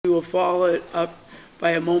will follow it up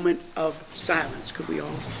by a moment of silence. Could we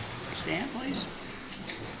all stand, please?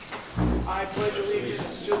 I pledge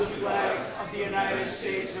allegiance to the flag of the United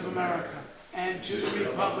States of America and to the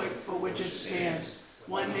republic for which it stands,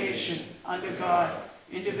 one nation, under God,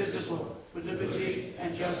 indivisible, with liberty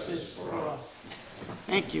and justice for all.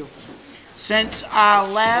 Thank you. Since our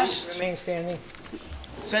last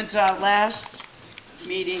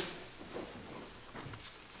meeting,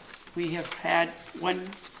 we have had one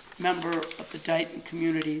member of the Dighton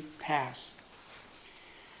community pass.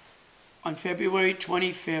 On February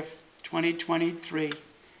 25th, 2023,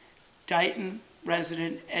 Dighton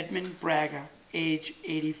resident Edmund Braga, age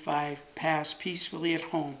 85, passed peacefully at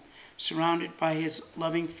home, surrounded by his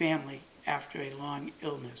loving family after a long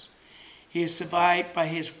illness. He is survived by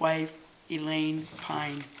his wife, Elaine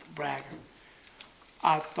Pine Braga.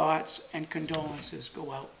 Our thoughts and condolences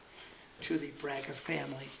go out to the Braga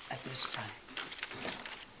family at this time.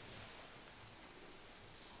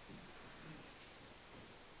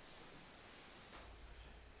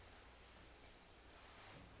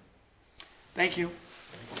 Thank you.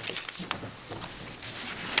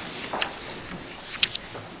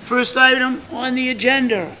 First item on the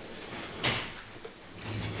agenda.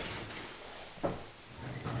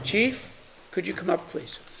 Chief, could you come up,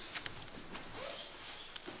 please?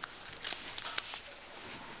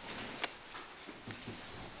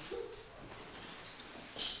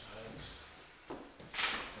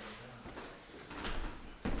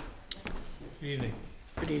 Good evening.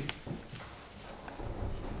 Good evening.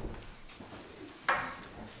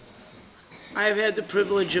 I have had the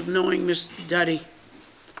privilege of knowing Mr. Duddy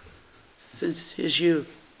since his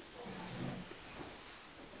youth.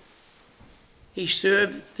 He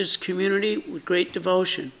served this community with great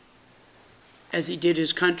devotion, as he did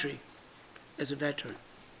his country as a veteran.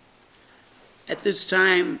 At this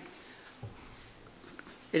time,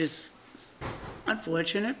 it is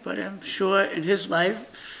unfortunate, but I'm sure in his life,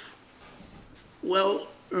 well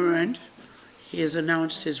earned, he has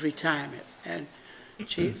announced his retirement. And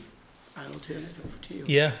Chief, I will turn it over to you.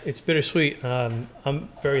 Yeah, it's bittersweet. I'm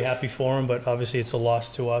very happy for him, but obviously it's a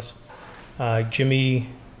loss to us. Jimmy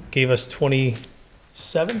gave us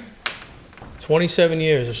 27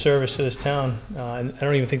 years of service to this town, and I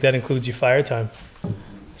don't even think that includes your fire time.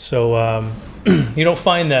 So you don't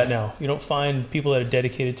find that now. You don't find people that are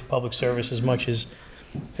dedicated to public service as much as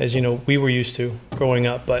you know we were used to growing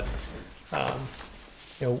up. But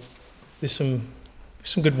you know, there's some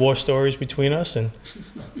good war stories between us, and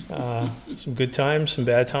some good times, some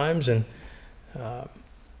bad times, and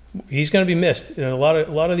he's going to be missed. You know,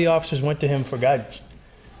 a lot of the officers went to him for guidance,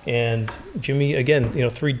 and Jimmy, again, you know,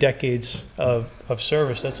 3 decades of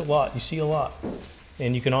service. That's a lot. You see a lot,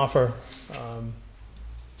 and you can offer a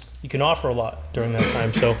lot during that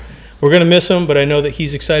time. So we're going to miss him, but I know that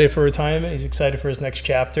he's excited for retirement. He's excited for his next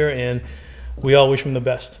chapter, and we all wish him the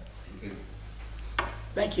best.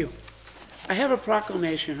 Thank you. I have a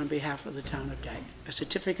proclamation on behalf of the town of Dighton, a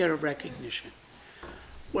certificate of recognition.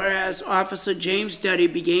 Whereas Officer James Duddy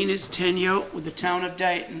began his tenure with the town of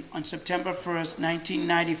Dighton on September 1st,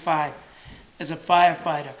 1995 as a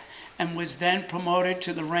firefighter, and was then promoted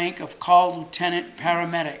to the rank of Call Lieutenant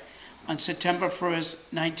Paramedic on September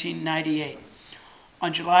 1st, 1998.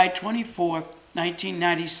 On July 24th,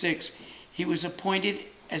 1996, he was appointed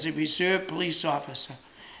as a reserve police officer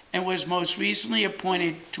and was most recently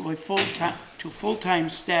appointed to full-time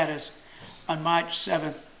status on March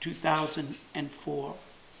 7th, 2004.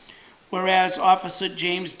 Whereas Officer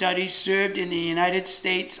James Duddy served in the United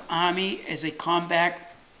States Army as a combat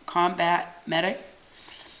medic,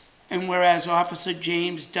 and whereas Officer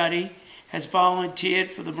James Duddy has volunteered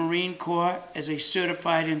for the Marine Corps as a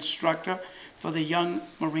certified instructor for the Young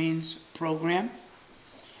Marines program,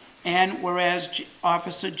 and whereas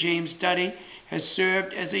Officer James Duddy has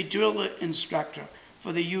served as a drill instructor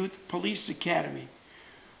for the Youth Police Academy,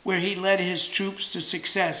 where he led his troops to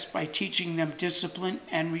success by teaching them discipline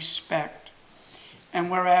and respect. And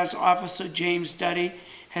whereas Officer James Duddy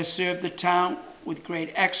has served the town with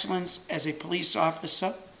great excellence as a police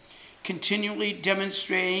officer, continually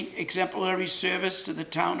demonstrating exemplary service to the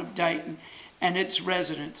town of Dighton and its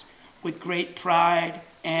residents with great pride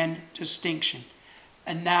and distinction.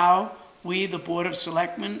 And now, we, the Board of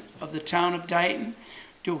Selectmen of the town of Dighton,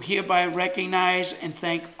 do hereby recognize and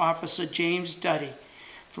thank Officer James Duddy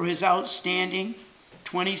for his outstanding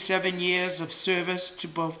 27 years of service to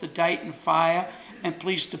both the Dighton Fire and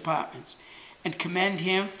Police Departments, and commend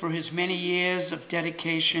him for his many years of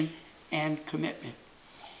dedication and commitment.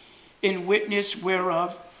 In witness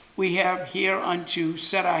whereof, we have hereunto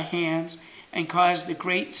set our hands and caused the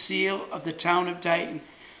great seal of the town of Dighton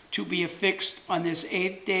to be affixed on this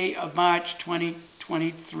 8th day of March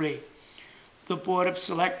 2023. The Board of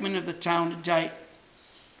Selectmen of the Town of Dayton,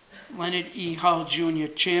 Leonard E. Hull Jr.,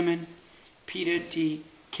 Chairman, Peter D.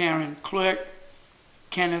 Karen, Clerk,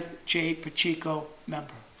 Kenneth J. Pacheco,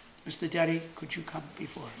 Member. Mr. Duddy, could you come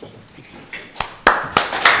before us? Thank you.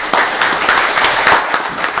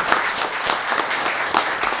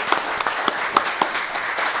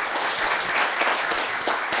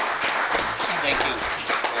 Thank you.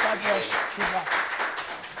 God bless. Good luck.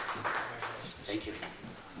 Thank you.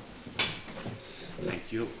 Thank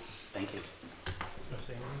you. Thank you.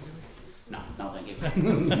 No, no, thank you. Thank you.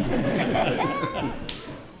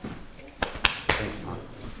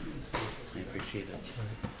 I appreciate it.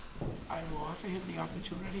 I will offer him the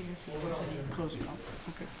opportunity if he has any closing comments.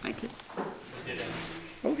 Okay, thank you.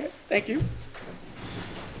 Okay, thank you.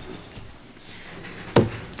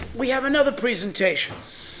 We have another presentation.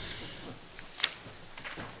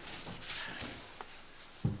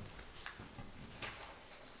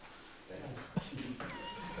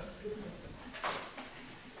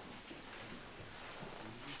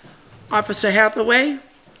 Officer Hathaway,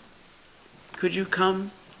 could you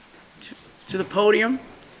come to the podium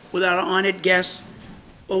with our honored guest,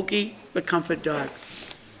 Okie the Comfort Dog?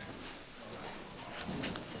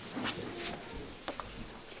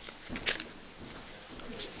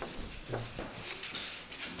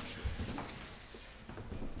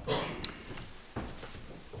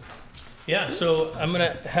 Yeah, so I'm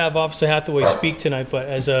gonna have Officer Hathaway speak tonight, but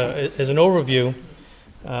as an overview,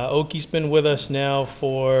 Okie's been with us now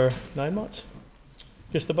for 9 months,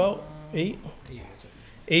 just about 8?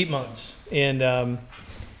 8 months, and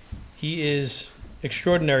he is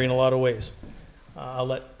extraordinary in a lot of ways. I'll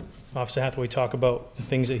let Officer Hathaway talk about the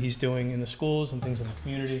things that he's doing in the schools and things in the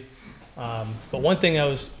community. But one thing I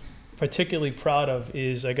was particularly proud of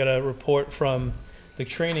is I got a report from the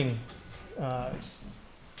training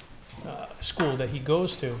school that he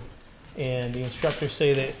goes to, and the instructors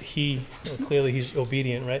say that well, clearly he's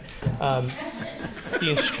obedient, right?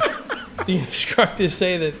 The instructors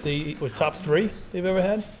say that they were top 3 they've ever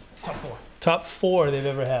had? Top 4. Top 4 they've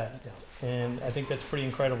ever had. And I think that's pretty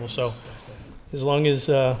incredible. So as long as,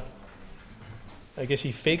 I guess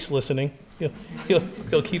he fakes listening,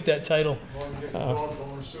 he'll keep that title.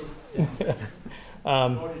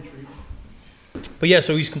 But yeah,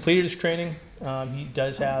 so he's completed his training. He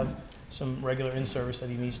does have some regular in-service that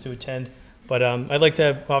he needs to attend. But I'd like to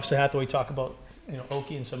have Officer Hathaway talk about,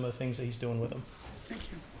 Okie and some of the things that he's doing with him. Thank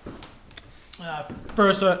you.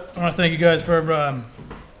 First, I want to thank you guys for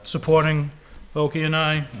supporting Okie and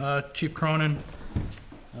I, Chief Cronin,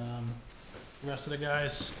 the rest of the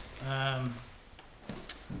guys.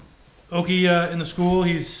 Okie in the school,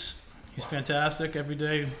 he's fantastic every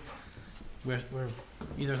day. We're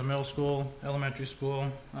either the middle school, elementary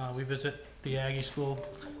school. We visit the Aggie school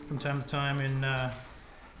from time to time, and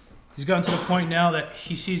he's gotten to the point now that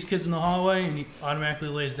he sees kids in the hallway and he automatically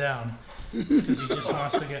lays down because he just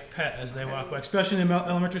wants to get pet as they walk by. Especially in the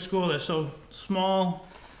elementary school, they're so small.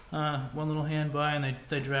 One little hand by and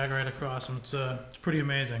they drag right across them. It's pretty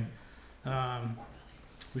amazing.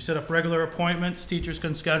 We set up regular appointments. Teachers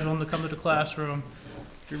can schedule them to come to the classroom.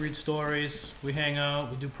 We read stories. We hang out.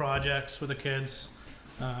 We do projects with the kids.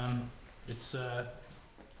 It's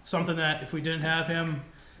something that if we didn't have him,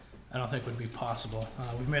 I don't think would be possible.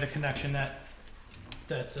 We've made a connection that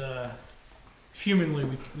humanly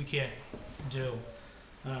we can't do.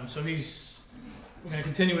 So we're going to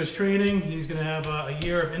continue his training. He's going to have a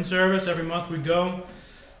year of in-service. Every month we go.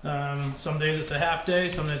 Some days it's a half day,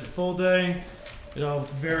 some days it's a full day. It all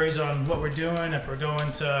varies on what we're doing. If we're going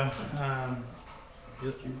to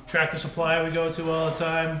Tractor Supply we go to all the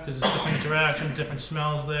time because it's different interaction, different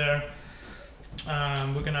smells there.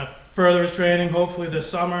 We're going to further his training hopefully this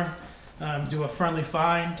summer, do a friendly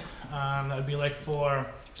find. That would be like for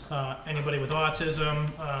anybody with autism,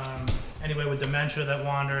 anybody with dementia that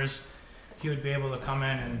wanders. He would be able to come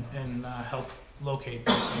in and help locate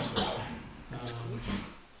them.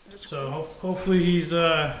 So hopefully he's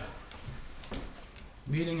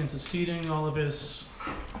meeting and succeeding all of his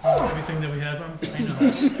everything that we had from him. I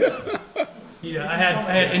know. Yeah, I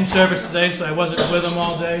had in service today, so I wasn't with him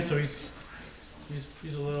all day. So he's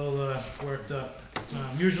a little worked up.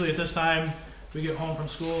 Usually at this time we get home from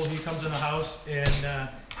school, he comes in the house and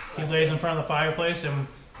he lays in front of the fireplace, and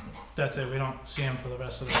that's it. We don't see him for the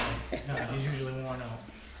rest of the day. He's usually worn out.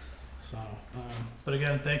 So, but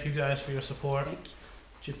again, thank you guys for your support.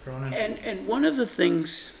 Chief Cronin. And one of the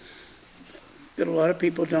things that a lot of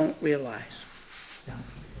people don't realize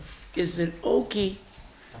is that Okie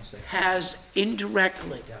has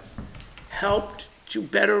indirectly helped to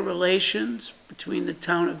better relations between the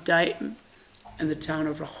town of Dayton and the town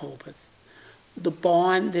of Rehoboth. The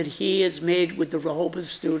bond that he has made with the Rehoboth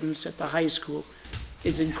students at the high school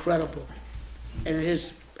is incredible, and it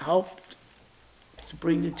has helped to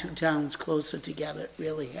bring the two towns closer together. It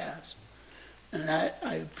really has, and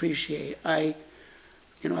I appreciate. I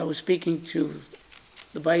was speaking to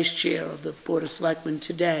the vice chair of the Board of Selectmen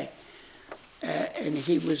today, and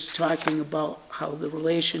he was talking about how the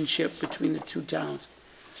relationship between the two towns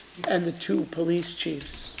and the two police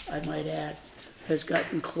chiefs, I might add, has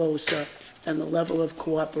gotten closer, and the level of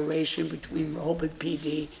cooperation between Rehoboth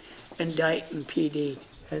PD and Dayton PD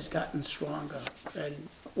has gotten stronger, and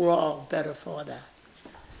we're all better for that.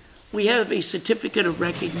 We have a certificate of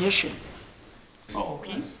recognition for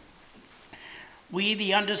Oki. We,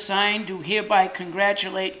 the undersigned, do hereby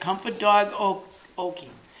congratulate Comfort Dog Oki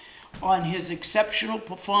on his exceptional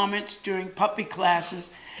performance during puppy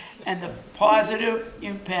classes and the positive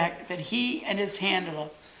impact that he and his handler,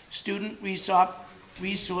 Student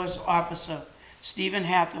Resource Officer Stephen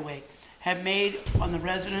Hathaway, have made on the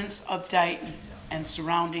residents of Dayton and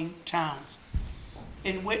surrounding towns.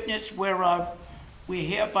 In witness whereof, we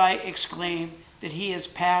hereby exclaim that he has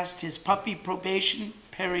passed his puppy probation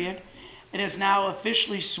period and is now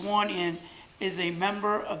officially sworn in as a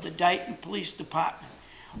member of the Dayton Police Department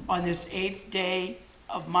on this 8th day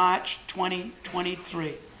of March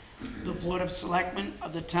 2023. The Board of Selectmen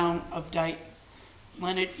of the Town of Dayton.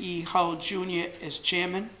 Leonard E. Hull Jr. as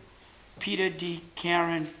chairman, Peter D.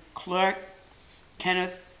 Karen clerk,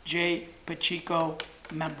 Kenneth J. Pacheco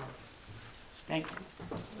member. Thank you.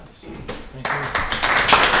 Thank you.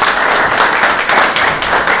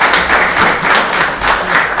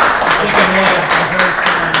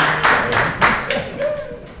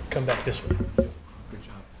 Come back this way. Good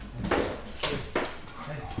job.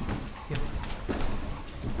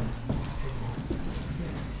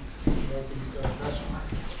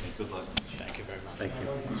 Good luck. Thank you very much. Thank you.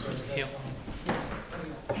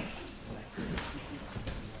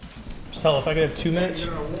 Stella, if I could have 2 minutes?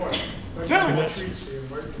 2 minutes.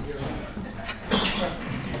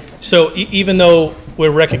 So even though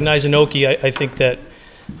we're recognizing Oki, I think that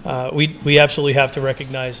we absolutely have to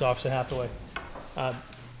recognize Officer Hathaway.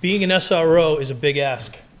 Being an SRO is a big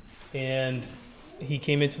ask, and he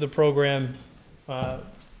came into the program, running,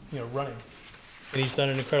 and he's done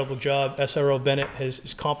an incredible job. SRO Bennett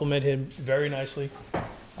has complimented him very nicely.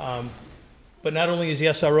 But not only is the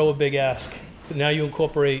SRO a big ask, but now you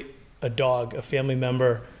incorporate a dog, a family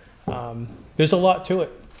member. There's a lot to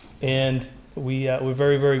it, and we're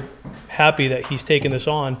very, very happy that he's taken this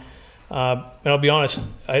on. And I'll be honest,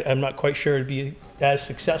 I'm not quite sure it'd be as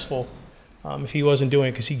successful if he wasn't doing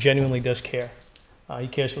it, because he genuinely does care. He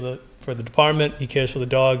cares for the department, he cares for the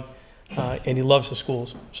dog, and he loves the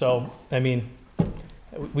schools. So, I mean,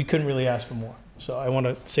 we couldn't really ask for more. So I want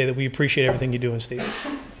to say that we appreciate everything you're doing, Steve.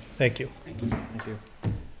 Thank you. Thank you. Thank you.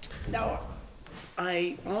 Now,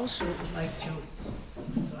 I also would like to,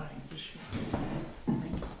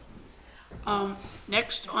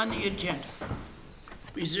 next on the agenda,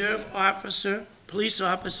 Reserve Officer, Police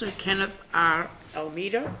Officer Kenneth R.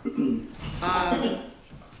 Almeida.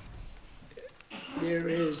 There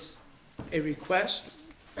is a request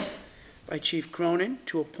by Chief Cronin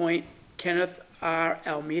to appoint Kenneth R.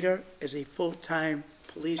 Almeida as a full-time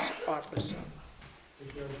police officer.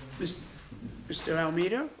 Mr.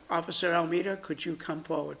 Almeida, Officer Almeida, could you come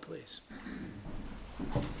forward, please?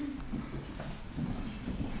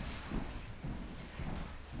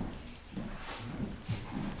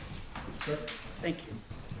 Thank you.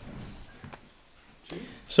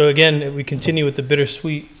 So again, we continue with the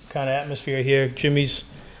bittersweet kind of atmosphere here. Jimmy's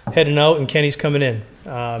heading out and Kenny's coming in.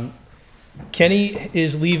 Kenny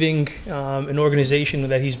is leaving an organization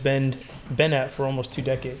that he's been at for almost 2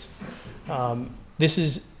 decades. This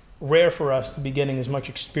is rare for us to be getting as much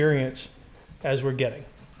experience as we're getting.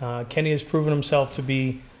 Kenny has proven himself to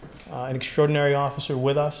be an extraordinary officer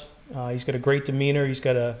with us. He's got a great demeanor.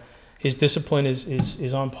 His discipline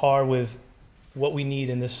is on par with what we need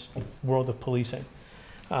in this world of policing.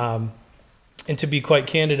 And to be quite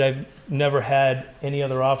candid, I've never had any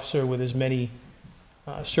other officer with as many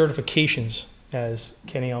certifications as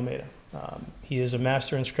Kenny Almeida. He is a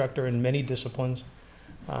master instructor in many disciplines.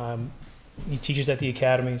 He teaches at the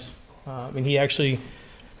academies, and he actually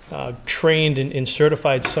trained and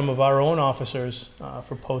certified some of our own officers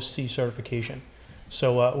for post-C certification.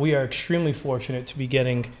 So we are extremely fortunate to be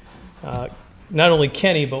getting not only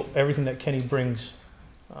Kenny, but everything that Kenny brings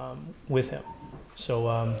with him. So,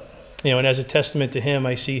 and as a testament to him,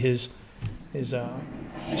 I see his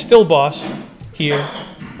still boss here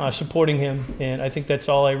supporting him, and I think that's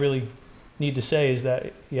all I really need to say is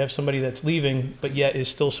that you have somebody that's leaving, but yet is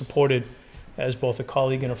still supported as both a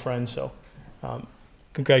colleague and a friend. So,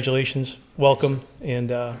 congratulations, welcome, and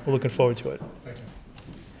we're looking forward to it.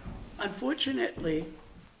 Unfortunately,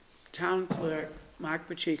 Town Clerk Mark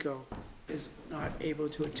Pacheco is not able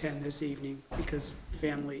to attend this evening because of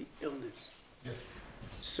family illness. Yes.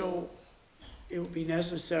 So it will be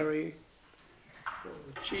necessary for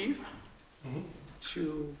the chief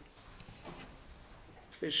to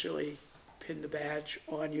officially pin the badge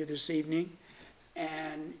on you this evening,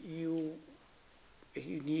 and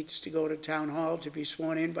he needs to go to town hall to be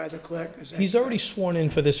sworn in by the clerk. Is that He's already sworn in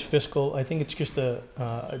for this fiscal. I think it's just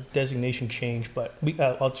a designation change, but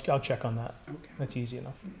I'll check on that. Okay, That's easy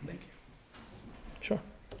enough. thank you. Sure.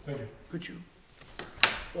 Thank you. Could you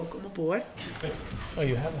welcome aboard? Oh,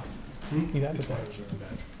 you have a, you have a badge.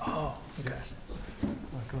 Oh, okay. Oh,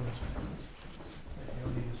 go this way. You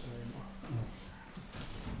don't need this one anymore.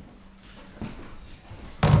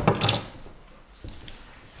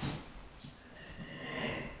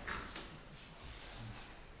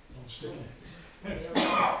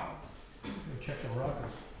 Check the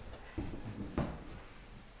rockets.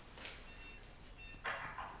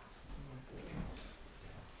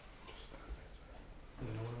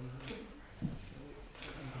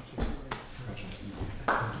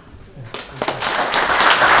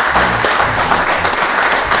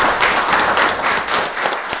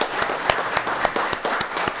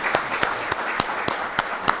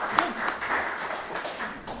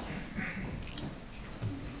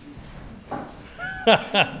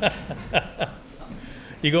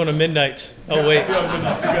 You're going to Midnights. Oh, wait.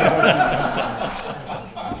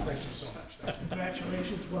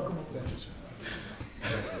 Congratulations, welcome aboard.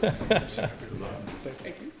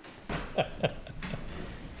 Thank you.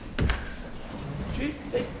 Chief,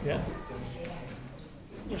 Yeah,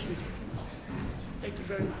 yes, we do. Thank you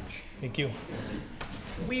very much. thank you.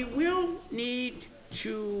 We will need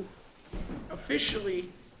to officially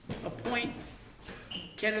appoint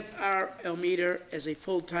Kenneth R. Elmiter as a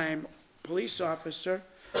full-time police officer.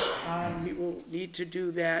 We will need to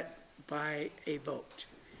do that by a vote.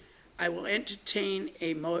 I will entertain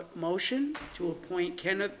a motion to appoint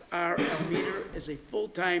Kenneth R. Elmiter as a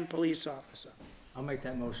full-time police officer. I'll make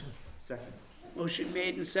that motion. Second. Motion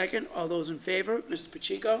made and second. All those in favor? Mr.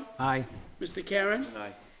 Pacheco? Aye. Mr. Karen?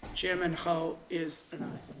 Aye. Chairman Hull is an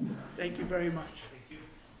aye. Thank you very much.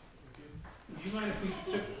 Would you mind if we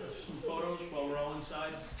took some photos while we're all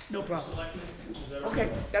inside? No problem. Selectmen? Is that Okay,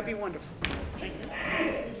 that'd be wonderful. Thank you.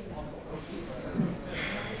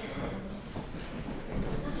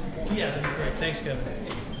 Yeah, that'd be great. Thanks, Kevin.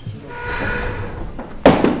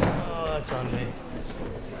 Oh, that's on me.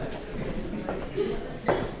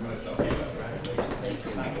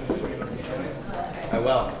 I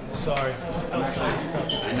will. Sorry.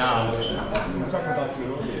 I know.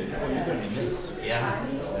 Yeah.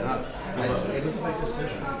 It was my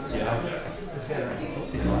decision. Yeah. This guy already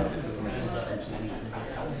told me about it. My son's up from San Diego.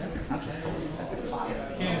 Not just told me, he said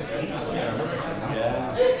 5.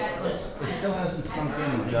 Yeah. It still hasn't sunk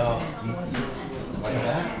in. No. What's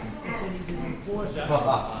that? I said he's an enforcer.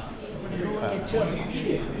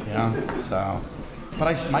 Yeah, so.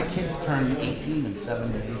 But my kids turned 18 in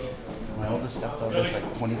 7 days. My oldest stepdaughter's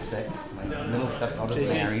like 26. My middle stepdaughter's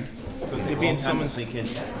married. They'd be in someone's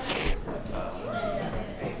kids.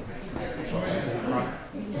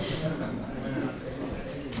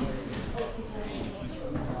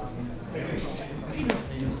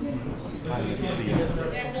 You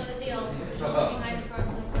guys know the deal. Behind the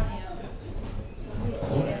person in front of you.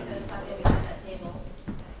 You guys gotta tuck in behind that table.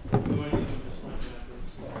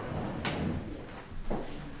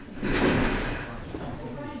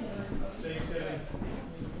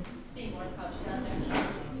 Steve, want to crouch down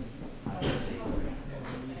there?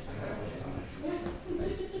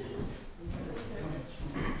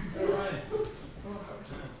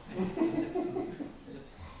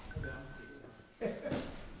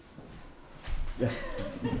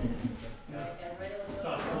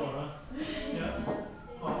 Top floor, huh? Yeah.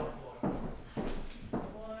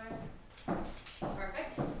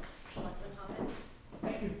 Perfect. Selectmen hop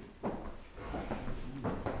in.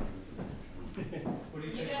 What do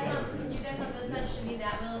you You think? guys on this side should be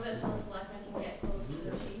that little bit so the selectmen can get closer to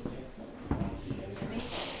the chief. Jimmy?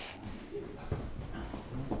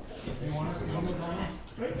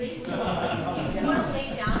 You wanna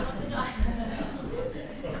lay down with the dog?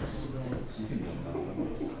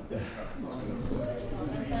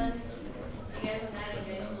 This end, you guys on that end,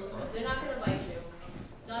 getting closer. They're not gonna bite you.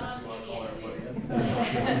 Not on TV anyways.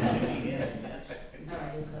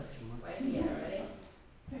 Right, yeah, ready?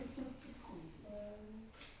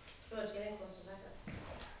 George, get in closer, back up.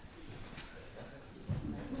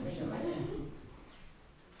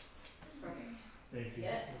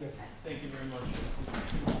 Thank you very much.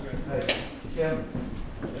 Hey, Kim,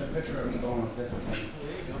 get a picture of me going with this.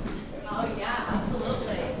 Oh, yeah, absolutely.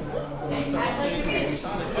 Okay, I'd like to We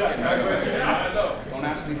saw the Don't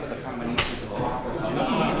ask me for the combination.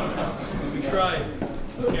 We tried.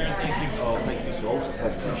 Karen, thank you. Oh, thank you so much.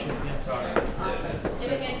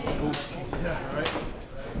 give a handshake.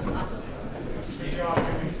 Awesome.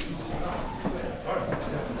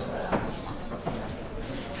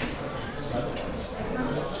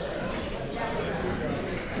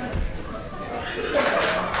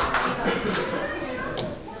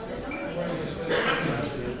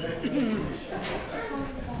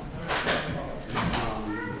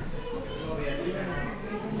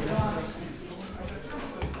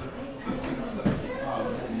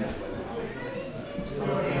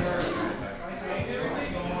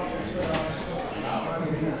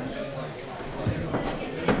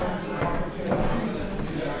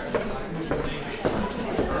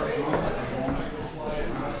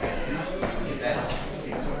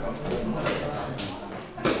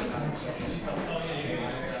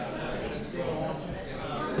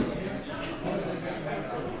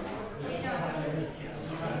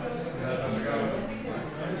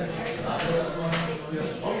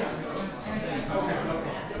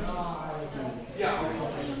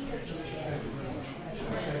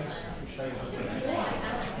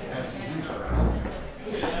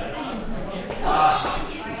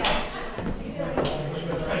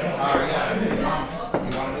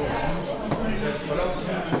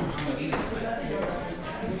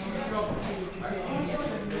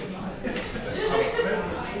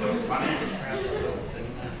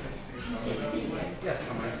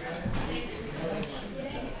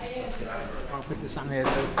 I'll put this on there too.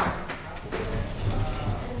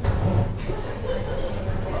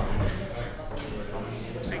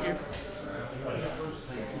 Thank you.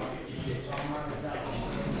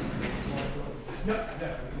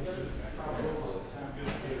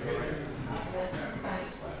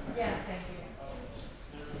 Yeah, thank you.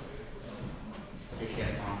 Take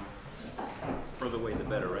care, Tom. Further away the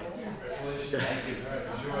better, right?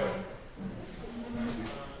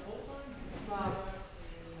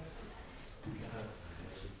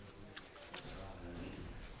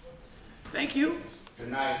 Thank you. Good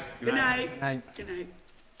night. Good night. Night. Good night.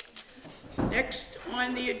 Next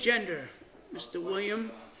on the agenda, Mr.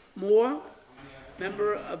 William Moore,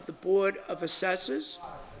 member of the Board of Assessors.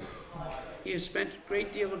 He has spent a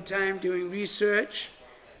great deal of time doing research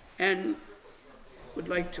and would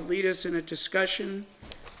like to lead us in a discussion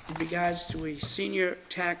in regards to a senior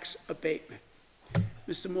tax abatement.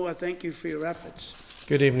 Mr. Moore, thank you for your efforts.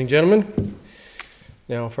 Good evening, gentlemen.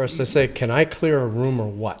 Now, first I say, can I clear a room or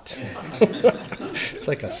what? It's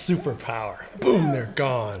like a superpower. Boom, they're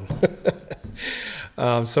gone.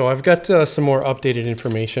 So I've got some more updated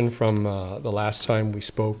information from the last time we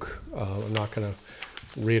spoke. I'm not going to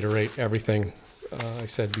reiterate everything I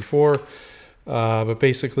said before, but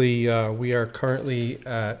basically we are currently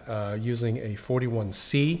at using a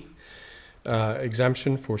 41C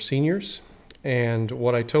exemption for seniors. And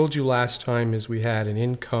what I told you last time is we had an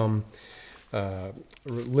income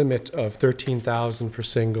limit of $13,000 for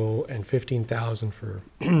single and $15,000 for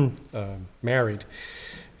married.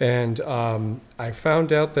 And I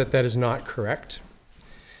found out that that is not correct.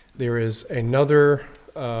 There is another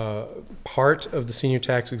part of the senior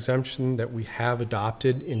tax exemption that we have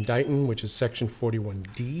adopted in Dayton, which is Section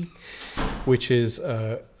 41D, which is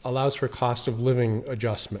allows for cost of living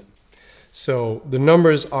adjustment. So the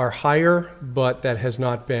numbers are higher, but that has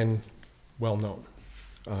not been well known.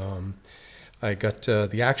 I got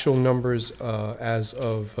the actual numbers as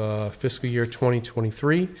of fiscal year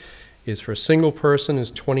 2023 is for a single person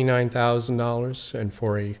is $29,000 and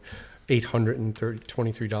for a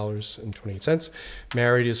 $823.28.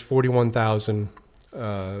 Married is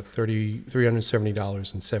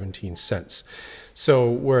 $41,370.17.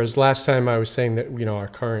 So whereas last time I was saying that our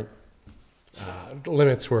current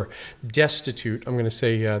limits were destitute, I'm going to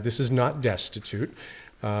say this is not destitute.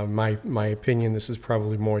 My opinion, this is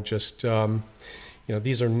probably more just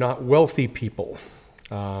these are not wealthy people,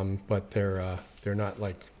 but they're not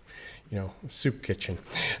like soup kitchen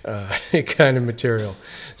kind of material.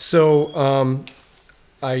 So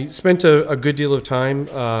I spent a good deal of time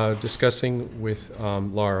discussing with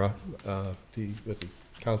Laura, with the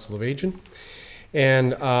Council of Aging,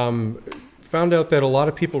 and found out that a lot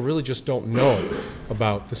of people really just don't know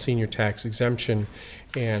about the senior tax exemption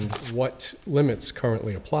and what limits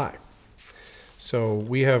currently apply. So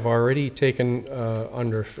we have already taken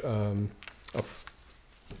under an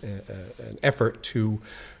effort to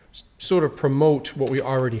sort of promote what we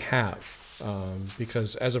already have.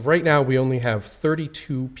 Because as of right now, we only have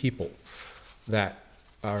 32 people that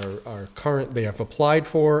are current, they have applied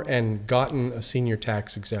for and gotten a senior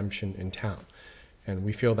tax exemption in town. And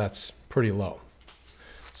we feel that's pretty low.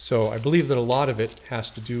 So I believe that a lot of it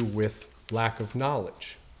has to do with lack of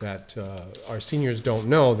knowledge, that our seniors don't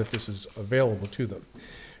know that this is available to them.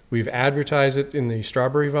 We've advertised it in the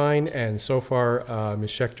Strawberry Vine, and so far,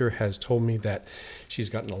 Ms. Schechter has told me that she's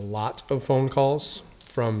gotten a lot of phone calls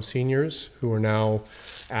from seniors who are now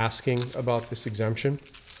asking about this exemption.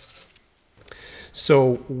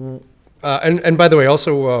 So, and by the way,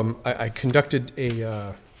 also, I conducted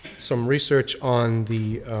some research on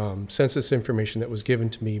the census information that was given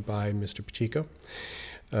to me by Mr. Pacheco,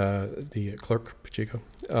 the clerk Pacheco.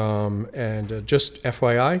 And just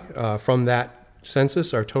FYI, from that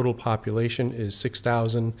census, our total population is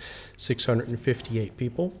 6,658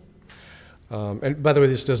 people. And by the way,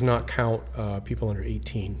 this does not count people under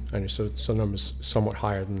 18, and so the number's somewhat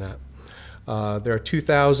higher than that. There are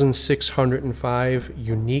 2,605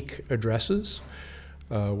 unique addresses,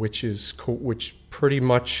 which pretty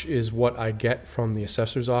much is what I get from the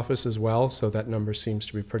assessor's office as well, so that number seems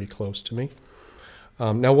to be pretty close to me.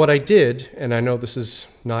 Now what I did, and I know this is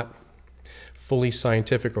not fully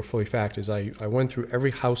scientific or fully fact, is I went through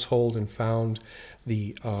every household and found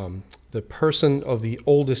the person of the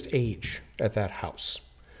oldest age at that house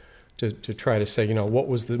to try to say, you know, what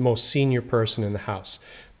was the most senior person in the house.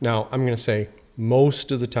 Now, I'm going to say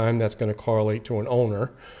most of the time that's going to correlate to an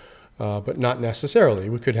owner, but not necessarily.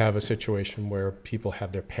 We could have a situation where people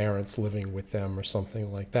have their parents living with them or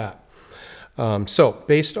something like that. So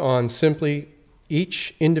based on simply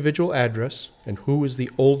each individual address and who is the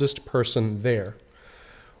oldest person there,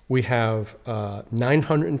 we have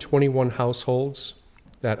 921 households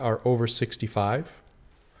that are over 65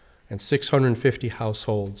 and 650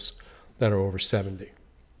 households that are over 70.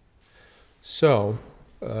 So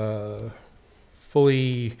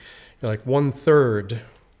fully, like 1/3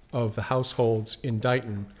 of the households in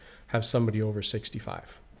Dayton have somebody over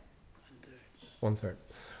 65. 1/3.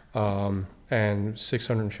 And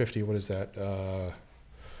 650, what is that?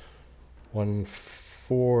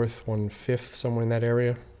 1/4, 1/5, somewhere in that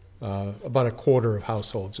area. About 1/4 of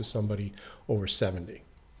households is somebody over 70.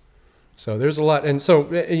 So there's a lot, and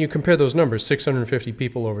you compare those numbers, 650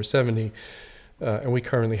 people over 70, and we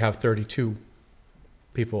currently have 32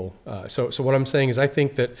 people. So what I'm saying is I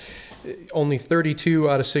think that only 32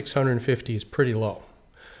 out of 650 is pretty low.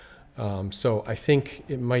 So I think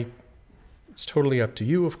it's totally up to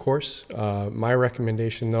you, of course. My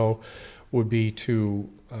recommendation, though, would be to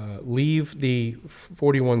leave the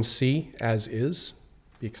 41C as is,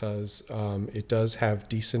 because it does have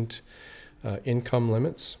decent income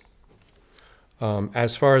limits.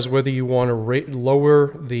 As far as whether you want to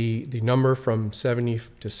lower the number from 70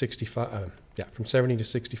 to 65, from 70 to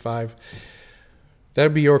 65,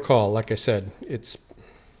 that'd be your call. Like I said, it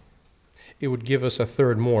would give us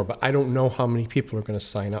 1/3 more, but I don't know how many people are going to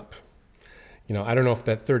sign up. You know, I don't know if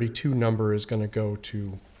that 32 number is going to go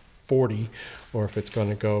to 40 or if it's going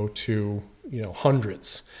to go to, you know,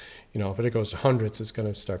 hundreds. You know, if it goes to hundreds, it's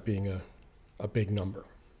going to start being a big number.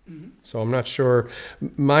 Mm-hmm. So I'm not sure.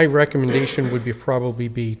 My recommendation would probably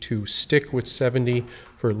be to stick with 70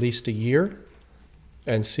 for at least a year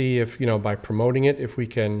and see if, you know, by promoting it, if we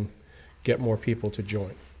can get more people to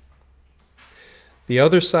join. The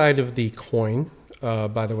other side of the coin,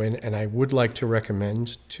 by the way, and I would like to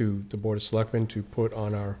recommend to the Board of Selectmen to put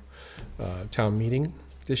on our town meeting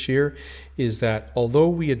this year, is that although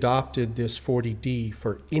we adopted this 40D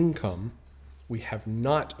for income, we have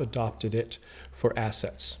not adopted it for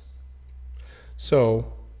assets.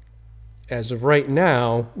 So as of right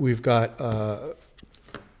now, we've got,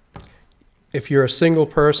 if you're a single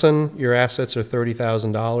person, your assets are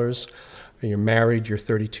 $30,000. If you're married, you're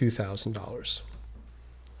 $32,000,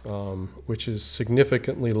 which is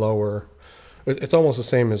significantly lower. It's almost the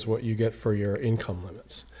same as what you get for your income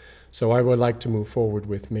limits. So I would like to move forward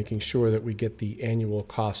with making sure that we get the annual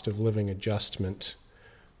cost of living adjustment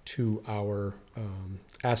to our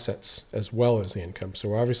assets as well as the income.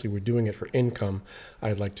 So obviously we're doing it for income.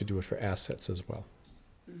 I'd like to do it for assets as well.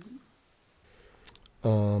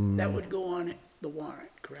 Mm-hmm. That would go on the warrant,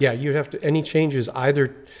 correct? Yeah, you have to, any changes,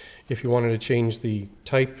 either if you wanted to change the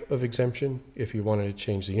type of exemption, if you wanted to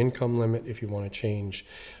change the income limit, if you want to change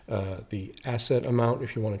the asset amount,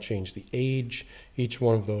 if you want to change the age, each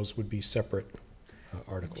one of those would be separate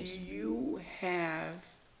articles. Do you have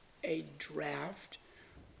a draft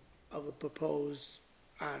of a proposed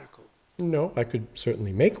article? No, I could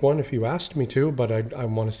certainly make one if you asked me to, but I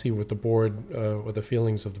want to see what the board, what the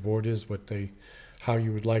feelings of the board is, how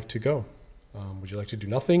you would like to go. Would you like to do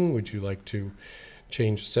nothing? Would you like to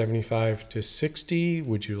change 75 to 60?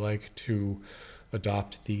 Would you like to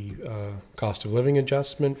adopt the cost of living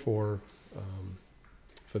adjustment for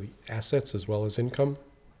the assets as well as income?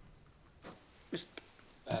 Mr.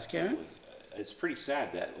 Karen? It's pretty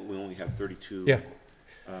sad that we only have 32. Yeah.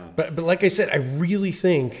 But like I said, I really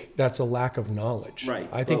think that's a lack of knowledge. Right.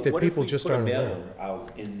 I think that people just aren't What if we aware. put a mailer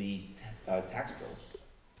out in the tax bills?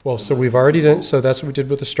 Well, so we've already done, so that's what we did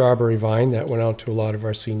with the strawberry vine. That went out to a lot of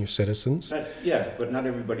our senior citizens. Yeah, but not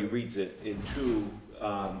everybody reads it. And two,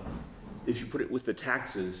 if you put it with the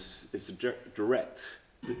taxes, it's a direct.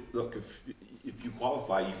 Look, if you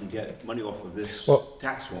qualify, you can get money off of this Well,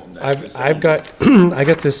 tax form. I've got, I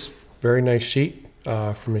got this very nice sheet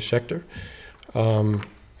from Ms. Schechter.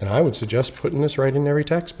 And I would suggest putting this right in every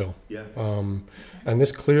tax bill. Yeah. And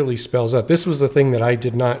this clearly spells out, this was the thing that I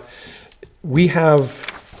did not, we have,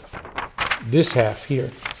 this half here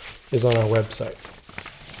is on our website.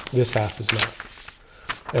 This half is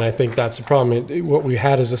not. And I think that's the problem. What we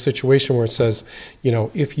had is a situation where it says, you know,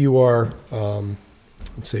 if you are,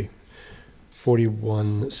 let's see,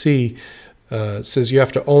 41C, says you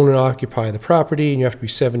have to own and occupy the property, and you have to be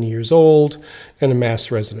 70 years old and a Mass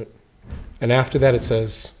resident. And after that, it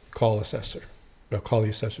says, call assessor. No, call the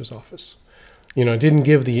assessor's office. You know, it didn't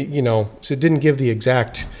give the, you know, so it didn't give the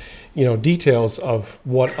exact, you know, details of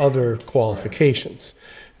what other qualifications.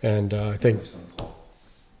 And I think,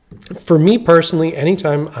 for me personally,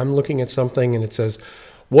 anytime I'm looking at something and it says,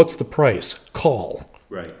 what's the price? Call.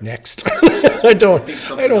 Right. Next. I don't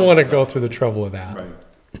want to go through the trouble of that. Right.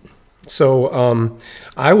 So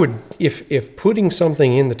I would, if putting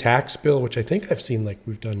something in the tax bill, which I think I've seen, like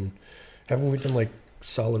haven't we done like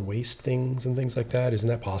solid waste things and things like that? Isn't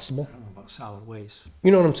that possible? I don't know about solid waste.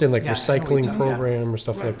 You know what I'm saying, like Yeah, I know what you're recycling talking about. program or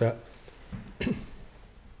stuff like that?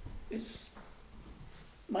 Is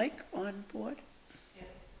Mike on board?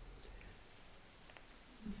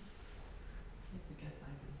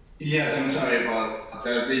 Yes, I'm sorry about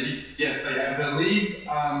that. Yes, like I believe,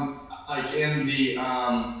 like in the,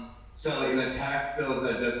 so in the tax bills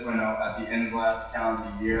that just went out at the end of last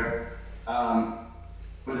calendar year,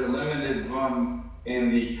 with a limited run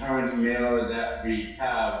in the current mailer that we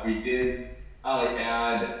have, we did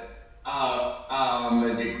add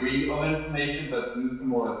a degree of information, but to Mr.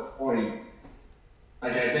 Moore's point,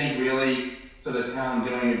 like I think really for the town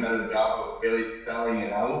doing a better job of really spelling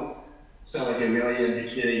it out. So like really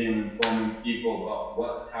educating and informing people about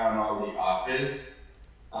what the town already offers.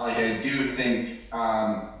 Like I do think,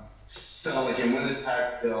 so like in with the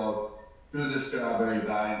tax bills, through the strawberry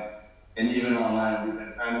vine, and even online, we've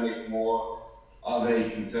been trying to make more of a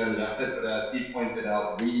concerted effort, but as he pointed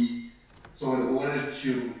out, so in order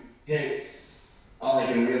to hit, like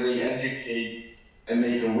and really educate and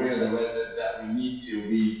make aware the residents that we need to,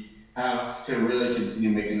 we have to really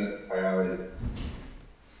continue making this a priority.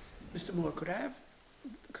 Mr. Moore, could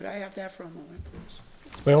I have that for a moment, please?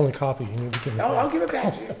 It's my only copy. You need to give me I'll that. give it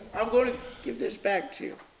back to you. I'm going to give this back to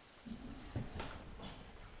you.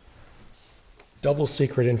 Double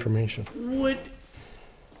secret information. Would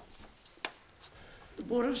the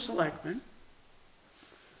Board of Selectmen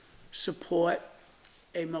support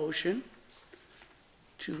a motion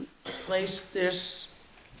to place this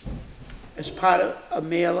as part of a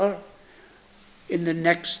mailer in the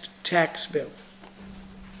next tax bill?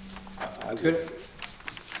 Good.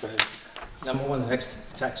 Number one, the next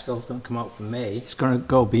tax bill is going to come out for May. It's going to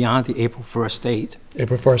go beyond the April 1st date.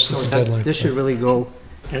 April 1st is So the deadline. this should really go,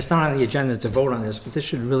 and it's not on the agenda to vote on this, but this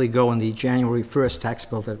should really go in the January 1st tax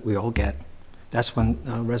bill that we all get. That's when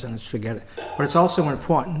residents should get it. But it's also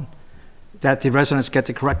important that the residents get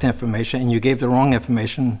the correct information, and you gave the wrong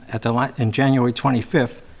information at in January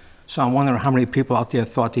 25th. So I'm wondering how many people out there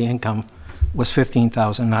thought the income was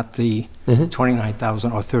 15,000, not the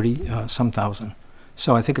 29,000 or 30 some thousand.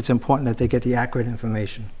 So I think it's important that they get the accurate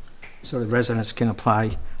information so the residents can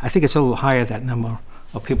apply. I think it's a little higher, that number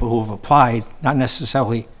of people who have applied, not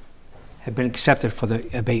necessarily have been accepted for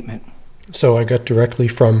the abatement. So I got directly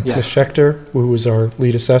from Yeah. Ms. Schechter, who was our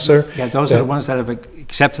lead assessor. Yeah, those are the ones that have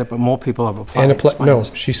accepted, but more people have applied. And It's my no,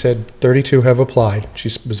 understanding. she said 32 have applied. She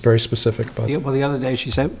was very specific about that. Well, the other day she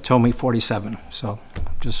told me 47, so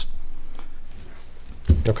just,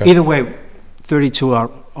 Okay. either way, 32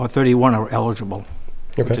 or 31 are eligible,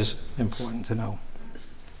 which Okay. is important to know.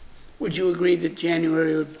 Would you agree that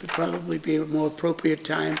January would probably be a more appropriate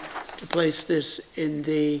time to place this in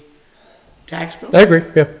the tax bill? I agree,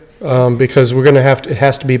 yeah. Because we're going to have to, it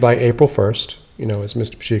has to be by April 1st, you know, as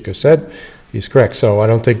Mr. Pacheco said. He's correct. So I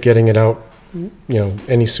don't think getting it out, you know,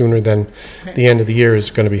 any sooner than the end of the year is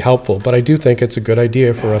going to be helpful. But I do think it's a good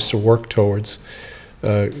idea for us to work towards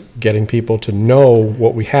getting people to know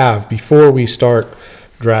what we have before we start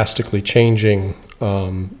drastically changing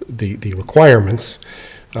the requirements.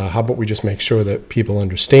 How about we just make sure that people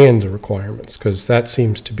understand the requirements, because that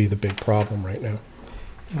seems to be the big problem right now.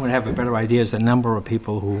 You want to have a better idea is the number of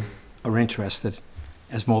people who are interested,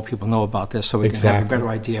 as more people know about this, so we can have a Exactly. better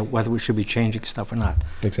idea whether we should be changing stuff or not.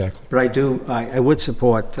 Exactly. But I would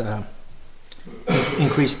support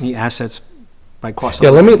increasing the assets by cost.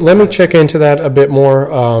 Yeah, let me check into that a bit more,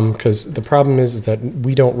 because the problem is that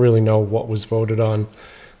we don't really know what was voted on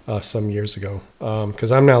some years ago. Because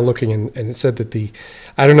I'm now looking, and it said that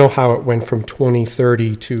I don't know how it went from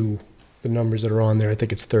 2030 to the numbers that are on there. I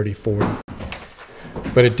think it's 3040.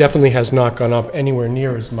 But it definitely has not gone up anywhere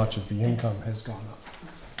near as much as the income has gone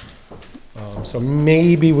up. So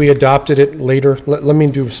maybe we adopted it later. Let me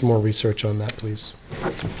do some more research on that, please.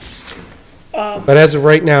 But as of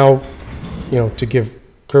right now, to give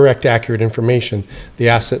correct, accurate information, the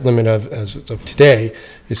asset limit as of today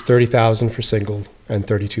is $30,000 for single and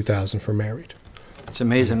 $32,000 for married. It's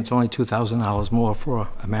amazing, it's only $2,000 more for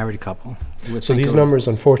a married couple. You would So think these it would- numbers,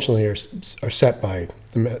 unfortunately, are set by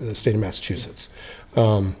the state of Massachusetts.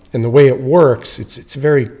 And the way it works, it's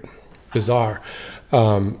very bizarre.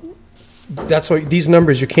 That's why these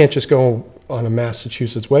numbers, you can't just go on a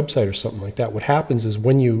Massachusetts website or something like that. What happens is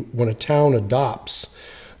when a town adopts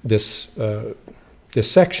this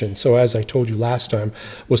section, so as I told you last time,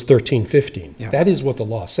 was 1315. Yeah. That is what the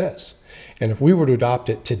law says. And if we were to adopt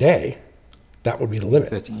it today, that would be the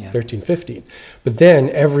limit, 1315. But then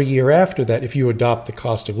every year after that, if you adopt the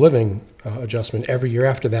cost of living adjustment, every year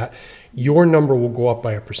after that, your number will go up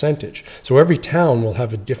by a percentage. So every town will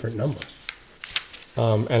have a different number.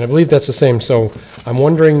 And I believe that's the same. So I'm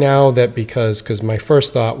wondering now that because my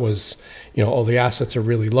first thought was, the assets are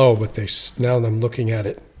really low, but now that I'm looking at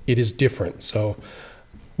it, it is different. So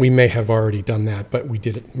we may have already done that, but we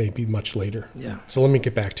did it maybe much later. Yeah. So let me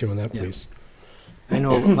get back to you on that, Yeah. please. I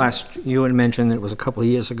know you had mentioned it was a couple of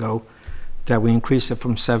years ago that we increased it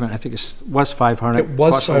from was 500. It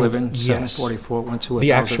was cost of living, yes. 744, went to 1,000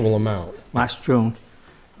 The actual amount. last June.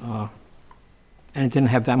 And it didn't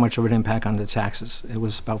have that much of an impact on the taxes. It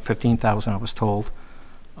was about 15,000, I was told,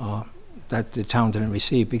 that the town didn't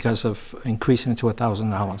receive because of increasing it to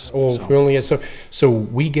 $1,000. Oh, So, we only so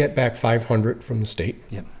we get back 500 from the state.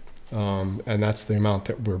 Yep. And that's the amount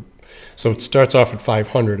that so it starts off at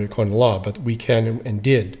 500 according to law, but we can and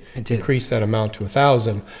did It did. increase that amount to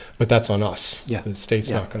 1,000, but that's on us. Yeah. The state's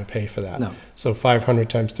Yeah. not going to pay for that. No. So 500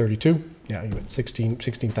 times 32, yeah, you had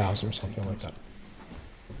 16,000 or something like that.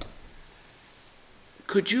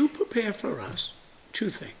 Could you prepare for us two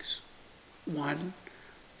things? One,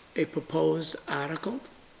 a proposed article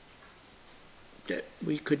that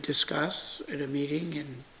we could discuss at a meeting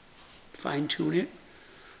and fine tune it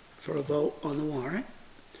for a vote on the warrant?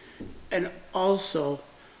 And also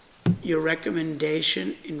your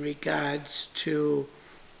recommendation in regards to,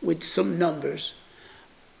 with some numbers,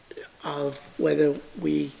 of whether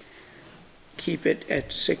we keep it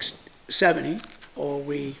at 670 or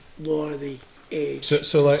we lower the age So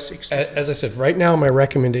to like, 65. as I said, right now, my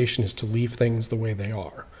recommendation is to leave things the way they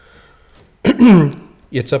are.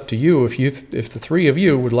 It's up to you. If the three of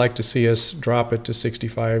you would like to see us drop it to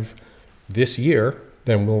 65 this year,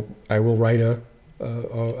 then I will write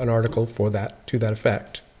an article to that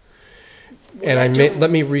effect. And let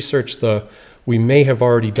me research we may have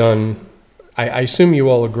already done, I assume you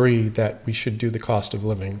all agree that we should do the cost of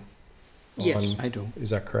living. Yes. I do. Is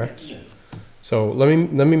that correct? Yes. So let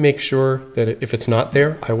me make sure that if it's not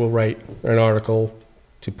there, I will write an article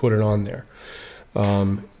to put it on there.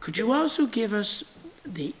 Could you also give us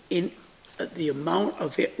the amount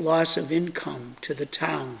of loss of income to the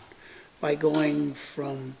town by going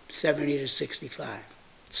from 70 to 65?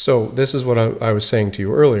 So this is what I was saying to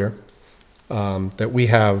you earlier, that we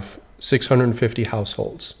have 650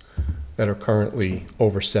 households that are currently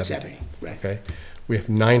over 70. 70, right. Okay, we have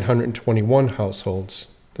 921 households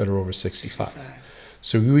that are over 65.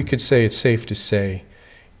 So we could say it's safe to say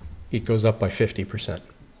it goes up by 50%.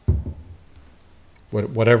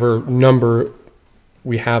 Whatever number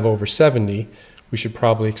we have over 70, we should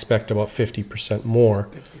probably expect about 50% more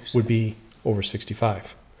would be over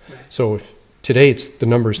 65. Right. So if today the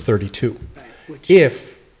number is 32. Right, which-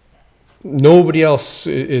 If nobody else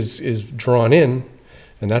is drawn in,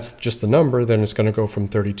 and that's just the number, then it's going to go from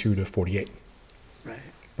 32 to 48.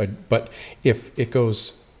 Right. But if it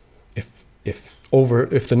goes,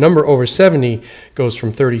 if the number over 70 goes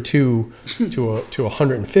from 32 to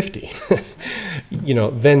 150,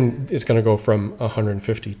 then it's going to go from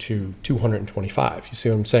 150 to 225. You see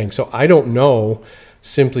what I'm saying? So I don't know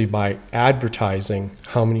simply by advertising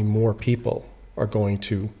how many more people are going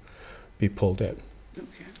to be pulled in.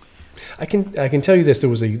 Okay. I can tell you this, there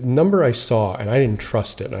was a number I saw and I didn't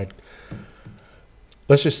trust it. And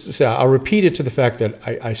let's just say, I'll repeat it to the fact that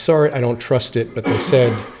I saw it, I don't trust it, but they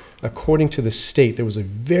said, according to the state, there was a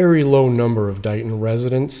very low number of Dayton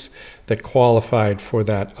residents that qualified for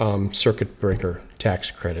that circuit breaker tax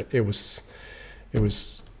credit. It was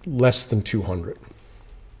less than 200.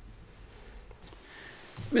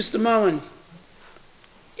 Mr. Mullen,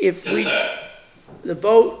 if the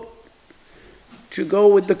vote to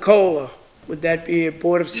go with the COLA, would that be a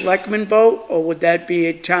Board of Selectmen vote, or would that be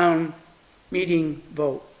a town meeting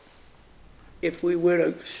vote? If we were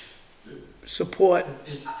to support,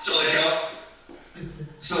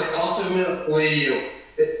 So ultimately,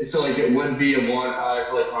 it would be a warrant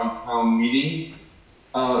article on town meeting.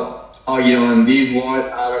 And these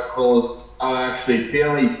warrant articles are actually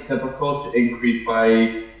fairly typical to increase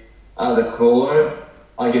by the COLA.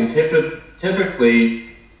 Typically,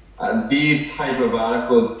 these type of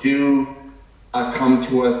articles do come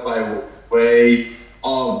to us by way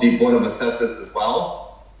of the Board of Assessors as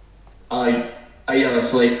well.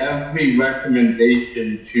 Every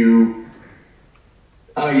recommendation to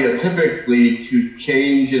typically to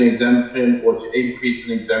change an exemption or to increase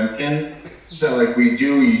an exemption. So we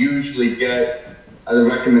do usually get the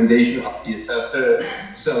recommendation of the assessor.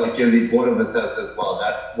 So in the Board of Assessors as well,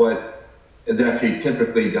 that's what is actually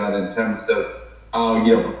typically done in terms of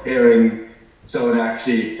preparing, and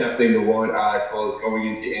actually accepting the warrant articles going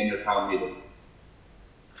into the annual town meeting.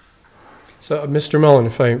 So, Mr. Mullen,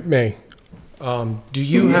 if I may, do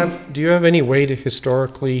you have any way to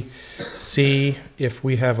historically see if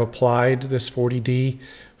we have applied this 40D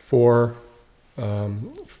for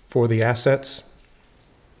the assets?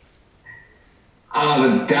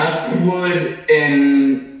 That would,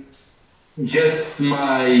 in just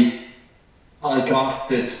my off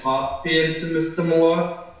the top answer, Mr.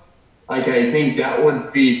 Moore. I think that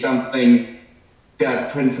would be something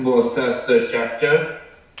that Principal Assessor Schechter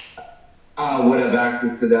would have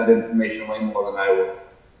access to that information way more than I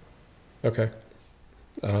would. Okay.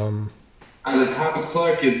 And the town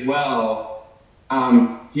clerk as well,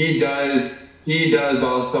 he does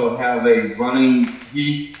also have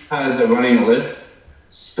he has a running list.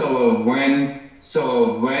 So when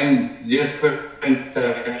different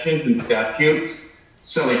sections and statutes,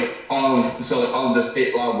 of the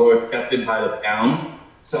state law were accepted by the town.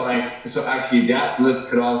 So actually that list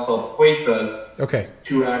could also point us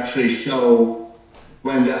to actually show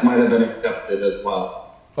when that might have been accepted as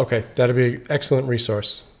well. Okay, that'd be an excellent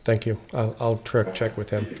resource. Thank you. I'll check with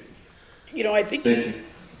him. I think,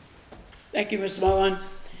 thank you, Mr. Mullen.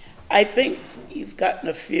 I think you've gotten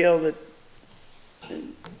a feel that,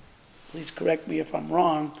 and please correct me if I'm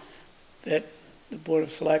wrong, that the Board of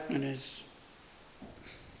Selectmen is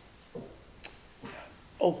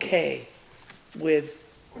okay with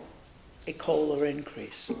a COLA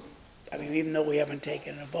increase. I mean, even though we haven't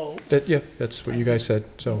taken a vote, That's what you guys said,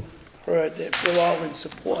 so. heard that we're all in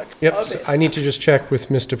support Yep, of so it. I need to just check with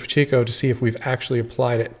Mr. Pacheco to see if we've actually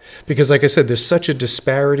applied it. Because like I said, there's such a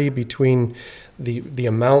disparity between the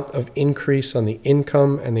amount of increase on the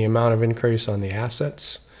income and the amount of increase on the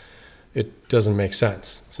assets. It doesn't make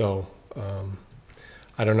sense. So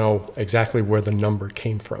I don't know exactly where the number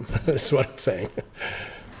came from, is what I'm saying.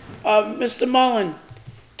 Mr. Mullen,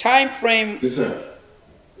 time frame, Yes, sir.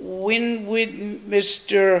 when would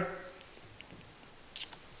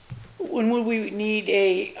we need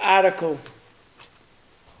a article,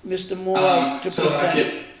 Mr. Moore, to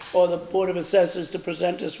present, or the Board of Assessors to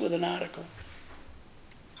present us with an article?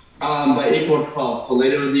 By April 12th, so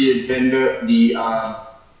later in the agenda,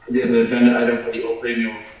 there's an agenda item for the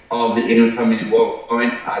opening of the annual town meeting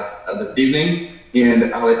warrant this evening,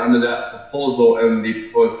 and under that proposal and the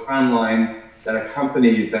proposed timeline that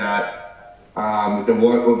accompanies that, the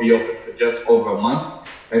warrant will be open for just over a month,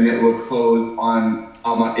 and it will close on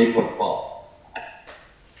April 12th.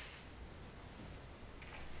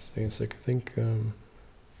 So I think, do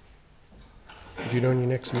you know your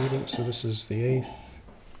next meeting? So this is the 8th.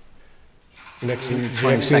 Next meeting, the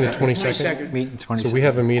 22nd? Meeting 22nd. So we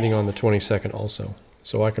have a meeting on the 22nd also.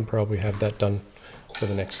 So I can probably have that done for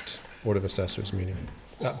the next Board of Assessors meeting.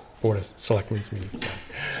 Board of Selectmen's meeting, sorry.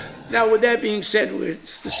 Now, with that being said,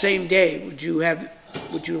 it's the same day, would you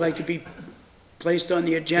like to be placed on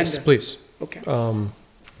the agenda? Yes, please. Okay.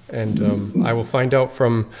 And I will find out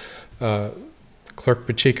from Clerk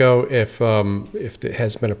Pacheco if it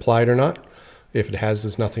has been applied or not. If it has,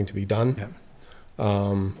 there's nothing to be done.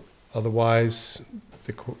 Otherwise,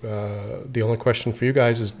 the only question for you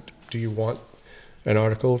guys is, do you want an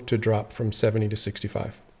article to drop from 70 to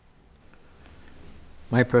 65?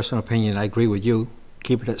 my personal opinion, I agree with you,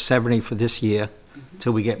 keep it at 70 for this year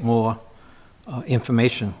till we get more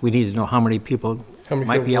information. We need to know how many people How many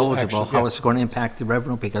might be people will eligible, actually- how it's going to impact the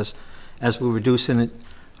revenue, because as we're reducing it,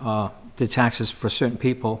 the taxes for certain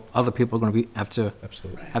people, other people are going to have to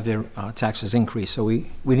Absolutely. have their taxes increased. So we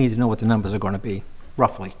need to know what the numbers are going to be,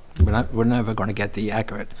 roughly. We're never going to get the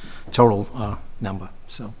accurate total number,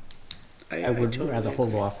 so I would totally rather hold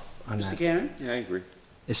agree. off on Mr. that. Karen? Yeah, I agree.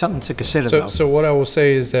 It's something to consider, So, though. so what I will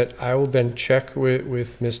say is that I will then check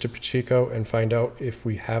with Mr. Pacheco and find out if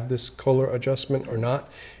we have this COLA adjustment or not.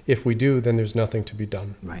 If we do, then there's nothing to be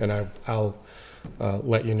done. Right. And I'll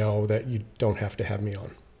let you know that you don't have to have me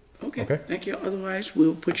on. Okay, Okay. thank you. Otherwise,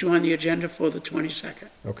 we'll put you on the agenda for the 22nd.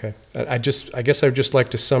 Okay. I guess I'd just like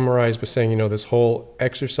to summarize by saying, this whole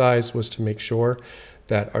exercise was to make sure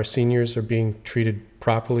that our seniors are being treated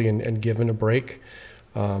properly and given a break.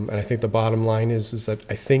 And I think the bottom line is that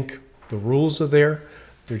I think the rules are there,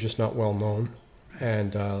 they're just not well known.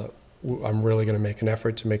 And I'm really going to make an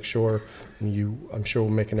effort to make sure, and I'm sure will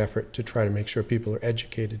make an effort to try to make sure people are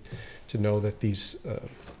educated to know that these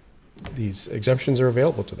exemptions are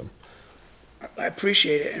available to them. I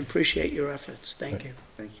appreciate it and appreciate your efforts. Thank you.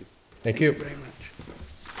 Thank you. Thank you. Very much.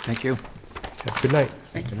 Thank you. Have a good night.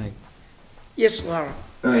 Good night. Yes, Laura,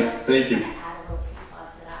 All right, thank you. Add a little piece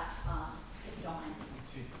onto that, if you don't mind.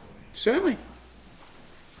 certainly.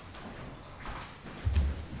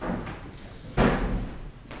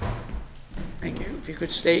 Thank you. If you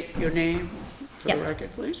could state your name for the Yes.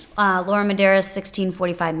 record, please. Laura Maderas,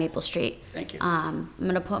 1645 Maple Street. Thank you. I'm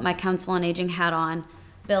going to put my council on aging hat on.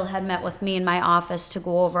 Bill had met with me in my office to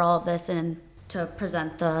go over all of this and to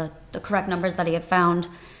present the correct numbers that he had found.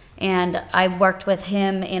 And I worked with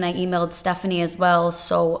him and I emailed Stephanie as well.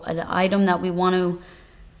 So an item that we want to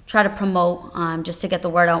try to promote, just to get the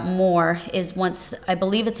word out more, is once, I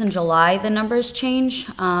believe it's in July, the numbers change,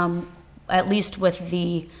 at least with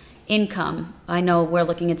the income. I know we're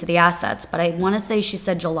looking into the assets, but I want to say she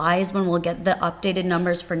said July is when we'll get the updated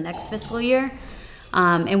numbers for next fiscal year.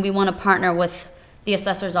 And we want to partner with the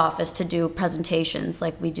assessor's office to do presentations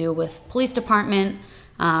like we do with police department.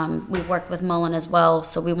 We've worked with Mullen as well,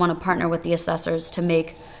 so we want to partner with the assessors to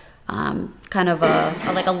make kind of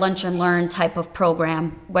like a lunch and learn type of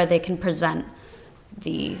program where they can present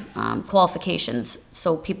the qualifications,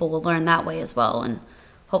 so people will learn that way as well, and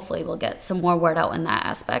hopefully we'll get some more word out in that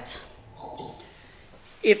aspect.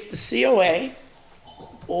 If the COA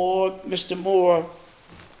or Mr. Moore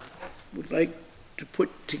would like to put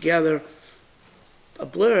together a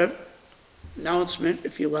blurb, announcement,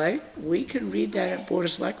 if you like, we can read that at Board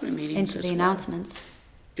of Selectmen meetings Into as the well, announcements,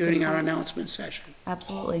 during our announcement session.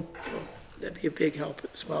 absolutely. That'd be a big help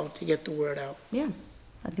as well to get the word out. Yeah,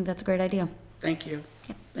 I think that's a great idea. Thank you.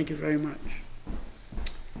 Yep. Thank you very much.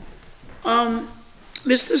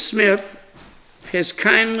 Mr. Smith has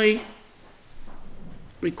kindly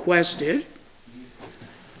requested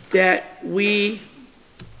that we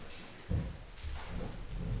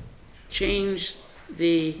change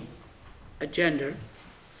the agenda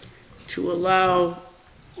to allow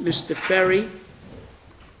Mr. Ferry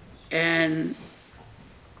and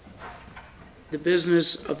the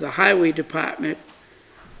business of the Highway Department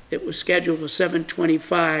that was scheduled for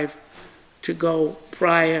 7:25 to go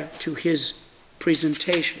prior to his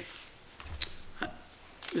presentation.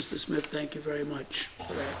 Mr. Smith, thank you very much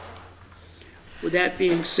for that. With that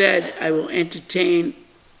being said, I will entertain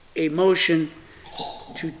a motion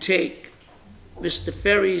to take Mr.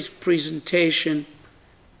 Ferry's presentation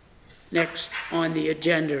next on the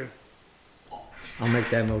agenda. I'll make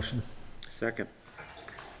that motion. Second.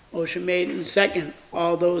 Motion made and second.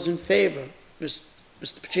 All those in favor?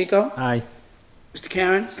 Mr. Pacheco? Aye. Mr.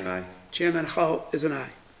 Karen? Aye. Chairman Hull is an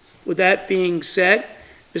aye. With that being said,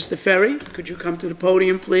 Mr. Ferry, could you come to the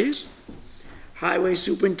podium, please? Highway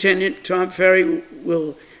Superintendent Tom Ferry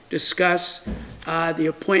will discuss the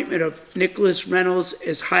appointment of Nicholas Reynolds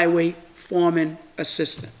as Highway Foreman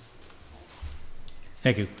Assistant.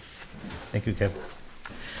 Thank you. Thank you, Kev.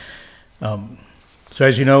 So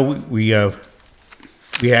as you know, we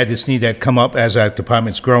had this need that come up as our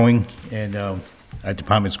department's growing, and our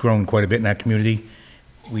department's grown quite a bit in our community.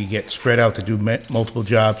 We get spread out to do multiple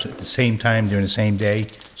jobs at the same time during the same day,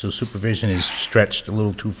 so supervision is stretched a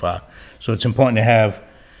little too far. So it's important to have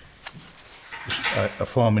a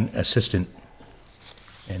foreman assistant.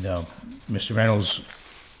 And Mr. Reynolds,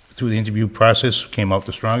 through the interview process, came out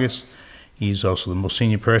the strongest. He's also the most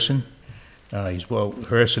senior person. He's well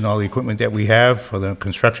versed in all the equipment that we have for the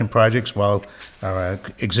construction projects, while our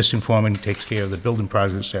existing foreman takes care of the building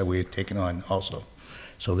projects that we're taking on also.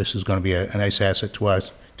 So this is going to be a nice asset to our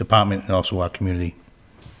department and also our community.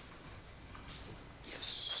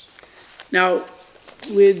 Now,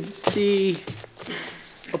 with the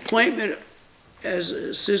appointment as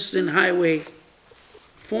assistant highway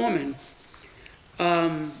foreman,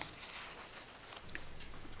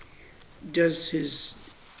 does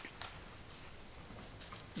his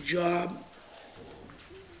job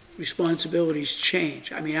responsibilities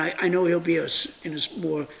change? I mean, I know he'll be in a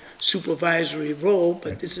more supervisory role,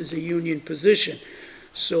 but this is a union position.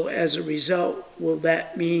 So as a result, will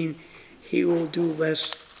that mean he will do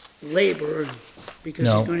less labor because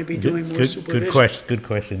No. he's going to be doing more Good supervision? good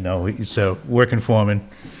question. No, he's a working foreman.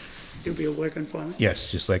 He'll be a working foreman?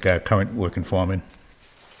 Yes, just like our current working foreman.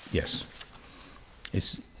 Yes.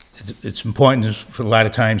 It's important for a lot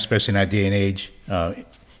of times, especially in our day and age.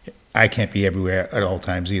 I can't be everywhere at all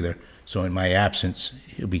times either. So in my absence,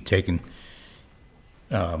 he'll be taking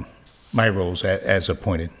my roles as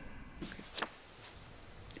appointed.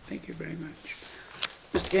 Thank you very much.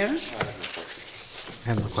 Mr. Cannon? I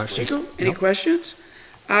have no questions. Chico, any questions?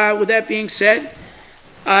 With that being said,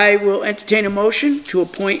 I will entertain a motion to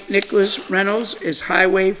appoint Nicholas Reynolds as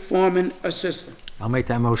Highway Foreman Assistant. I'll make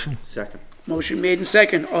that motion. Second. Motion made and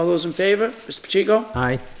second. All those in favor? Mr. Pacheco?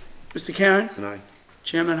 Aye. Mr. Karen? It's an aye.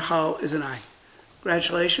 Chairman Hull is an aye.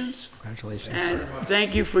 Congratulations, Congratulations. and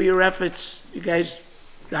thank you for your efforts. You guys,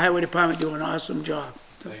 the Highway Department do an awesome job.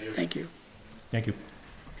 Thank you. Thank you.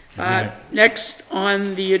 Next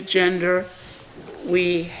on the agenda,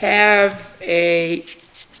 we have a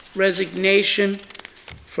resignation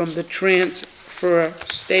from the transfer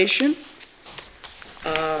station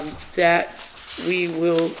that we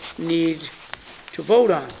will need to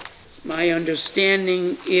vote on. My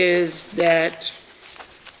understanding is that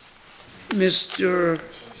Mr.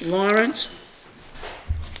 Lawrence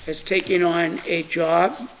has taken on a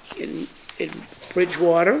job in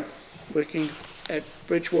Bridgewater, working at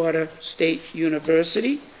Bridgewater State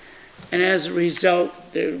University, and as a result,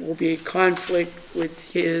 there will be a conflict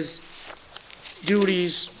with his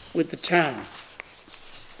duties with the town.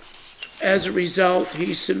 As a result,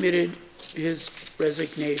 he submitted his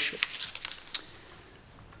resignation.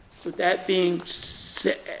 With that being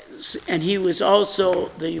said, and he was also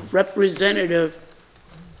the representative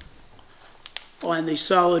on the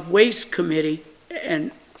Solid Waste Committee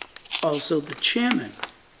and also the chairman.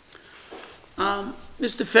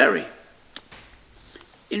 Mr. Ferry,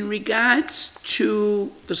 in regards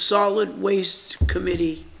to the Solid Waste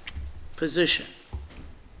Committee position,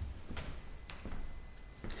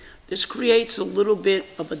 this creates a little bit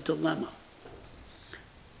of a dilemma.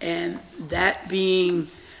 And that being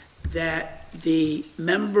that the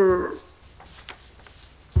member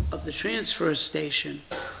of the transfer station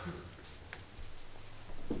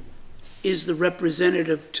is the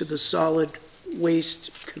representative to the Solid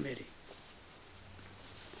Waste Committee.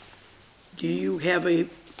 Do you have a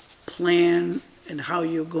plan and how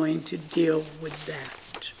you're going to deal with that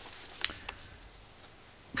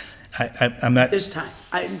I'm not, this time?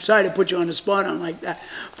 I'm sorry to put you on the spot on like that,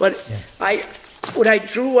 but when I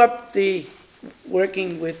drew up the,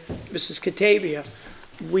 working with Mrs. Catavia,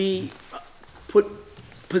 we put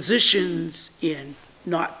positions in,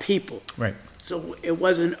 not people. right. So it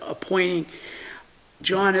wasn't appointing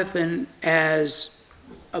Jonathan as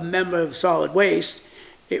a member of solid waste.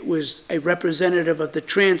 It was a representative of the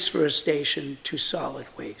transfer station to solid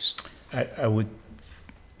waste. I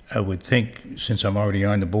would think, since I'm already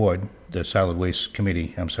on the board, the Solid Waste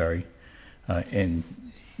Committee, I'm sorry, and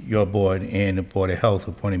your board and the Board of Health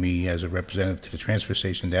appointed me as a representative to the transfer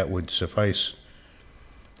station, that would suffice.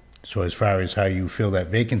 So as far as how you fill that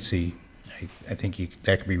vacancy, I think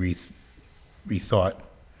that could be rethought.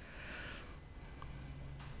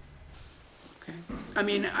 Okay. I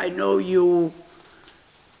mean, I know you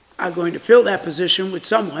are going to fill that position with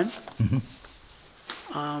someone.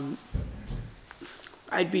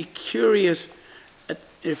 I'd be curious,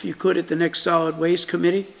 if you could, at the next Solid Waste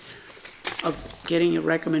Committee, of getting a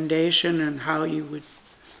recommendation and how you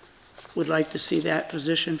would like to see that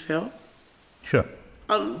position filled. Sure.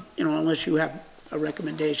 Unless you have a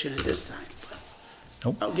recommendation at this time.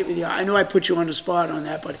 Nope. I'll give you I know I put you on the spot on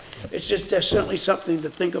that, but it's just certainly something to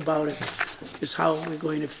think about, is how we're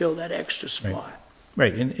going to fill that extra spot.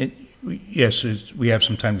 Right, and yes, we have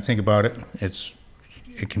some time to think about it.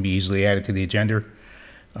 It can be easily added to the agenda.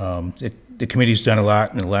 The committee's done a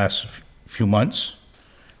lot in the last few months.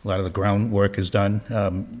 A lot of the groundwork is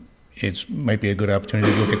done. It might be a good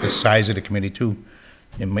opportunity to look at the size of the committee too.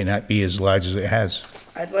 It may not be as large as it has.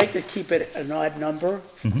 I'd like to keep it an odd number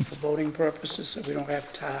for voting purposes, so we don't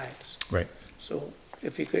have ties. Right. So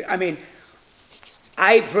if you could, I mean,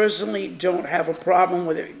 I personally don't have a problem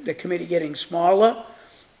with the committee getting smaller,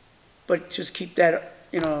 but just keep that,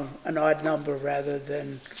 an odd number rather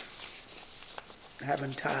than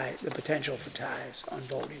having the potential for ties on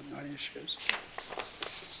voting on issues.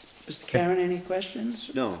 Mr. Karen, any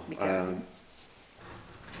questions? No, Karen?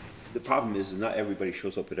 the problem is not everybody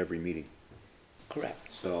shows up at every meeting.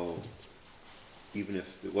 Correct. So even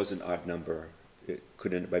if it was an odd number, it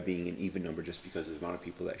could end up by being an even number just because of the amount of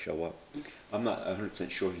people that show up. I'm not 100%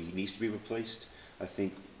 sure he needs to be replaced. I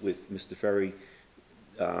think with Mr. Ferry,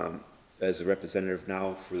 as a representative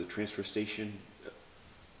now for the transfer station,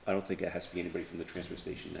 I don't think it has to be anybody from the transfer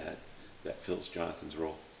station that fills Jonathan's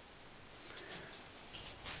role.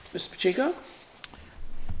 Mr. Pacheco?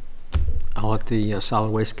 I'll let the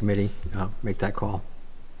Solid Waste Committee make that call.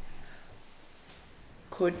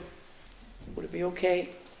 Would it be okay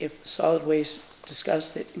if solid waste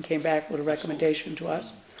discussed it and came back with a recommendation to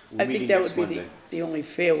us? We're I think meeting that next would be Monday. the only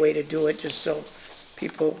fair way to do it, just so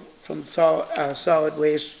people from solid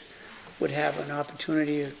waste would have an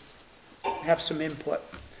opportunity to have some input,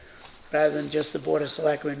 rather than just the Board of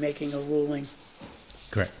Selectmen making a ruling.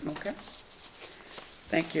 Correct. Okay?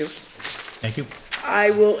 Thank you. Thank you.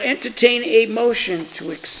 I will entertain a motion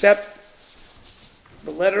to accept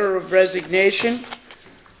the letter of resignation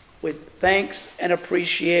with thanks and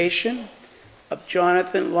appreciation of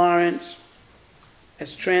Jonathan Lawrence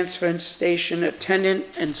as transfer station attendant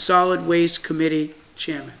and solid waste committee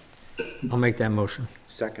chairman. I'll make that motion.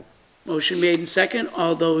 Second. Motion made and second.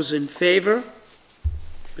 All those in favor?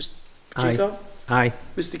 Mr. Aye. Chico? Aye.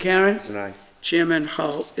 Mr. Karen? It's an aye. Chairman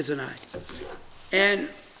Hull is an aye. And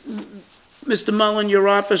Mr. Mullen, your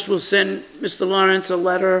office will send Mr. Lawrence a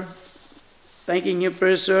letter thanking him for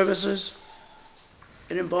his services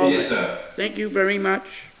and involvement. Yes, sir. Thank you very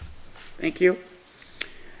much. Thank you.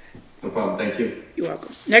 No problem, thank you. You're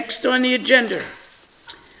welcome. Next on the agenda,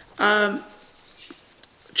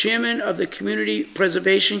 Chairman of the Community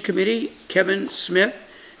Preservation Committee, Kevin Smith,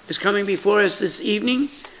 is coming before us this evening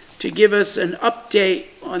to give us an update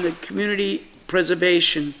on the Community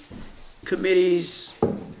Preservation Committees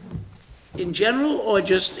in general, or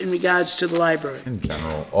just in regards to the library? In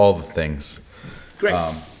general, all the things. Great.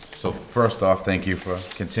 So first off, thank you for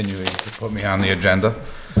continuing to put me on the agenda.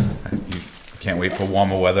 Can't wait for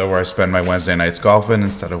warmer weather where I spend my Wednesday nights golfing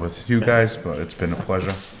instead of with you guys, but it's been a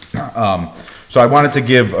pleasure. So I wanted to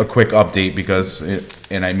give a quick update because,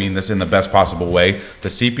 and I mean this in the best possible way, the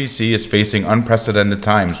CPC is facing unprecedented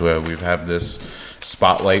times where we've had this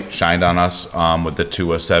spotlight shined on us with the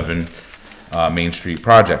 207 Main Street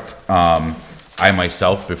project. I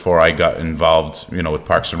myself, before I got involved, with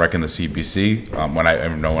Parks and Rec and the CPC, when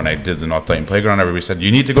I did the North Dayton Playground, everybody said,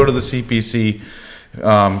 you need to go to the CPC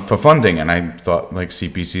for funding. And I thought like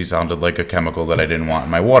CPC sounded like a chemical that I didn't want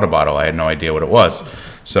in my water bottle. I had no idea what it was.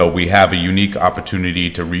 So we have a unique opportunity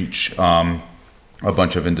to reach a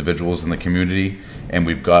bunch of individuals in the community, and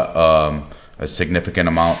we've got a significant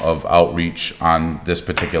amount of outreach on this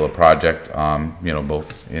particular project,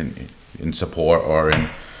 both in support or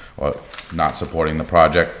not supporting the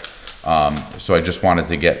project. So I just wanted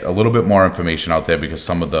to get a little bit more information out there because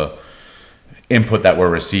some of the input that we're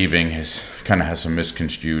receiving has some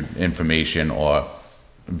misconstrued information or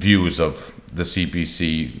views of the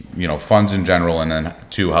CPC, funds in general, and then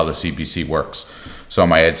two, how the CPC works. So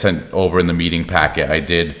I had sent over in the meeting packet, I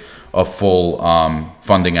did a full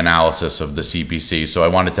funding analysis of the CPC. So I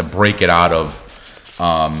wanted to break it out of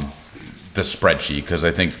the spreadsheet because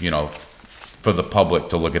I think, for the public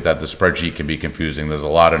to look at that, the spreadsheet can be confusing. There's a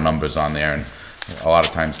lot of numbers on there, and a lot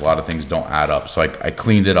of times a lot of things don't add up. So I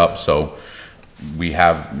cleaned it up so we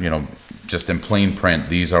have, just in plain print,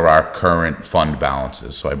 these are our current fund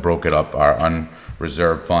balances. So I broke it up, our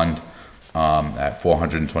unreserved fund at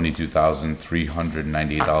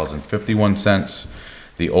 $422,398.51.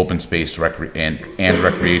 The open space and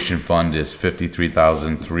recreation fund is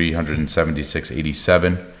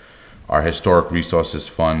 $53,376.87. Our historic resources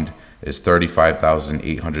fund is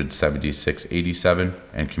 $35,876.87,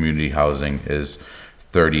 and community housing is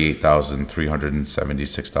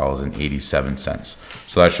 $38,376.87.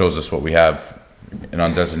 So that shows us what we have in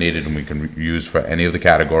undesignated and we can use for any of the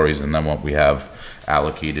categories, and then what we have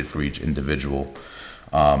allocated for each individual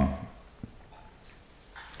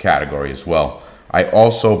category as well. I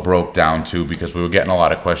also broke down too, because we were getting a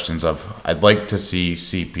lot of questions of, I'd like to see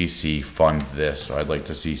CPC fund this, or I'd like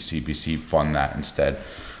to see CPC fund that instead.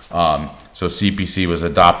 So CPC was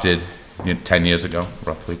adopted 10 years ago,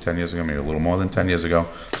 roughly 10 years ago, maybe a little more than 10 years ago.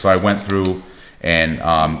 So I went through and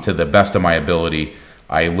to the best of my ability,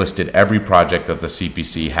 I listed every project that the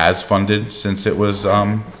CPC has funded since it was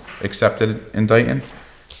accepted in Dayton,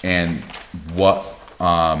 and what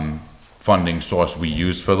funding source we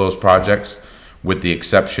used for those projects, with the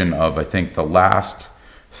exception of, I think, the last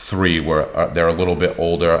 3 were, they're a little bit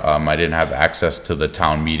older. I didn't have access to the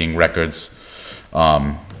town meeting records,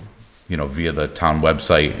 you know, via the town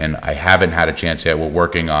website, and I haven't had a chance yet. We're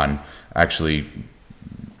working on actually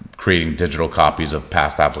creating digital copies of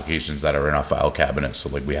past applications that are in our file cabinet, so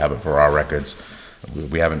like we have it for our records.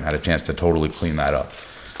 We haven't had a chance to totally clean that up.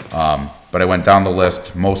 But I went down the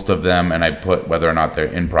list, most of them, and I put whether or not they're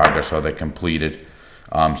in progress or they're completed.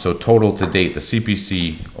 So total to date, the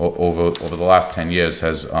CPC over the last 10 years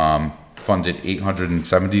has funded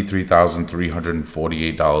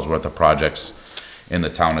 $873,348 worth of projects in the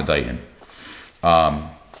town of Dayton.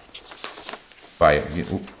 By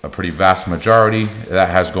a pretty vast majority, that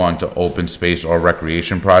has gone to open space or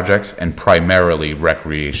recreation projects, and primarily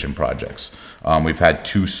recreation projects. We've had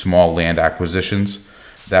 2 small land acquisitions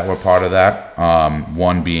that were part of that,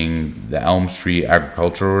 one being the Elm Street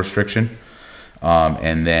agricultural restriction,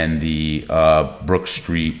 and then the Brook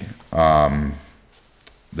Street, there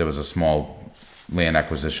was a small land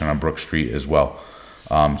acquisition on Brook Street as well.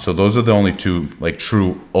 So those are the only 2 like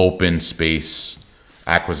true open space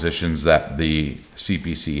acquisitions that the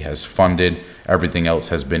CPC has funded. Everything else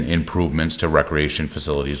has been improvements to recreation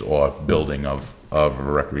facilities or building of a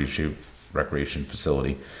recreation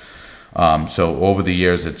facility. So over the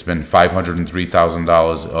years, it's been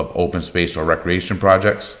 $503,000 of open space or recreation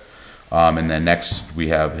projects. And then next we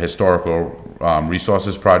have historical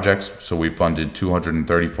resources projects. So we funded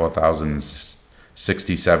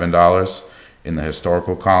 $234,067 in the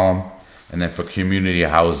historical column. And then for community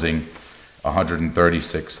housing,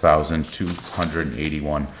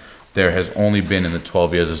 $136,281. There has only been in the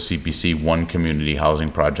 12 years of CPC 1 community housing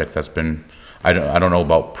project that's been, I don't know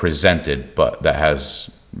about presented, but that has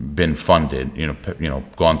been funded, you know,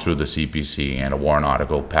 gone through the CPC and a warrant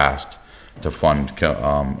article passed to fund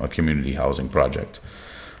a community housing project.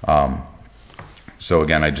 So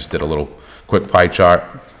again, I just did a little quick pie chart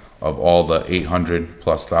of all the $800,000+,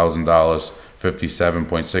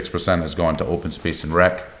 57.6% has gone to open space and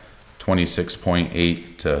rec,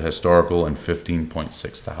 26.8 to historical, and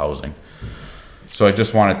 15.6 to housing. So I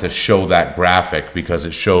just wanted to show that graphic because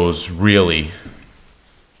it shows really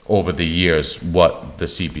over the years what the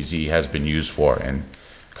CPC has been used for, and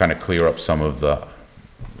kind of clear up some of the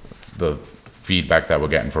feedback that we're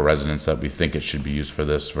getting for residents that we think it should be used for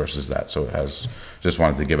this versus that. So it has, just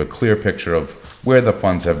wanted to give a clear picture of where the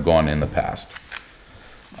funds have gone in the past.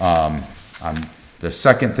 The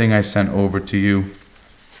second thing I sent over to you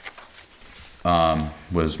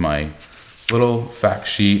was my little fact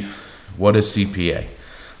sheet. What is CPA?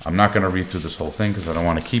 I'm not going to read through this whole thing because I don't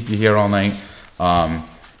want to keep you here all night.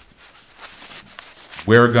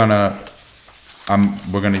 We're gonna,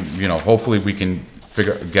 you know, hopefully we can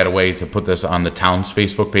get a way to put this on the town's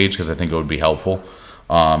Facebook page because I think it would be helpful.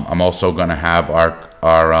 I'm also gonna have our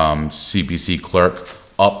CPC clerk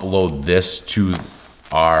upload this to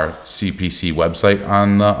our CPC website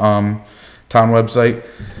on the town website.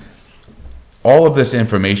 All of this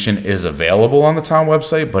information is available on the town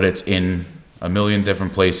website, but it's in a million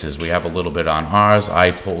different places. We have a little bit on ours.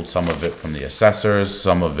 I pulled some of it from the assessors,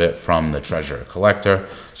 some of it from the treasurer collector.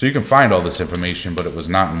 So you can find all this information, but it was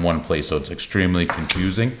not in one place, so it's extremely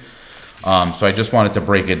confusing. So I just wanted to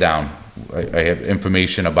break it down. I have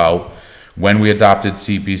information about when we adopted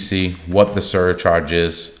CPC, what the surcharge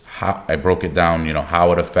is, how I broke it down, you know,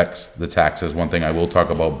 how it affects the taxes. One thing I will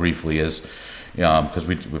talk about briefly is, because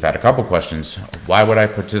we've had a couple questions, why would I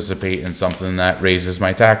participate in something that raises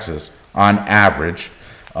my taxes? On average,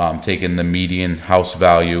 taking the median house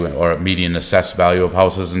value or median assessed value of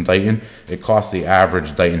houses in Dayton, it costs the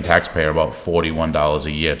average Dayton taxpayer about $41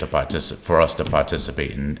 a year to for us to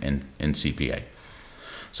participate in CPA.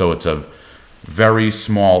 So it's a very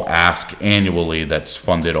small ask annually that's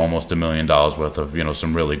funded almost $1 million worth of, you know,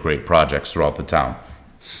 some really great projects throughout the town.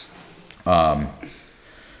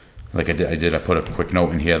 Like I put a quick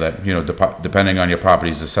note in here that, you know, depending on your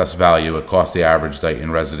property's assessed value, it costs the average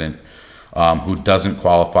Dayton resident who doesn't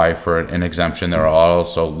qualify for an exemption. There are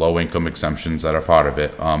also low-income exemptions that are part of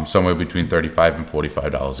it, somewhere between $35 and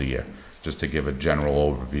 $45 a year, just to give a general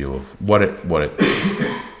overview of what it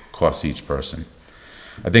costs each person.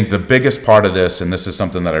 I think the biggest part of this, and this is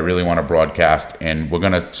something that I really want to broadcast, and we're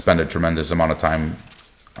going to spend a tremendous amount of time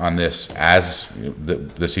on this as the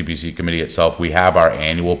CPC committee itself. We have our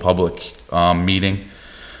annual public meeting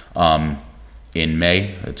in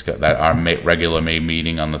May. It's got that our regular May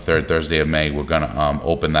meeting on the third Thursday of May. We're going to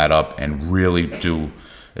open that up and really do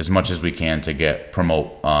as much as we can to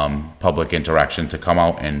promote public interaction, to come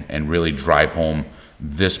out and really drive home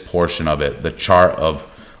this portion of it, the chart of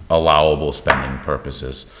allowable spending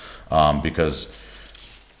purposes. Because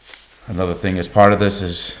another thing as part of this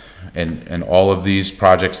is and all of these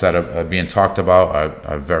projects that are being talked about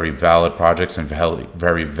are very valid projects and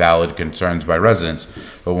very valid concerns by residents.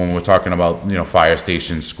 But when we're talking about, fire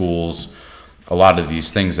stations, schools, a lot of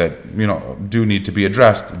these things that, do need to be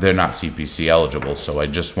addressed, they're not CPC eligible. So I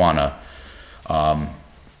just want to,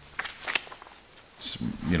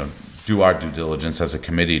 do our due diligence as a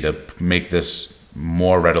committee to make this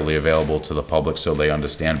more readily available to the public so they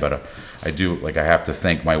understand better. I have to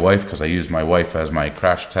thank my wife, because I used my wife as my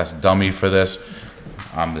crash test dummy for this.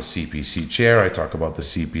 I'm the CPC chair. I talk about the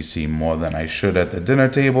CPC more than I should at the dinner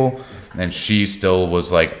table. And she still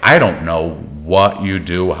was like, I don't know what you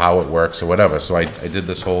do, how it works, or whatever. So I did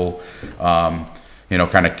this whole, kind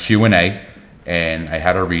of Q&A, and I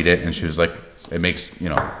had her read it, and she was like, it makes,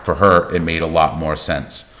 for her, it made a lot more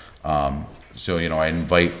sense. So, I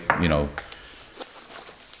invite,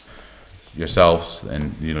 yourselves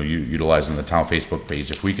and, you utilizing the town Facebook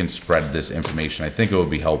page, if we can spread this information, I think it would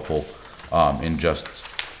be helpful in just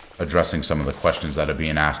addressing some of the questions that are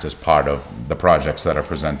being asked as part of the projects that are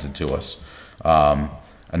presented to us.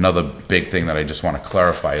 Another big thing that I just want to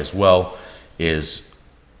clarify as well is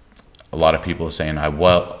a lot of people are saying,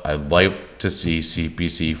 I'd like to see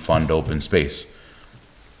CPC fund open space.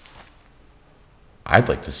 I'd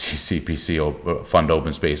like to see CPC fund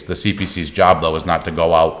open space. The CPC's job, though, is not to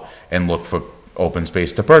go out and look for open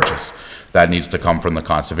space to purchase. That needs to come from the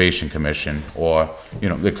Conservation Commission, or,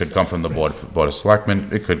 it could come from the Board of Selectmen.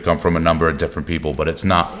 It could come from a number of different people, but it's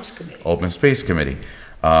not Open Space Committee.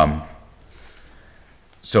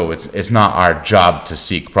 So it's not our job to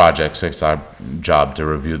seek projects. It's our job to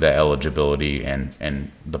review the eligibility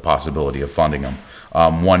and the possibility of funding them.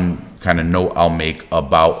 One kind of note I'll make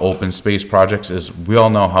about open space projects is we all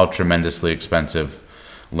know how tremendously expensive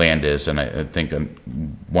land is, and I think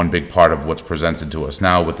one big part of what's presented to us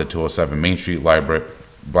now with the 207 Main Street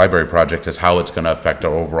Library project is how it's going to affect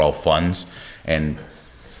our overall funds, and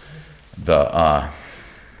the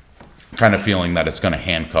kind of feeling that it's going to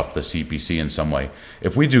handcuff the CPC in some way.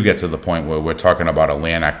 If we do get to the point where we're talking about a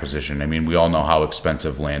land acquisition, I mean, we all know how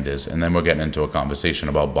expensive land is, and then we're getting into a conversation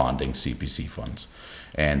about bonding CPC funds.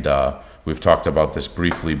 And we've talked about this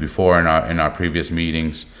briefly before in our previous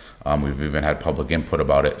meetings. We've even had public input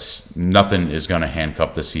about it. Nothing is going to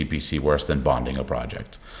handcuff the CPC worse than bonding a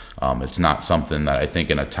project. It's not something that I think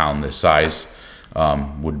in a town this size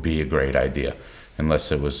would be a great idea,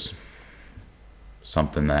 unless it was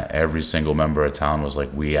something that every single member of town was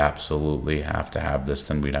like, we absolutely have to have this,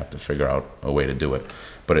 then we'd have to figure out a way to do it.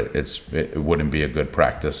 But it wouldn't be a good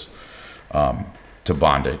practice to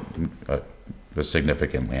bond a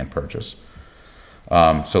significant land purchase.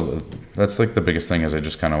 So that's like the biggest thing, is I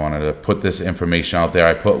just kind of wanted to put this information out there.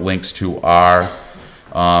 I put links to the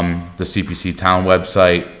CPC town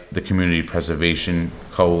website, the Community Preservation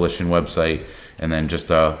Coalition website, and then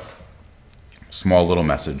just a small little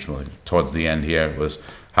message towards the end here was,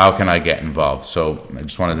 how can I get involved? So I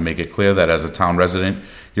just wanted to make it clear that as a town resident,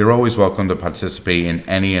 you're always welcome to participate in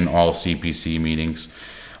any and all CPC meetings.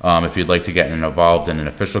 If you'd like to get involved in an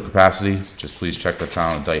official capacity, just please check the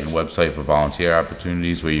Town of Dayton website for volunteer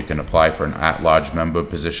opportunities where you can apply for an at-large member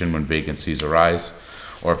position when vacancies arise.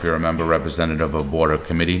 Or if you're a member representative of a board or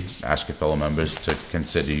committee, ask your fellow members to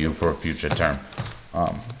consider you for a future term.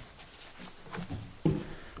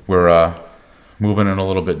 We're moving in a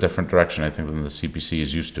little bit different direction, I think, than the CPC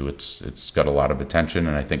is used to. It's got a lot of attention,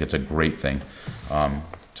 and I think it's a great thing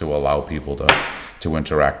to allow people to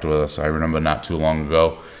interact with us. I remember not too long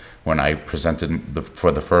ago when I presented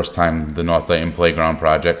for the first time the North Dayton Playground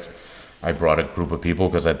project. I brought a group of people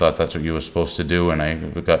because I thought that's what you were supposed to do, and I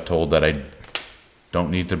got told that I don't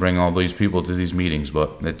need to bring all these people to these meetings,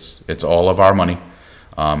 but it's all of our money,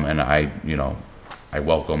 and I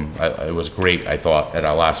welcome. It was great, I thought, at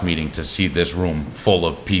our last meeting to see this room full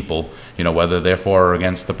of people, whether they're for or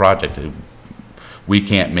against the project. We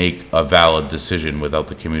can't make a valid decision without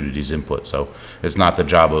the community's input. So it's not the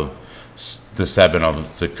job of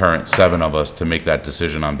the current seven of us to make that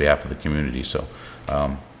decision on behalf of the community. So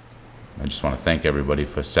I just want to thank everybody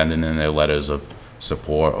for sending in their letters of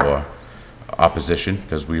support or opposition,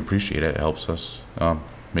 because we appreciate it. It helps us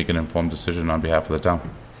make an informed decision on behalf of the town.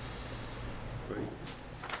 Great.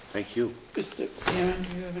 Thank you. Mr. Aaron,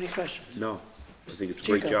 do you have any questions? No, I think it's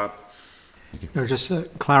a great job. Just a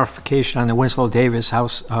clarification on the Winslow Davis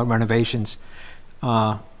house renovations.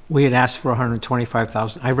 We had asked for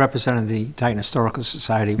 $125,000. I represented the Dayton Historical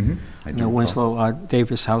Society in the Winslow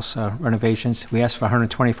Davis house renovations. We asked for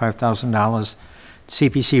 $125,000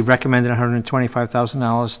 CPC recommended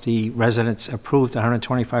 $125,000. The residents approved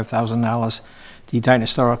 $125,000. The Dayton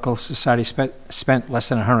Historical Society spent less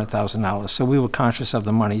than $100,000. So we were conscious of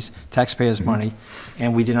the monies, taxpayers' money,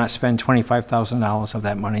 and we did not spend $25,000 of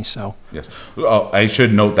that money, so. Yes. I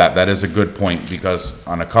should note that, that is a good point, because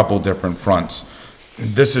on a couple different fronts,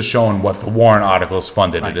 this is showing what the warrant articles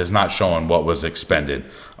funded. It is not showing what was expended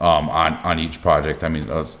on each project. I mean,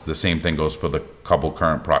 the same thing goes for the couple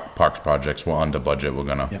current parks projects. We're under budget. We're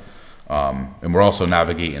gonna, and we're also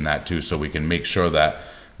navigating that too, so we can make sure that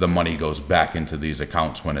the money goes back into these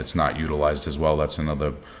accounts when it's not utilized as well. That's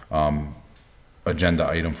another agenda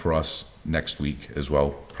item for us next week as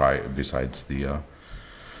well, besides the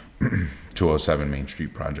 207 Main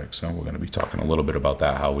Street project. So we're gonna be talking a little bit about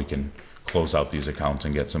that, how we can close out these accounts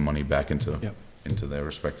and get some money back into their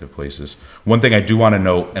respective places. One thing I do want to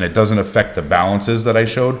note, and it doesn't affect the balances that I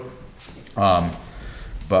showed, but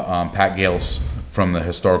Pat Gales from the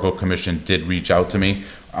Historical Commission did reach out to me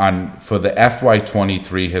for the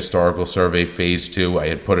FY23 Historical Survey Phase 2. I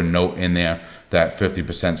had put a note in there that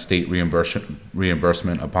 50% state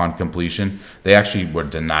reimbursement upon completion. They actually were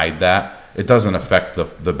denied that. It doesn't affect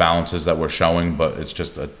the balances that we're showing, but it's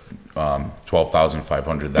just a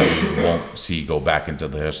 $12,500 that we won't see go back into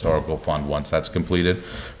the historical fund once that's completed.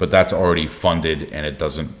 But that's already funded, and it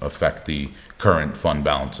doesn't affect the current fund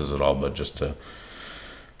balances at all, but just to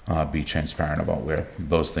be transparent about where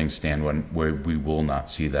those things stand, where we will not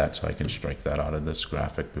see that, so I can strike that out of this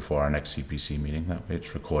graphic before our next CPC meeting. That way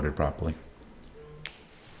it's recorded properly.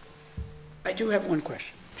 I do have one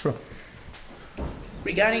question. Sure.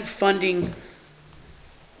 Regarding funding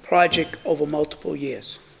project over multiple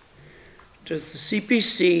years, does the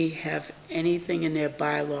CPC have anything in their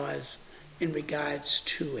bylaws in regards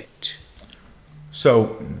to it?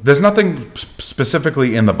 So there's nothing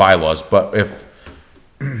specifically in the bylaws, but if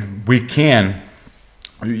we can,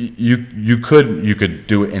 you could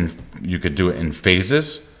do it in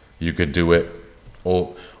phases. You could do it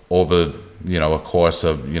over a course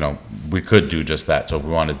of we could do just that. So if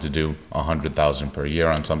we wanted to do 100,000 per year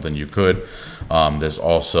on something, you could. There's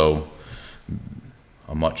also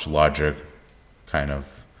a much larger kind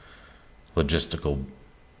of logistical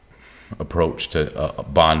approach to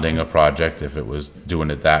bonding a project if it was doing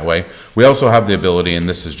it that way. We also have the ability, and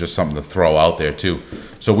this is just something to throw out there too,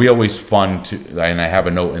 so we always fund, and I have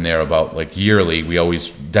a note in there about like yearly, we always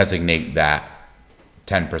designate that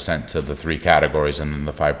 10% to the 3 categories and then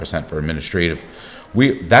the 5% for administrative.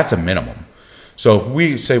 That's a minimum. So if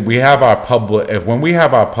we say we have our when we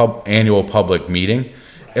have our annual public meeting,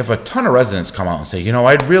 if a ton of residents come out and say,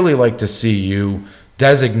 I'd really like to see you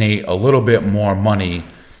designate a little bit more money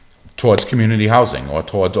towards community housing or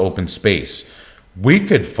towards open space, we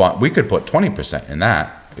could put 20% in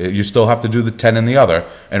that. You still have to do the 10 in the other,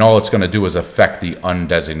 and all it's going to do is affect the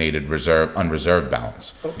undesignated unreserved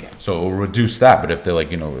balance. Okay. So it will reduce that. But if they're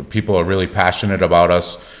like, people are really passionate about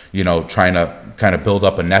us, trying to kind of build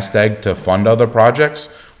up a nest egg to fund other projects,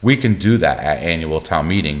 we can do that at annual town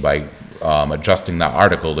meeting by adjusting that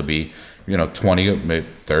article to be 20, maybe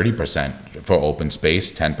 30% for open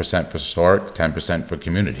space, 10% for historic, 10% for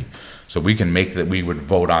community. So we can make that, we would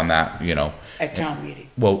vote on that, At town meeting?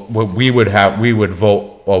 Well, we would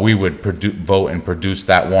vote, or we would vote and produce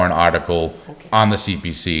that warrant article on the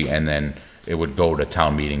CPC, and then it would go to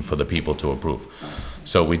town meeting for the people to approve.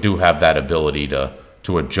 So we do have that ability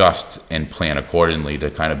to adjust and plan accordingly to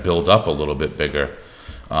kind of build up a little bit bigger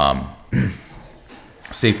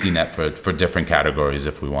safety net for different categories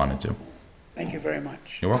if we wanted to. Thank you very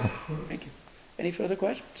much. You're welcome. Thank you. Any further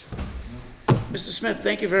questions? Mr. Smith,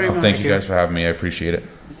 thank you very much. Thank you guys for having me. I appreciate it.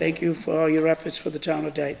 Thank you for all your efforts for the town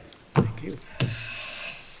of Dayton. Thank you.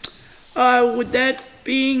 With that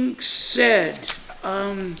being said,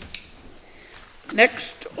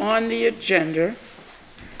 next on the agenda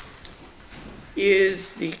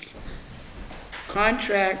is the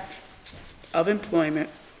contract of employment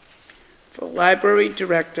for Library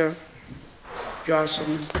Director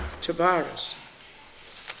Jocelyn Tavares.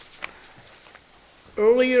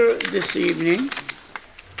 Earlier this evening,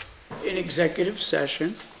 in executive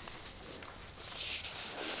session,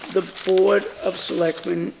 the Board of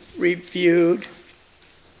Selectmen reviewed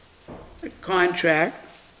a contract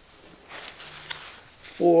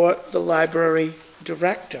for the library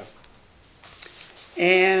director.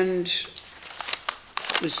 And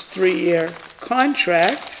this 3-year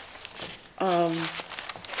contract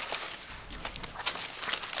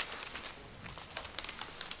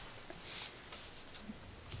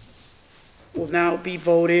will now be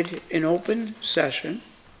voted in open session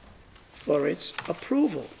for its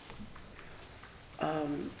approval.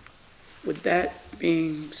 With that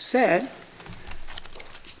being said,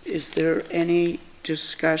 is there any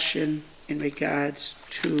discussion in regards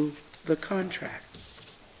to the contract?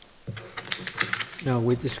 No,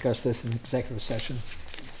 we discussed this in executive session.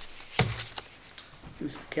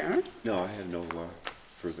 Mr. Karen? No, I have no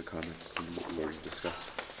further comments on what we already discussed.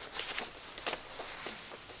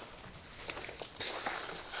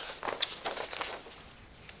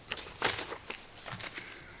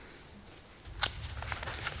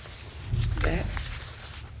 That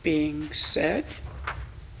being said,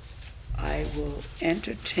 I will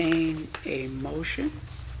entertain a motion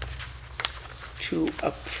to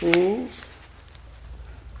approve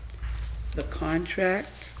the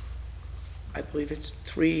contract. I believe it's a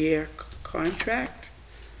 3-year contract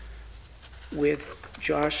with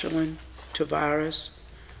Jocelyn Tavares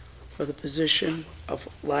for the position of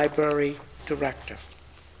library director.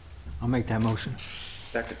 I'll make that motion.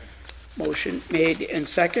 Second. Motion made and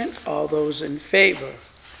second. All those in favor?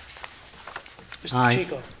 Mr. Aye.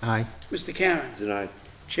 Chico? Aye. Mr. Karen? Is it aye?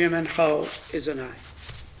 Chairman Hull is an aye.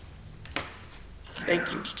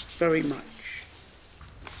 Thank you very much.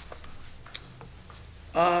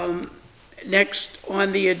 Next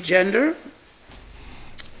on the agenda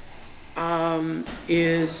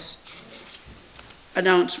is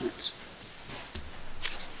announcements.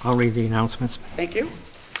 I'll read the announcements. Thank you.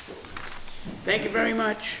 Thank you very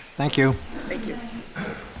much. Thank you. Thank you.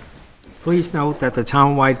 Please note that the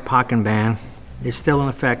townwide parking ban is still in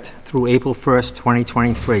effect through April 1st,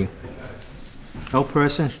 2023. No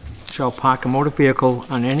person shall park a motor vehicle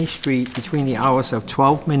on any street between the hours of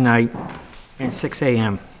 12 midnight and 6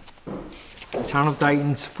 a.m. The Town of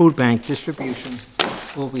Dayton's food bank distribution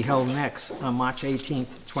will be held next on March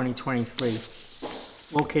 18th,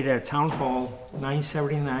 2023, located at Town Hall,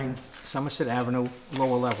 979 Somerset Avenue,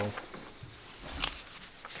 lower level.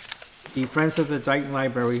 The Friends of the Dayton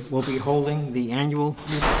Library will be holding the annual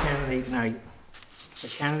Youth Candidate Night. The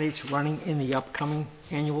candidates running in the upcoming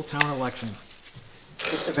annual town election.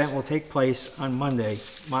 This event will take place on Monday,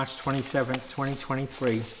 March 27th,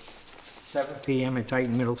 2023, 7 p.m. at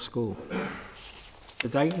Dayton Middle School. The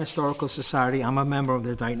Dayton Historical Society, I'm a member of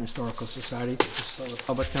the Dayton Historical Society, just so the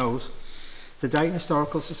public knows. The Dayton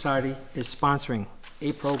Historical Society is sponsoring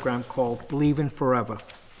a program called Believin' Forever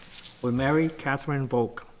with Mary Catherine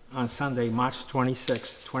Volk on Sunday, March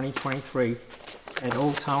 26, 2023, at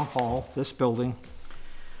Old Town Hall, this building.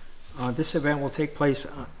 This event will take place,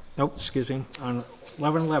 on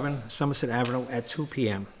 1111 Somerset Avenue at 2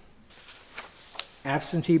 p.m.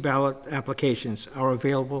 Absentee ballot applications are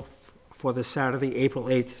available for the Saturday, April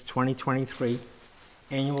 8th, 2023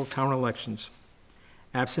 annual town elections.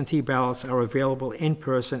 Absentee ballots are available in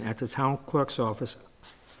person at the town clerk's office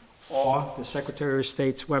or the Secretary of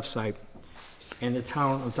State's website and the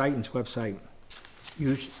Town of Dayton's website.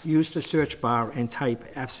 Use the search bar and type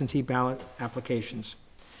absentee ballot applications.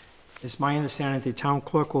 It's my understanding the town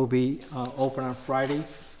clerk will be open on Friday,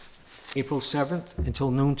 April 7th, until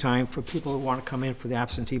noon time for people who want to come in for the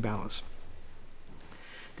absentee ballots.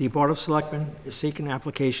 The Board of Selectmen is seeking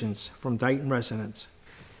applications from Dayton residents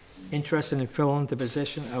interested in filling the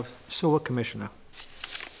position of sewer commissioner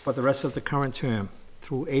for the rest of the current term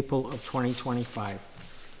through April of 2025.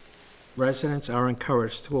 Residents are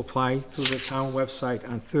encouraged to apply through the town website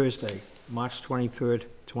on Thursday, March 23rd,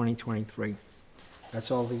 2023. That's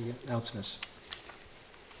all the announcements.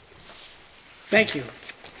 Thank you.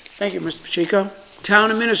 Thank you, Mr. Pacheco.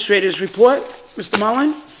 Town Administrator's report, Mr.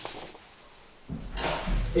 Mullen?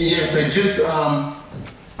 Yes, I just,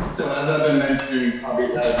 so as I've been mentioning, probably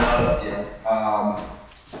as not here,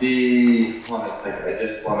 hold on a second, I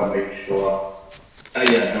just want to make sure.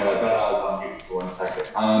 Yeah, no, I thought I was on mute for 1 second.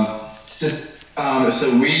 So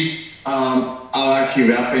we are actually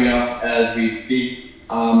wrapping up as we speak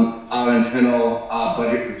our internal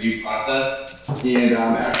budget review process. And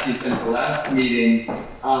actually, since the last meeting,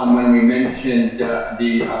 when we mentioned that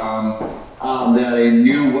a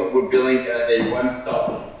new what we're billing as a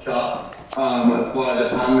one-stop shop for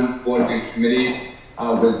departments, boards, and committees,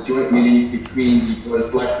 with joint meetings between the Board of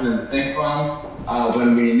Selectmen and the FinCom. When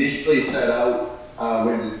we initially set out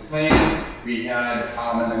with this plan, we had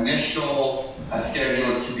an initial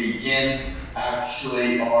schedule to begin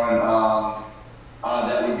actually on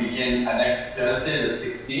that would begin next Thursday, the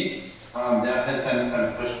 16th. That has been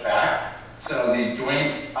pushed back. So the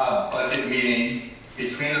joint budget meetings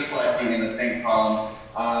between the Selectmen and the FinCom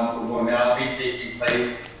will now be taking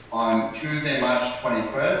place on Tuesday, March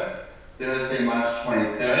 21st, Thursday, March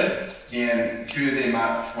 23rd, and Tuesday,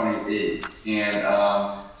 March 28th. And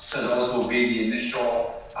so those will be the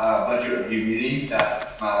initial budget review meetings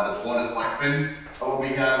that the Board of Selectmen will be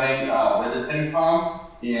having with the FinCom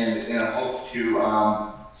in a hope to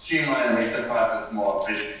streamline and make the process more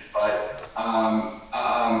efficient. but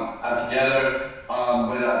together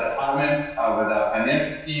with our departments, with our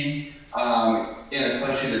financial team, and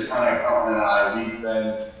especially the town accountant and I, we've been,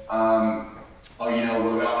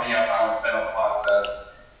 we're wrapping up our federal process,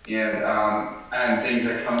 and things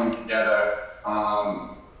are coming together.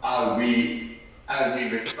 As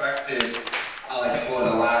we've expected, for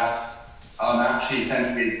the last, actually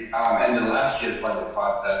since we ended last year's budget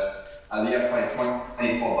process, the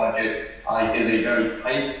FY24 budget is a very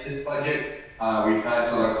tight budget. We've had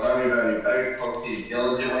to look very, very, very closely,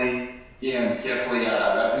 diligently, and carefully at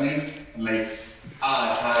our revenues to make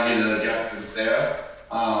targeted adjustments there.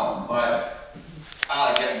 But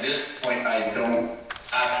at this point, I don't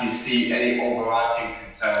actually see any overarching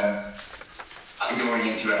concerns going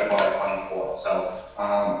into FY24.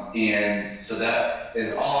 So that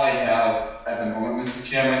is all I have at the moment, Mr.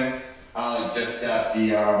 Chairman. Just that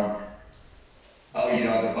the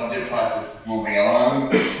the budget process is moving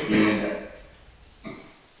along,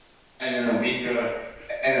 and in a week or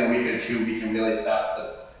two, we can really start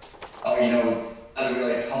a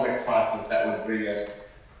really public process that would bring us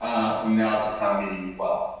from now to town meeting as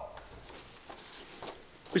well.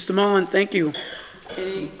 Mr. Mullen, thank you.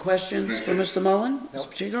 Any questions for Mr. Mullen? Mr.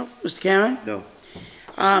 Pacheco? Mr. Karen? No.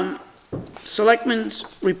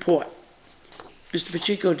 Selectmen's report. Mr.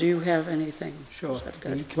 Pacheco, do you have anything? Sure. I've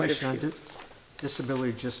got The quite a Commission on few.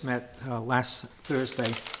 Disability just met last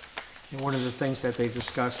Thursday, and one of the things that they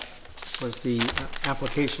discussed was the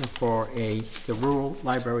application for the Rural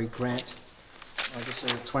Library Grant. This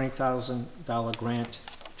is a $20,000 grant.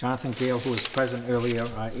 Jonathan Gale, who was present earlier,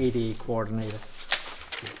 our ADA coordinator,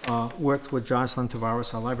 worked with Jocelyn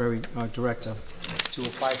Tavares, our library director, to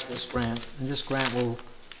apply for this grant. And this grant will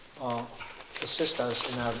assist us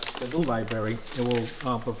in the new library. It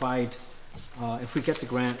will provide, if we get the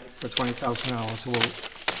grant for $20,000, it will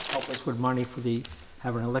help us with money for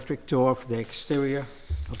have an electric door for the exterior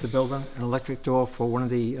of the building, an electric door for one of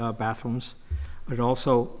the bathrooms. It'll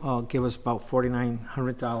also give us about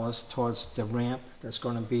 $4,900 towards the ramp that's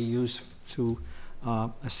going to be used to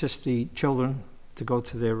assist the children to go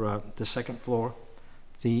to the second floor,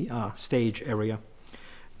 the stage area.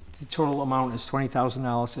 The total amount is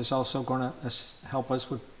 $20,000. It's also going to help us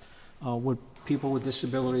with people with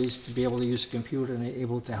disabilities to be able to use a computer and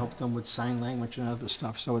able to help them with sign language and other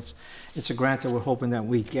stuff. So it's a grant that we're hoping that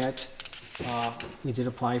we get. We did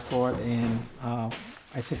apply for it, and I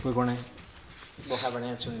think we'll have an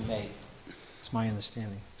answer in May. It's my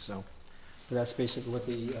understanding. So, but that's basically what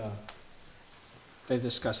they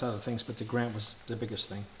discussed other things, but the grant was the biggest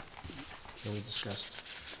thing that we discussed.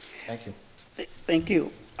 Thank you. Thank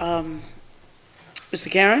you.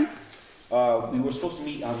 Mr. Karen? We were supposed to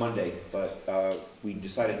meet on Monday, but we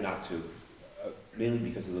decided not to, mainly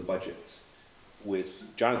because of the budgets. With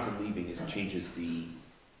Jonathan leaving, it changes the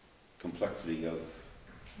complexity of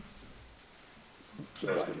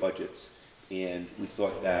the budgets. And we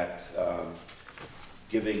thought that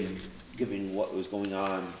given what was going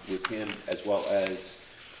on with him, as well as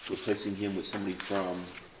replacing him with somebody from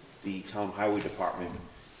the town highway department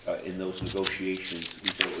in those negotiations, we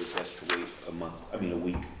thought it was best to wait a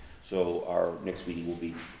week. So our next meeting will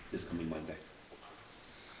be this coming Monday.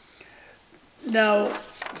 Now,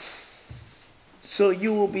 so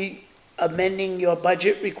you will be amending your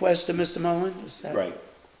budget request to Mr. Mullen? Is that Right.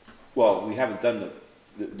 Well, we haven't done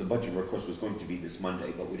the budget request was going to be this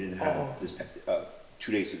Monday, but we didn't have this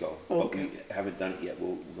 2 days ago. Okay. But we haven't done it yet.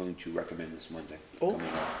 We're going to recommend this Monday. Oh.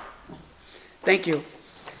 coming up. Thank you.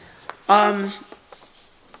 I've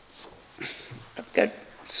got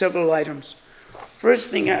several items. First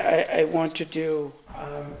thing I want to do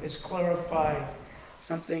is clarify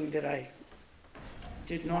something that I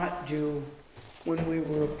did not do when we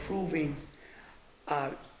were approving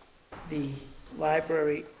the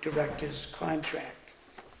library director's contract.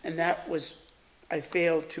 And that was, I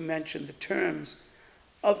failed to mention the terms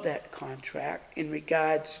of that contract in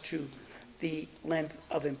regards to the length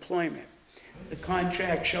of employment. The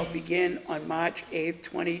contract shall begin on March 8th,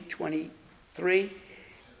 2023,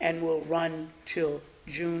 and will run till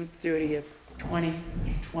June 30th,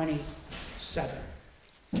 2027.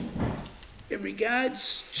 In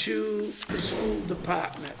regards to the school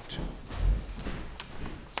department,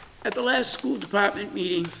 at the last school department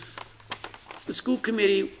meeting, the school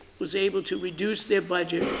committee was able to reduce their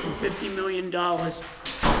budget from $50 million to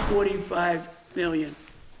 $45 million.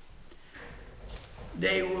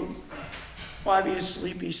 They will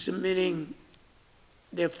obviously be submitting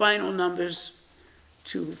their final numbers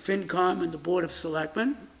to FinCom and the Board of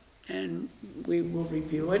Selectmen, and we will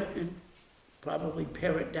review it and probably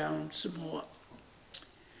pare it down some more.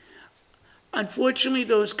 Unfortunately,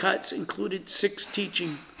 those cuts included 6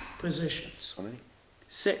 teaching positions. How many?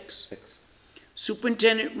 6. 6.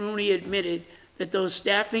 Superintendent Rooney admitted that those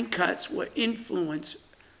staffing cuts were influenced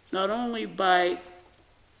not only by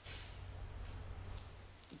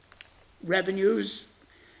revenues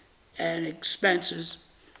and expenses,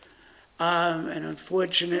 and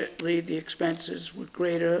unfortunately, the expenses were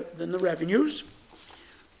greater than the revenues,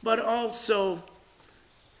 but also,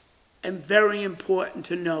 and very important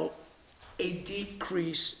to note, a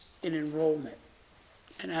decrease in enrollment.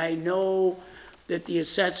 And I know that the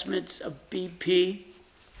assessments of BP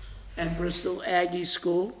and Bristol Aggie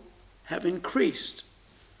School have increased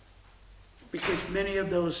because many of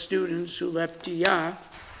those students who left DR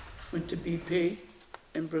went to BP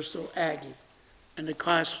and Bristol Aggie, and the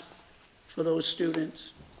cost for those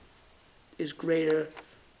students is greater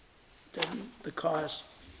than the cost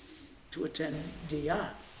to attend DR.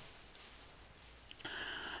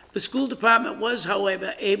 The school department was,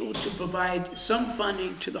 however, able to provide some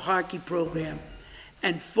funding to the hockey program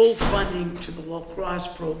and full funding to the lacrosse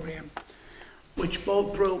program, which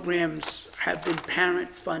both programs have been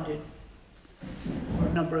parent-funded for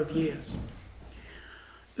a number of years.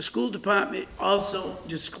 The school department also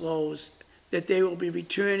disclosed that they will be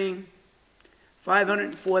returning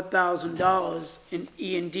 $504,000 in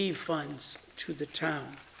E&D funds to the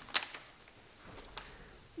town.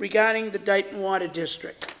 Regarding the Dayton Water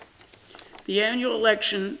District, the annual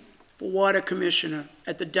election for Water Commissioner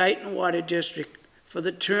at the Dayton Water District for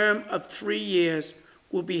the term of 3 years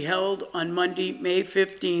will be held on Monday, May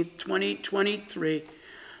 15, 2023,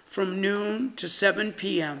 from noon to 7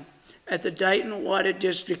 p.m. at the Dayton Water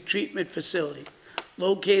District Treatment Facility,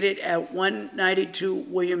 located at 192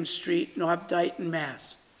 William Street, North Dayton,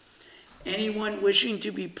 Mass. Anyone wishing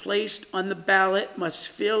to be placed on the ballot must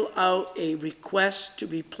fill out a request to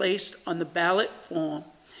be placed on the ballot form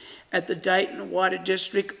at the Dayton Water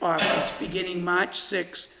District office beginning March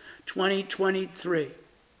 6, 2023.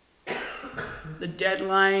 The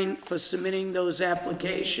deadline for submitting those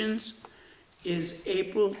applications is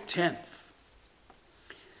April 10th.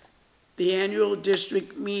 The annual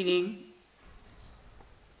district meeting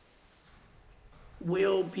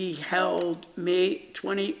will be held May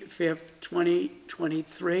 25th,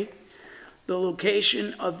 2023. The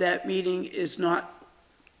location of that meeting is not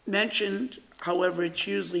mentioned. However, it's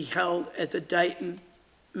usually held at the Dayton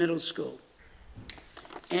Middle School.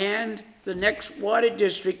 And the next Water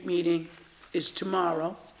District meeting is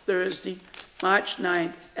tomorrow, Thursday, March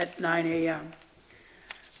 9th at 9 a.m.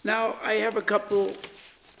 Now, I have a couple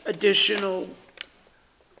additional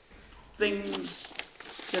things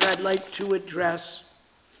that I'd like to address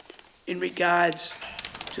in regards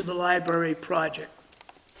to the library project.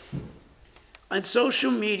 On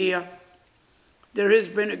social media, there has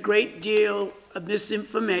been a great deal of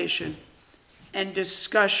misinformation and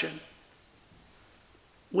discussion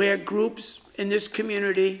where groups in this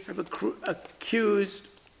community have accused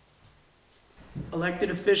elected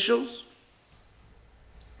officials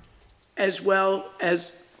as well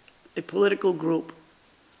as a political group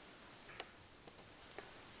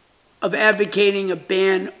of advocating a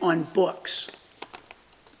ban on books.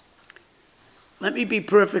 Let me be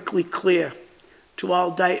perfectly clear to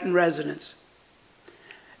all Dayton residents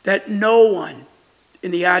that no one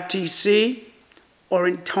in the RTC or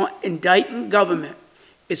in Dayton government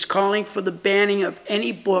is calling for the banning of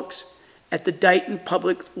any books at the Dayton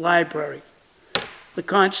Public Library. The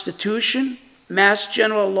Constitution, Mass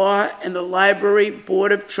General Law, and the Library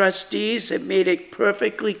Board of Trustees have made it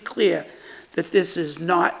perfectly clear that this is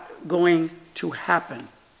not going to happen.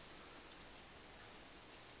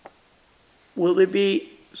 Will there be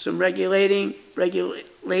some regulating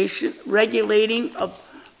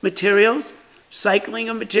of materials, cycling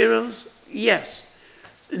of materials? Yes.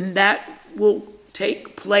 And that will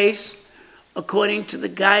take place according to the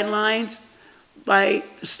guidelines by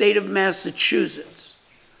the state of Massachusetts,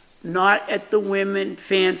 not at the whim and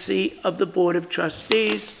fancy of the Board of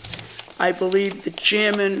Trustees. I believe the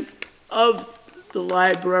chairman of the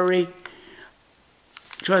library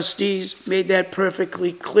trustees made that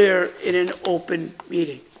perfectly clear in an open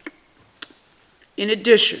meeting. In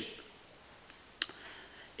addition,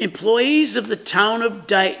 employees of the town of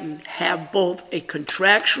Dayton have both a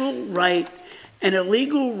contractual right and a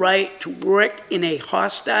legal right to work in a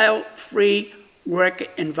hostile-free work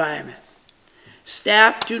environment.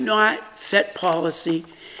 Staff do not set policy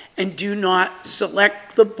and do not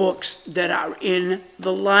select the books that are in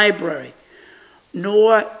the library,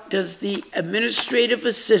 nor does the administrative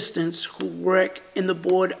assistants who work in the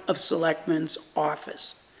Board of Selectmen's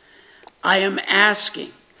office. I am asking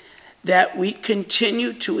that we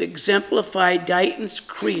continue to exemplify Dayton's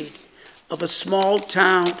creed of a small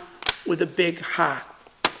town with a big heart.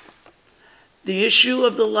 The issue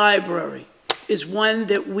of the library is one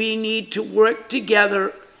that we need to work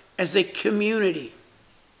together as a community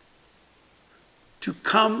to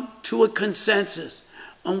come to a consensus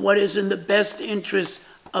on what is in the best interest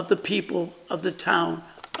of the people of the town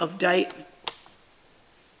of Dayton.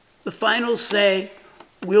 The final say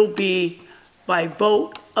will be by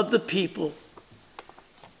vote of the people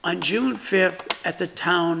on June 5th at the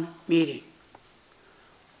town meeting.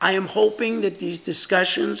 I am hoping that these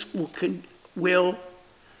discussions will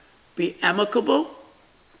be amicable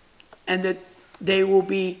and that they will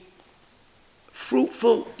be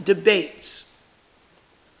fruitful debates.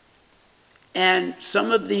 And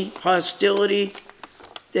some of the hostility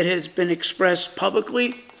that has been expressed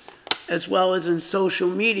publicly, as well as in social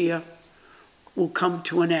media, will come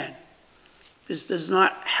to an end. This does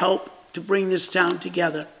not help to bring this town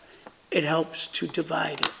together. It helps to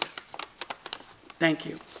divide it. Thank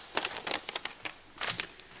you.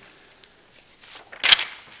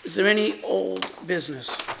 Is there any old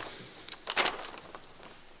business?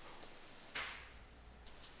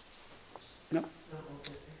 No?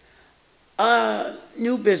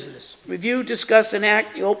 New business. Review, discuss, and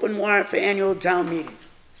act the open warrant for annual town meeting.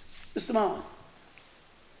 Mr. Mullin.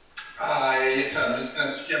 Yes, sir. I'm just going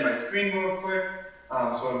to share my screen real quick,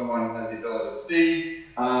 so everyone has the ability to see.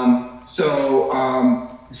 So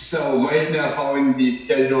right now, following the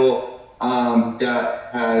schedule that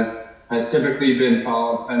has typically been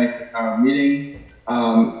followed planning for town meeting,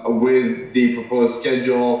 with the proposed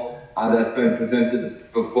schedule that's been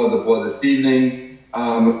presented before the board this evening,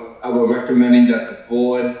 we're recommending that the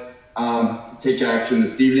board take action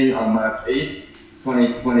this evening on March 8th,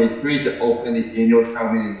 2023 to open the annual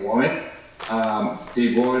town meeting warrant.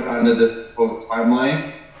 The warrant under this proposed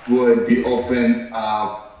timeline would be open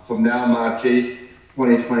from now, March 8th,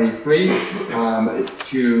 2023,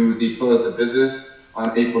 to the close of business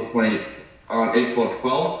on April 12th,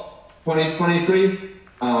 2023.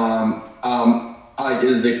 It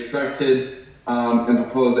is expected and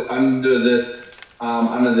proposed under this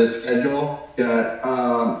schedule that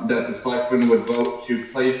the selectmen would vote to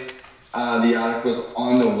place the articles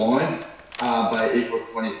on the warrant by April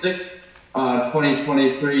 26th,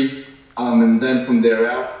 2023, and then from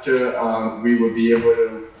thereafter we would be able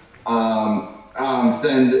to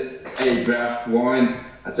send a draft warrant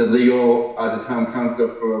to the town council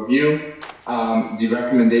for review. The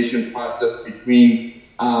recommendation process between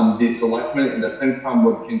the selectmen and the FinCom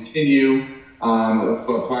would continue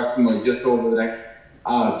for approximately just over the next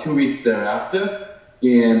 2 weeks thereafter,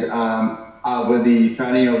 and with the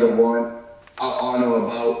signing of the warrant on or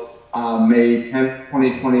about May 10th,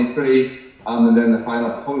 2023, and then the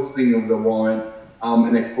final posting of the warrant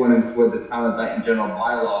in accordance with the town of Dayton general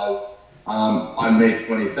bylaws on May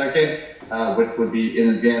 22nd, which would be in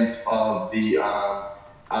advance of the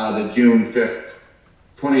June 5th,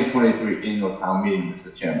 2023 annual town meeting,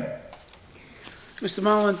 Mr. Chairman. Mr.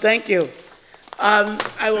 Mullin, thank you.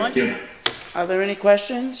 Thank you. Are there any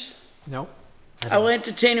questions? No? I will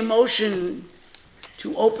entertain a motion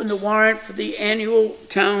to open the warrant for the annual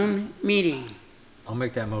town meeting. I'll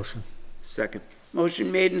make that motion. Second.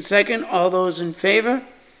 Motion made and second. All those in favor?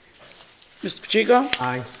 Mr. Pacheco?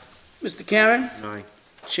 Aye. Mr. Karen? Aye.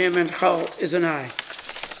 Chairman Hull is an aye.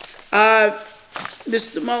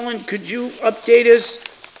 Mr. Mullin, could you update us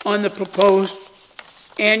on the proposed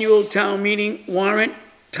annual town meeting warrant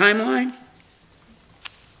timeline?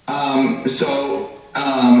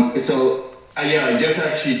 Yeah, I just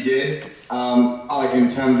actually did,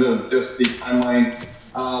 in terms of just the timeline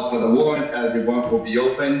for the warrant, as the warrant will be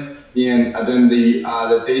open, and then the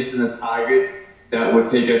dates and the targets that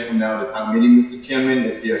would take us from now to town meeting, Mr. Chairman.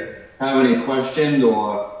 If you have any questions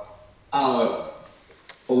or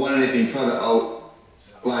want anything further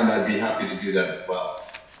outlined, I'd be happy to do that as well.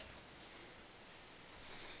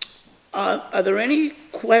 Are there any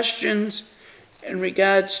questions in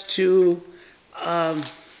regards to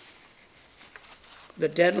the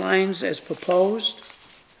deadlines as proposed?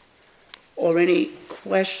 Or any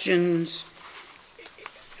questions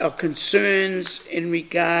or concerns in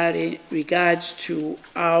regards to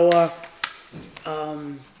our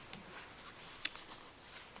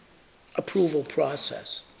approval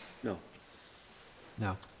process? No.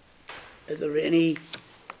 No. Are there any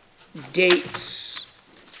dates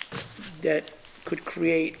that could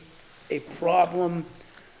create a problem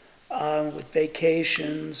with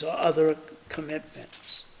vacations or other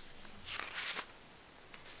commitments?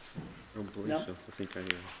 I don't believe No? so. I think I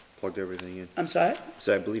plugged everything in. I'm sorry?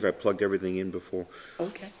 So I believe I plugged everything in before.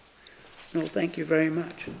 Okay. No, thank you very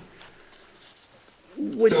much.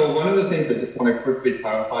 So one of the things I just want to quickly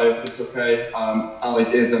clarify, if it's okay,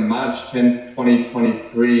 like is the March 10th,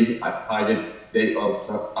 2023 target date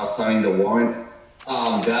of signing the warrant.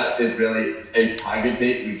 That is really a target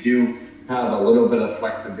date. We do have a little bit of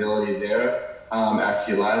flexibility there.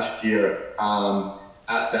 Actually last year,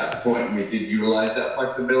 at that point, we did utilize that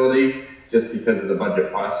flexibility just because of the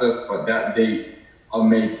budget process, but that date of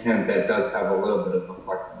May 10th, that does have a little bit of a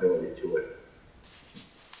flexibility to it.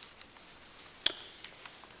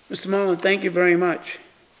 Mr. Mullen, thank you very much.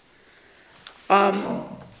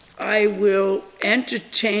 I will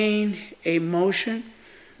entertain a motion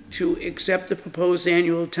to accept the proposed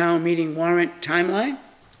annual town meeting warrant timeline.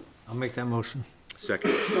 I'll make that motion.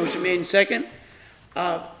 Second. Motion made and second.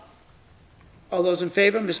 All those in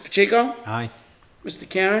favor, Mr. Pacheco? Aye. Mr.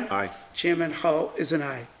 Karen? Aye. Chairman Hull is an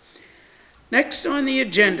aye. Next on the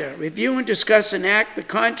agenda, review and discuss and act the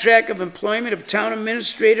contract of employment of Town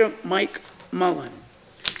Administrator Mike Mullen.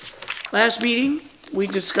 Last meeting, we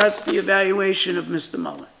discussed the evaluation of Mr.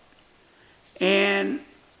 Mullen. And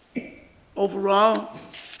overall,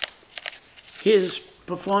 his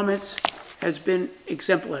performance has been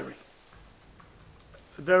exemplary.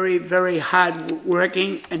 A very, very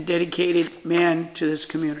hard-working and dedicated man to this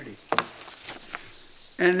community.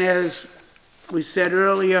 And as we said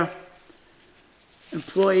earlier,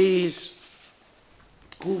 employees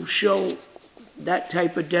who show that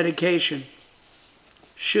type of dedication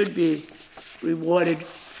should be rewarded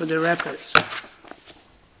for their efforts.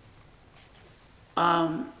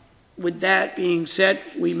 With that being said,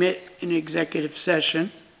 we met in executive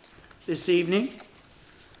session this evening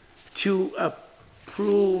to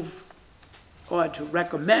approve or to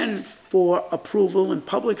recommend for approval in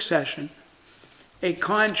public session a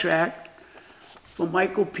contract for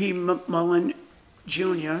Michael P. Mullen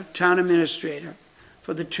Jr., Town Administrator,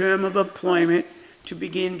 for the term of employment to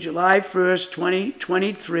begin July 1st,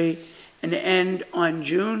 2023, and end on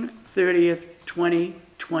June 30th,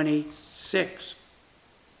 2026.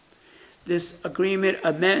 This agreement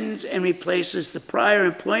amends and replaces the prior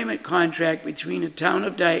employment contract between the Town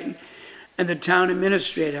of Dayton and the Town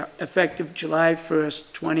Administrator, effective July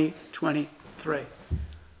 1st, 2023.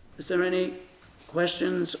 Is there any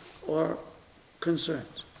questions or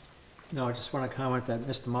concerns? No, I just want to comment that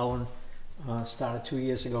Mr. Mullen started 2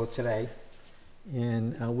 years ago today,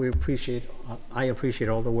 and I appreciate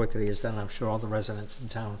all the work that he has done. I'm sure all the residents in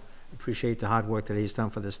town appreciate the hard work that he's done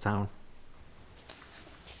for this town.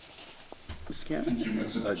 Mr. Cameron? Thank you,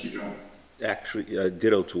 Mr. Pacheco. Actually,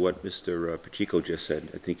 ditto to what Mr. Pacheco just said.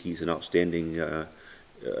 I think he's an outstanding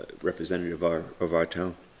representative of our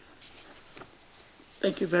town.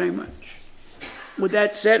 Thank you very much. With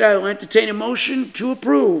that said, I will entertain a motion to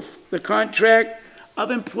approve the contract of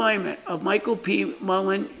employment of Michael P.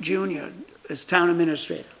 Mullen Jr. as Town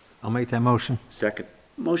Administrator. I'll make that motion. Second.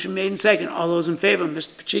 Motion made and second. All those in favor,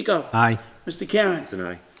 Mr. Pacheco? Aye. Mr. Karen? It's an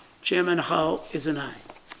aye. Chairman Hull is an aye.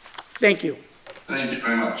 Thank you. Thank you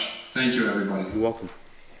very much. Thank you, everybody. You're welcome.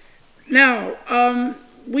 Now,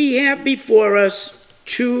 we have before us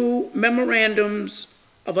two memorandums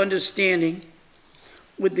of understanding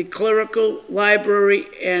with the Clerical Library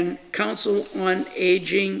and Council on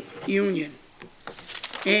Aging Union.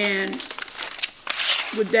 And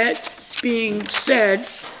with that being said,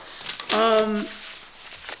 I'm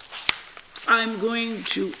going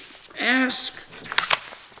to ask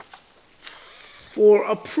for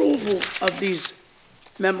approval of these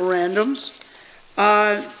memorandums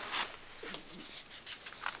of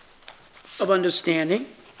understanding.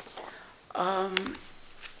 I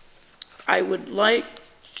would like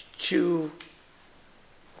to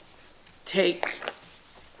take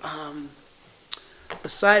a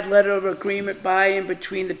side letter of agreement by and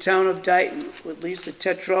between the Town of Dayton with Lisa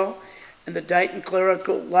Tetrell and the Dayton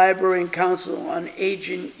Clerical Library and Council on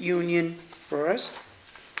Aging Union first.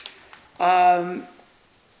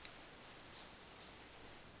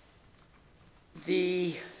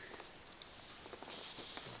 The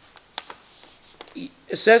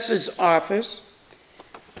assessor's office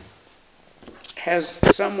has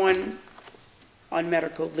someone on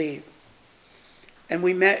medical leave. And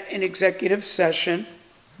we met in executive session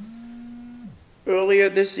earlier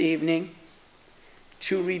this evening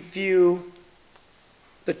to review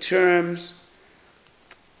the terms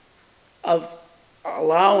of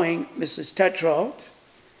allowing Mrs. Tetrault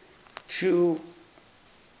to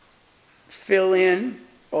fill in,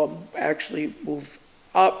 or actually move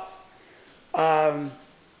up.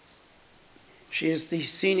 She is the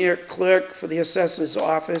senior clerk for the assessor's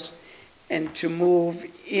office, and to move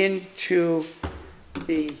into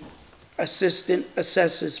the assistant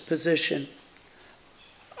assessor's position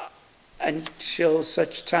until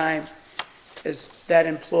such time as that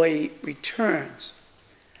employee returns.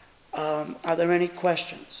 Are there any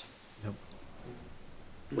questions? Nope.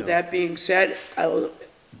 With that being said, I will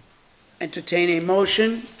entertain a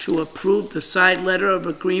motion to approve the side letter of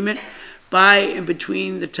agreement by and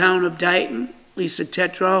between the town of Dayton, Lisa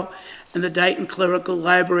Tetro, and the Dayton Clerical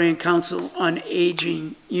Library and Council on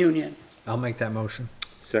Aging Union. I'll make that motion.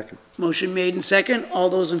 Second. Motion made and second. All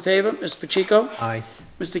those in favor? Mr. Pacheco? Aye.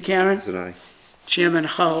 Mr. Karen? As an aye. Chairman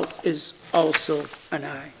Hull is also an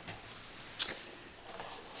aye.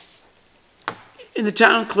 In the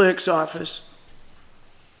town clerk's office,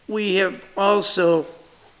 we have also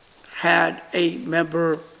had a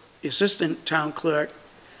member, the assistant town clerk,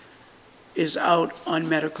 is out on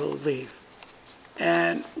medical leave.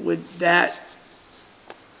 And with that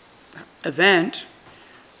event,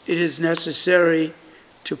 it is necessary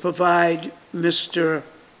to provide Mr.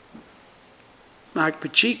 Mark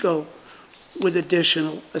Pacheco with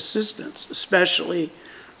additional assistance, especially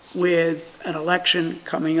with an election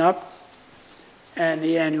coming up and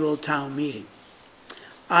the annual town meeting.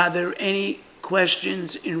 Are there any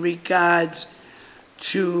questions in regards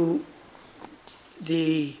to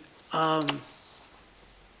the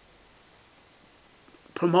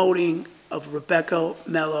promoting of Rebecca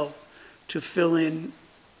Mello to fill in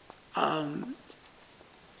at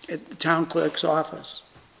the town clerk's office?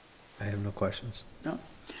 I have no questions. No?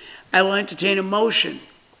 I will entertain a motion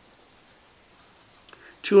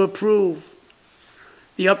to approve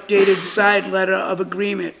the updated side letter of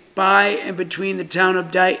agreement by and between the town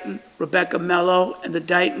of Dayton, Rebecca Mello, and the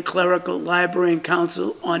Dayton Clerical Library and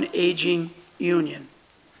Council on Aging Union.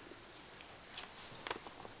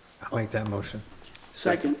 I'll make that motion.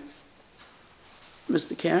 Second?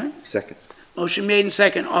 Mr. Karen? Second. Motion made and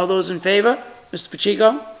second. All those in favor? Mr.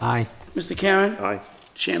 Pacheco? Aye. Mr. Karen? Aye.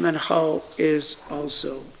 Chairman Hull is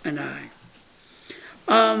also an aye.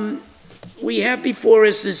 We have before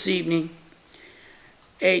us this evening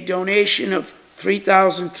a donation of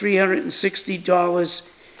 $3,360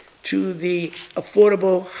 to the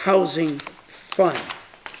Affordable Housing Fund.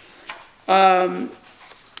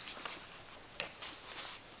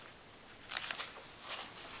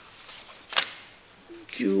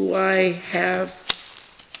 Do I have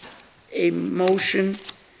a motion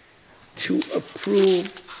to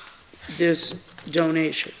approve this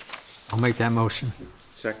donation? I'll make that motion.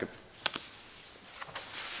 Second.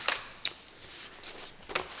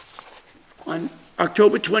 On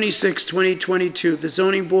October 26, 2022, the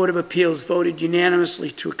Zoning Board of Appeals voted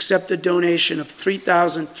unanimously to accept the donation of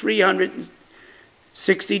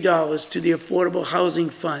 $3,360 to the Affordable Housing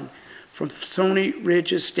Fund from Stony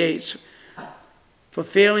Ridge Estates for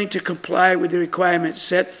failing to comply with the requirements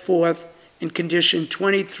set forth in Condition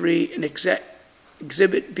 23 in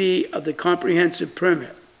Exhibit B of the comprehensive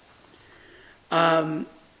permit.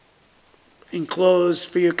 Enclosed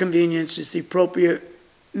for your convenience is the appropriate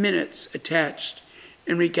minutes attached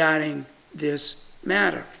in regarding this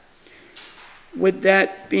matter. With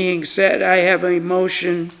that being said, I have a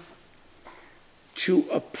motion to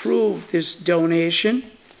approve this donation.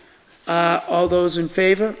 All those in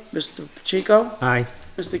favor? Mr. Pacheco? Aye.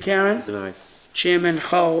 Mr. Karen? As an aye. Chairman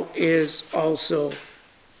Hull is also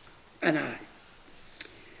an aye.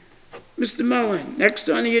 Mr. Mullen, next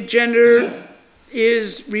on the agenda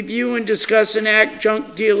is review and discuss and act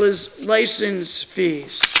junk dealers' license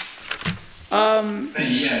fees.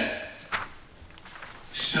 Yes.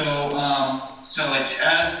 So as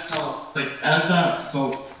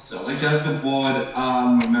the board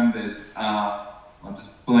remembers, I'm just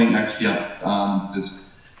pulling actually up this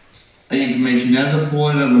information. As the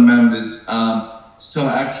board remembers, so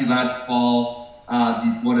actually last fall,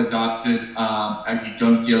 the board adopted actually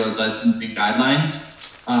junk dealers licensing guidelines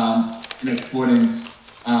in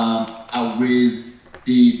accordance with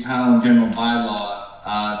the town general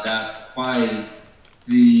bylaw that requires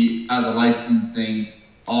the licensing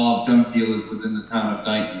of junk dealers within the town of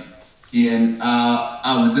Dayton. And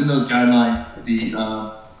within those guidelines,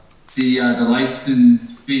 the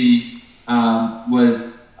license fee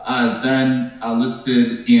was then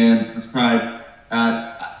listed and prescribed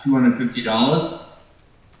at $250.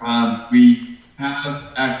 We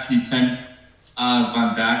have actually since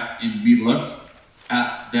gone back and re-looked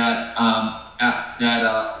at that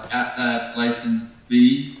license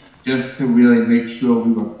fee just to really make sure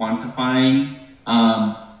we were quantifying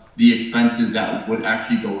the expenses that would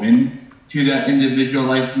actually go in to that individual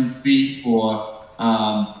license fee for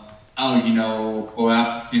for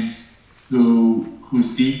applicants who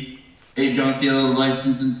seek a junk dealer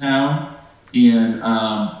license in town, and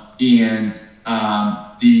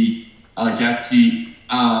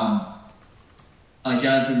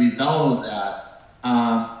as a result of that,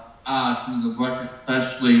 through the work,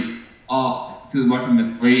 especially through the work of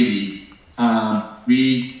Ms. Brady,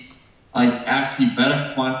 we actually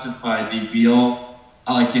better quantify the real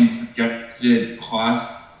and projected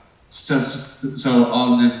costs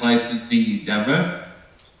of this licensing endeavor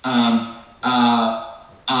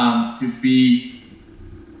to be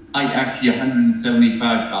actually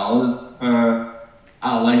 $175 per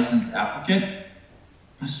licensed applicant,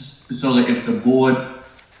 so that if the board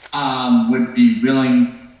would be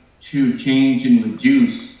willing to change and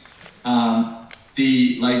reduce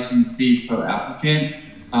the license fee per applicant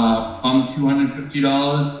from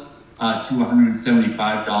 $250 to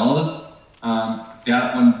 $175.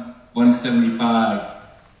 That one's $175,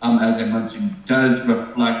 as I mentioned, does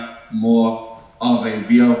reflect more of a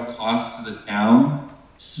real cost to the town.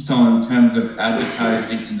 So in terms of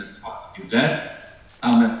advertising in the top Gazette,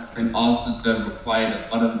 and also the required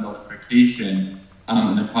abutter notification,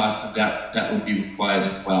 and the cost of that would be required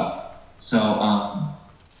as well. So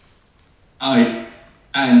I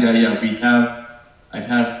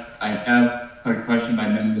have heard question by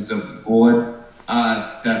members of the board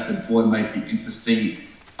that the board might be interested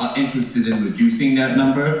in reducing that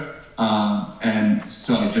number, and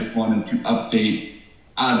so I just wanted to update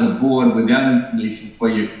the board with that information for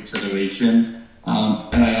your consideration.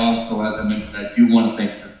 And I also, as I mentioned, I do want to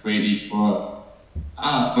thank Ms. Brady for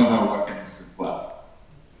her work in this as well.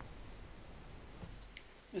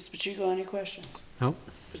 Mr. Pacheco, any questions? No.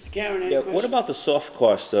 Mr. Karen, any Yeah, questions? what about the soft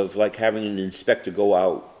cost of like having an inspector go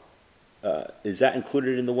out? Is that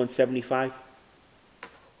included in the 175?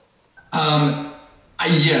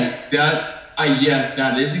 Yes,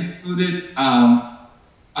 that is included.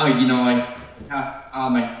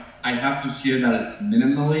 I have to share that it's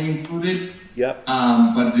minimally included. Yep.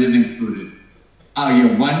 But it is included.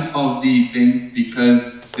 One of the things, because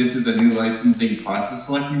this is a new licensing process,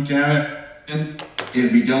 Selectman Karen,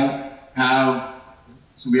 is we don't have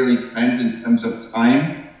really trends in terms of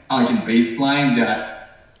time, in baseline that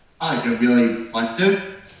are really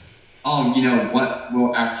reflective of what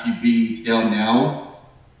will actually be entailed now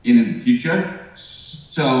in the future.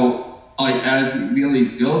 So as we really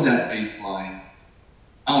build that baseline,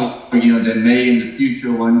 there may in the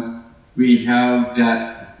future, once we have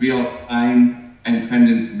that real time and trend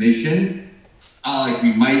information,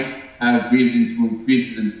 we might have reason to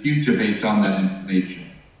increase it in the future based on that information.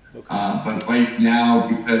 Okay. But right now,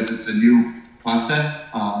 because it's a new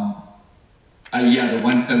process, the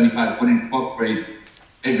 175 would incorporate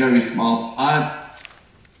a very small part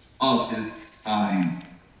of his time.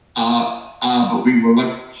 But we will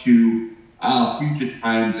look to future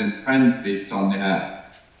times and trends based on that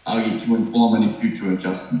to inform any future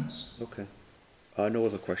adjustments. Okay. No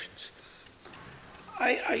other questions.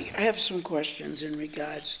 I have some questions in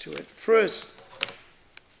regards to it. First,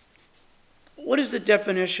 what is the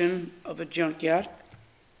definition of a junkyard?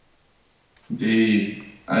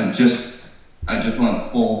 I just want to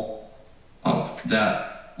pull up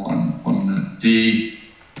that one minute.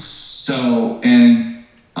 So in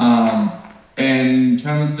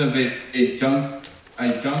terms of a junk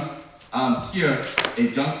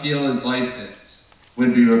dealer's license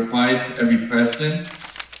would be required for every person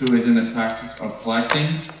who is in the practice of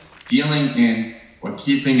collecting, dealing in, or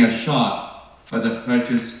keeping a shop for the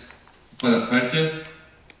purchase,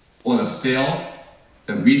 or the sale,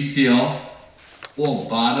 the resale, or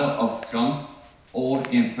barter of junk, old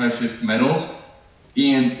and precious metals,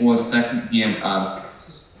 and or second-hand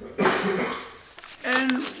articles.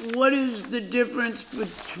 And what is the difference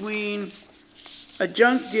between a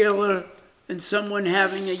junk dealer and someone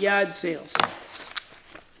having a yard sale?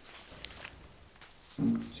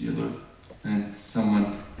 Dealer and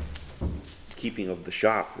someone. Keeping of the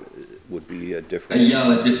shop would be a different.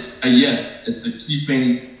 Yes, it's a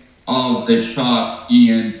keeping of the shop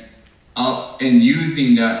and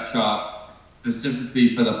using that shop specifically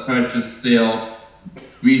for the purchase, sale,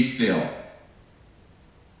 resale.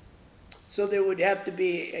 So there would have to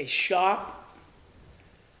be a shop,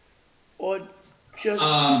 or just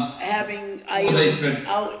having items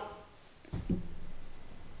out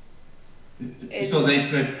So they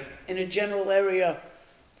could. in a general area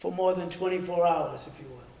for more than 24 hours, if you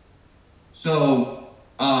will. So,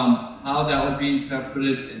 how that would be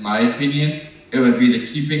interpreted, in my opinion, it would be the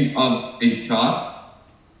keeping of a shop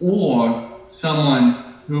or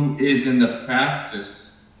someone who is in the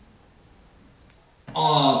practice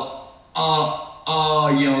of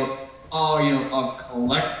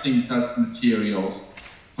collecting such materials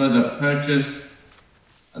for the purchase,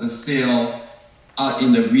 the sale,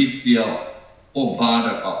 in the resale or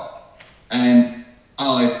barter of. And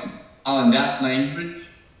that language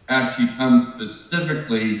actually comes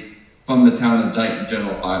specifically from the town of Dayton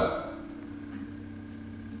General Bylaw.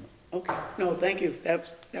 Okay, no, thank you.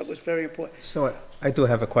 That was very important. So I do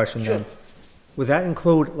have a question then. Sure. Would that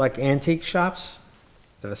include like antique shops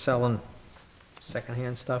that are selling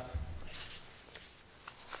secondhand stuff?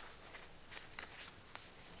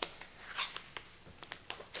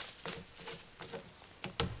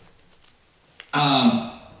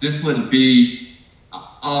 This would be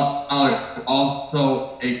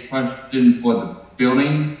also a question for the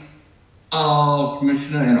building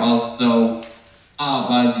commissioner and also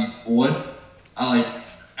by the board, like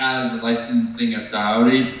as a licensing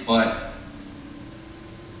authority, but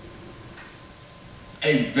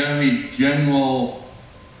a very general,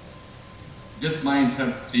 just my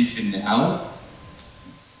interpretation now,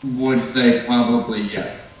 would say probably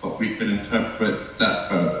yes, but we could interpret that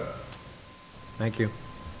further. Thank you.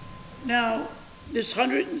 Now, this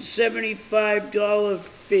 $175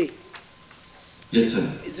 fee, Yes,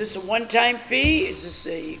 sir. is this a one-time fee? Is this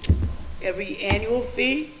every annual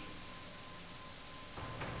fee?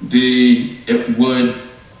 It would,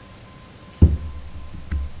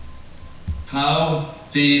 how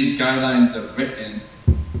these guidelines are written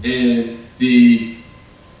is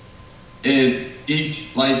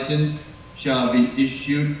each license shall be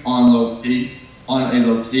issued on a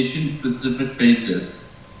location-specific basis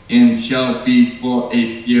and shall be for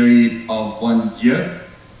a period of 1 year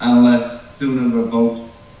unless sooner revoked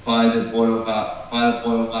by the Board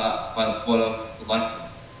of Selectmen.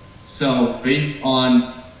 So based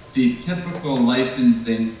on the typical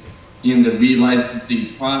licensing in the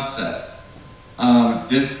relicensing process,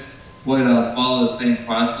 this would follow the same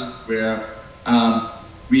process where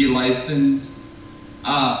relicense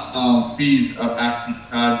fees are actually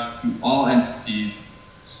charged to all entities.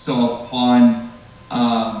 So upon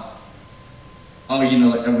a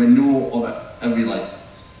renewal of every license.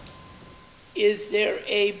 Is there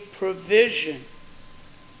a provision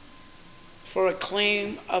for a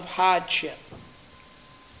claim of hardship?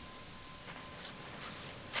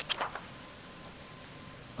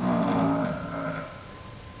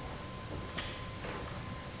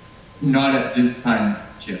 Not at this time,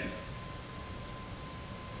 Mr. Chair.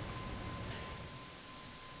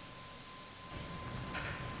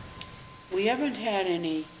 We haven't had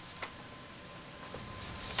any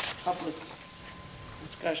public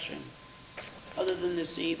discussion, other than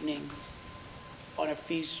this evening, on a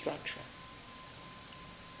fee structure.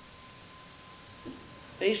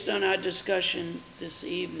 Based on our discussion this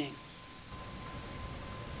evening,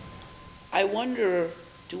 I wonder,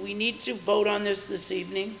 do we need to vote on this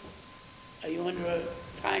evening? Are you under a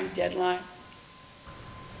time deadline?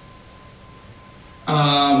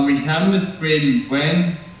 We have Ms. Brady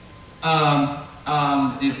when,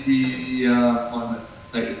 if we, on the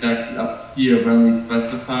site, it's actually up here when we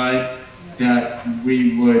specified that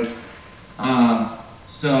we would,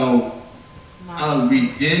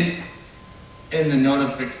 we did in the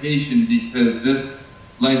notification because this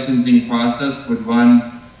licensing process would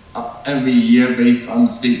run every year based on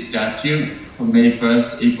the state statute from May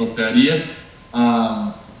 1st to April 30th.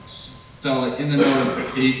 So in the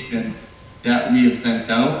notification that we have sent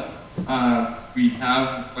out, we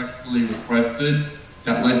have respectfully requested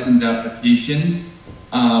that license applications,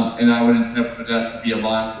 and I would interpret that to be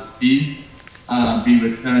along with fees, be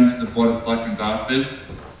returned to the Board of Selectmen's office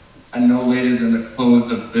and no later than the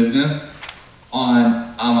close of business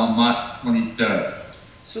on March 23rd.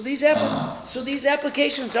 So these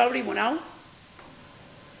applications already went out?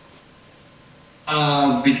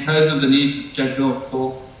 Because of the need to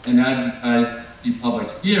schedule and advertise the public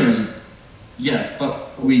hearing, yes,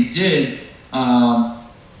 but we did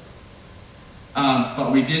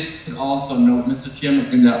also note, Mr. Chairman,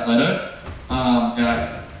 in that letter,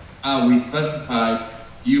 that we specified,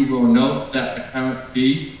 you will note that the current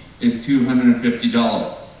fee is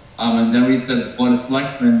 $250. And then we said the Board of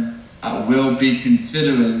Selectmen will be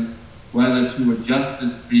considering whether to adjust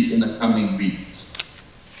this fee in the coming weeks.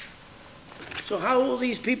 So how will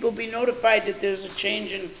these people be notified that there's a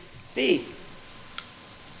change in fee?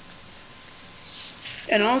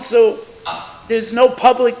 And also, there's no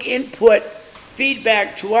public input,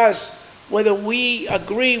 feedback to us whether we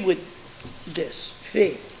agree with this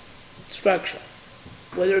fee structure,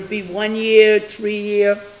 whether it be 1 year, 3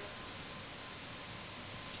 year.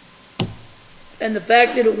 And the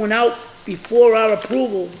fact that it went out before our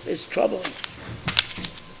approval is troubling.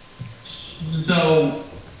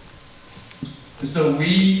 So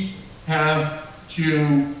we have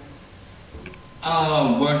to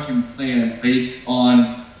work and plan based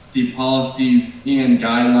on the policies and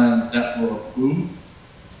guidelines that were approved,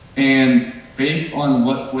 and based on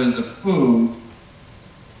what was approved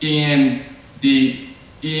and the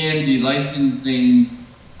licensing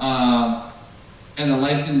and the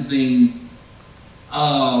licensing,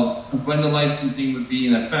 when the licensing would be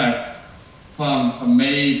in effect from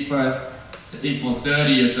May 1st to April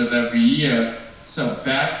 30th of every year. So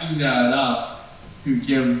backing that up to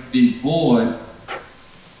give the board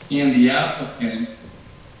and the applicant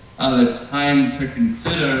the time to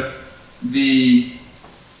consider the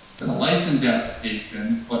license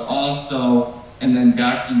applications, but also, and then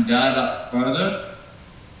backing that up further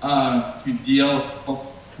to deal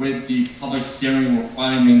with the public hearing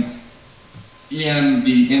requirements and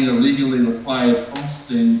the legally required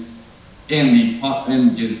posting in the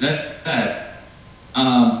Gazette,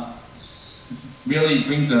 really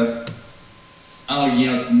brings us,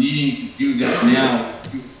 to needing to do that now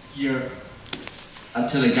to adhere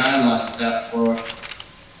to the guidelines that were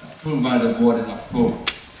approved by the board in October.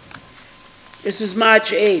 This is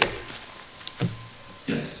March 8th.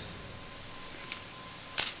 Yes.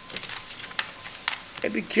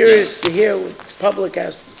 I'd be curious to hear what the public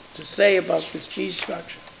has to say about this fee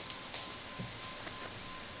structure.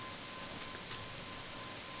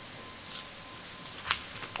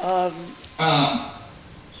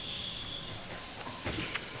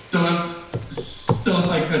 So if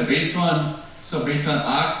I could, based on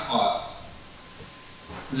our cost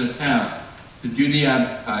to the town to do the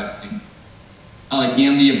advertising,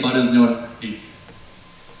 and the abutters notification,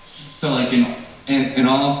 so and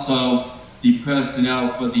also the personnel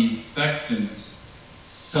for the inspections,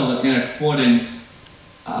 so in accordance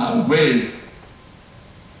with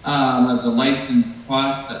the license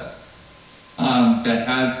process that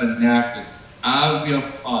has been enacted, our real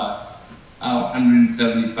cost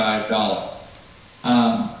 $175.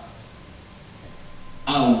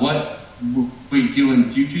 What we do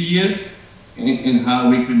in future years and how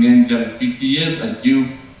we can manage that in future years, I do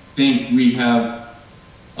think we have,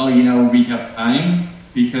 we have time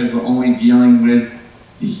because we're only dealing with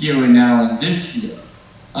the here and now and this year.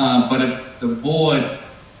 But if the board,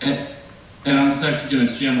 and I'm just actually going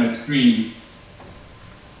to share my screen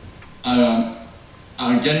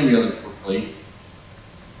again really quickly.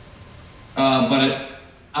 But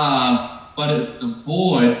if the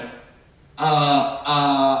board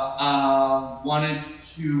wanted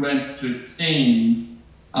to entertain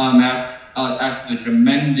actually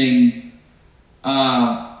amending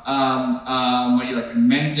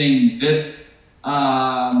amending this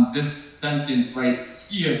this sentence right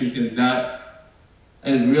here, because that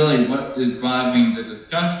is really what is driving the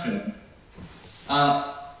discussion,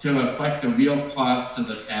 to reflect the real cost to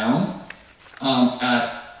the town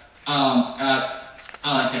at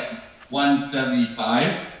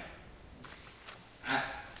 175,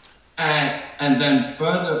 and then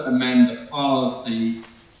further amend the policy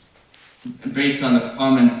based on the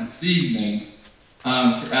comments this evening,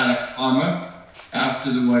 to add a comma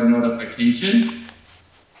after the word notification,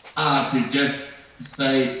 to just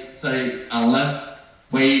say unless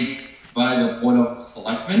waived by the Board of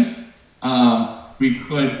Selectmen. We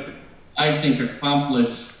could, I think,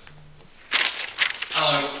 accomplish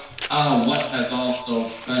what has also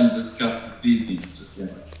been discussed this evening, Mr.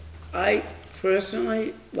 Chairman. I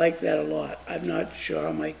personally like that a lot. I'm not sure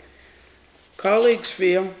how my colleagues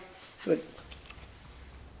feel, but,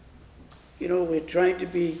 we're trying to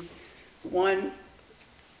be, one,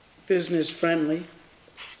 business friendly,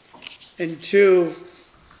 and two,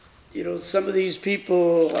 some of these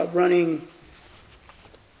people are running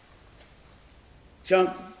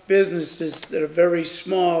junk businesses that are very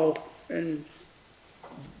small and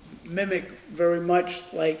mimic very much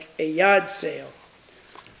like a yard sale,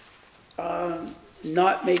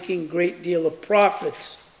 not making a great deal of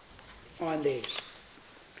profits on these.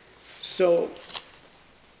 So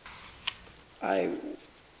I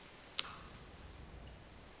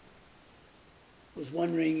was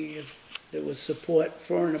wondering if there was support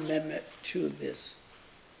for an amendment to this.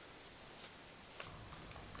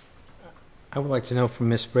 I would like to know from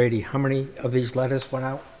Miss Brady, how many of these letters went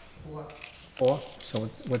out? Four? So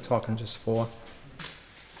we're talking just four.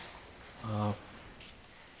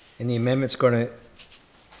 And the amendment's going to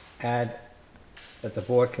add that the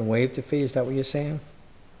board can waive the fee, is that what you're saying?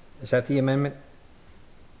 Is that the amendment?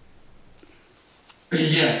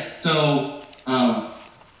 Yes, so, I'll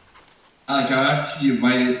actually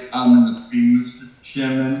write it in the screen, Mr.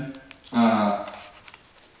 Chairman.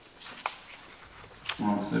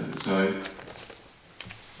 One second, sorry.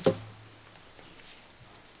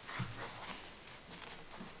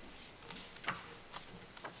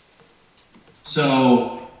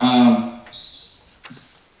 So,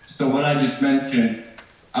 so what I just mentioned,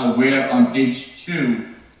 we're on page 2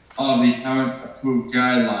 of the current approved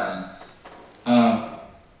guidelines.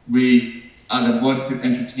 The board could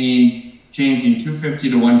entertain changing 250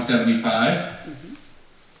 to 175,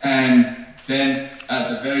 and then at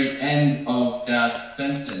the very end of that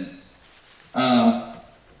sentence,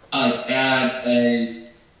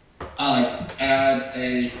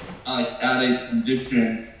 add a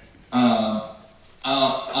condition,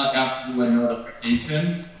 after the word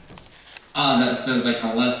notification, that says like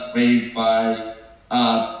unless waived by,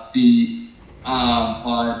 by the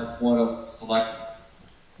Board of Selectmen.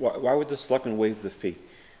 Why would the selectmen waive the fee?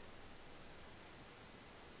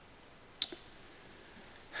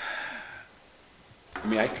 I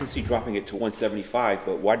mean, I can see dropping it to 175,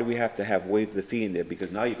 but why do we have to have waived the fee in there?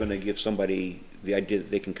 Because now you're gonna give somebody the idea that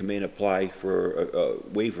they can come in, apply for a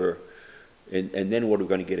waiver, and then what are we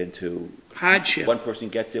gonna get into? Hardship. One person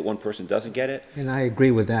gets it, one person doesn't get it? And I agree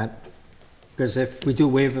with that, because if we do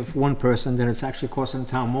waive it for one person, then it's actually costing the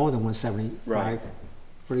town more than 175 Right.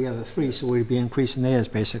 for the other three, so we'd be increasing theirs,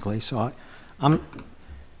 basically. So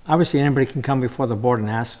obviously, anybody can come before the board and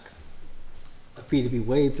ask a fee to be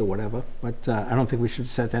waived or whatever, but I don't think we should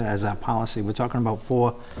set that as our policy. We're talking about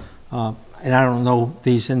four, and I don't know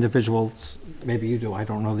these individuals, maybe you do, I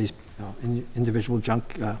don't know these individual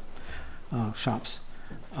junk shops.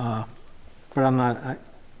 But I'm not,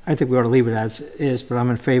 I think we ought to leave it as is, but I'm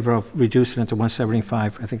in favor of reducing it to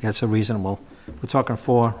 175. I think that's a reasonable, we're talking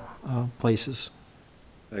four places.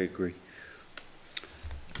 I agree.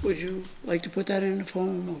 Would you like to put that in the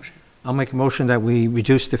form of motion? I'll make a motion that we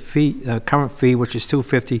reduce the fee, current fee, which is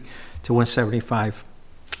 $250, to $175.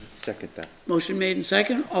 Second that. Motion made in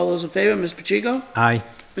second. All those in favor, Ms. Pacheco? Aye.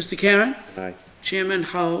 Mr. Karen? Aye. Chairman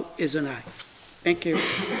Hull is an aye. Thank you.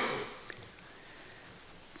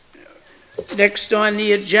 Next on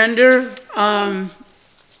the agenda,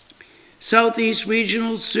 Southeast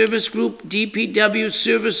Regional Service Group DPW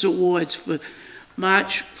Service Awards for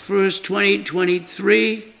March 1st,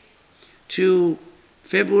 2023 to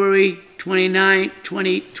February 29,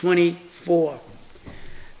 2024.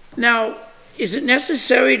 Now, is it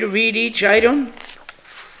necessary to read each item,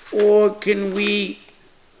 or can we?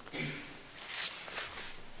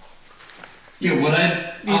 Yeah, what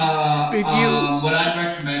I'd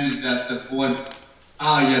recommend is that the board,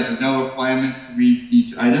 there's no requirement to read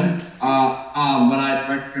each item. What I'd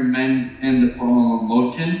recommend in the form of a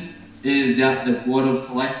motion is that the Board of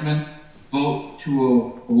Selectmen vote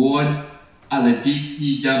to award the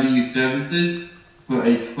DPW services for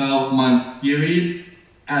a 12-month period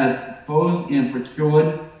as proposed and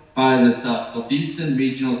procured by the Southeastern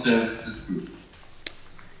Regional Services Group.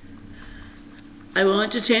 I will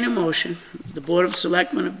entertain a motion. The Board of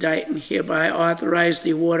Selectmen of Dayton hereby authorize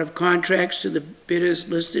the award of contracts to the bidders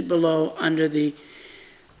listed below under the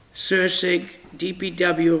SERSIG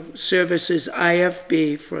DPW Services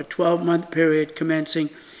IFB for a 12-month period commencing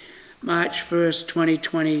March 1st,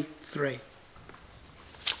 2023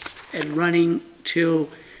 and running till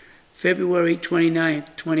February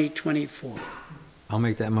 29th, 2024. I'll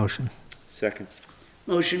make that motion. Second.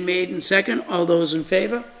 Motion made and second. All those in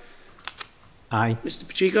favor? Aye. Mr.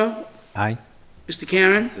 Pacheco? Aye. Mr.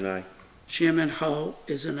 Karen? It's an aye. Chairman Hull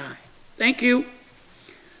is an aye. Thank you.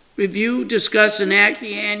 Review, discuss, and act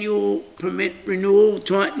the annual permit renewal,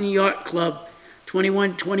 Taunton Yacht Club,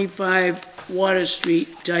 2125 Water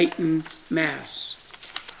Street, Dayton, Mass.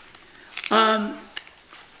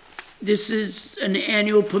 This is an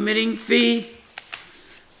annual permitting fee.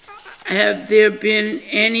 Have there been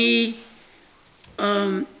any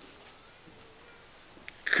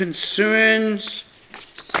concerns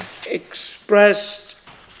expressed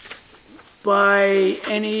by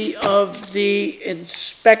any of the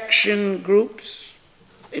inspection groups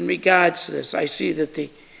in regards to this? I see that the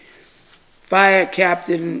fire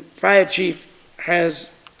chief has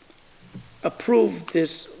approved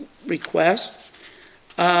this request.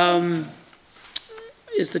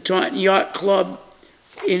 Is the Taunton Yacht Club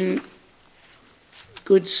in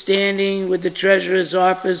good standing with the treasurer's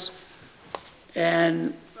office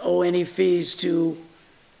and owe any fees to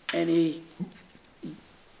any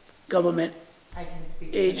government I can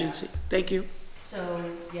speak to agency? that. Thank you. So,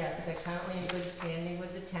 yes, they're currently in good standing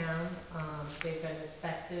with the town. They've been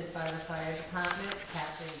inspected by the fire department.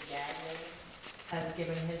 Captain Gagley has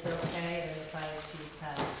given his okay, and the fire chief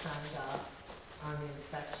has signed off on the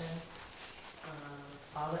inspection.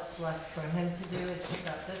 All that's left for him to do is pick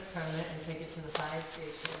up this permit and take it to the fire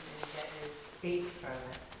station and get his state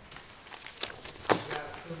permit. Your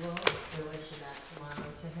approval, we'll issue that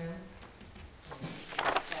tomorrow to him.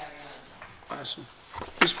 And carry on. Awesome.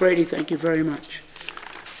 Ms. Brady, thank you very much.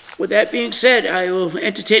 With that being said, I will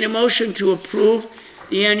entertain a motion to approve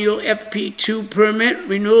the annual FP2 permit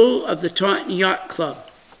renewal of the Taunton Yacht Club.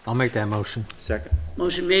 I'll make that motion. Second.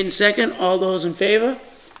 Motion made and second. All those in favor?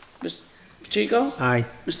 Mr. Pacheco? Aye.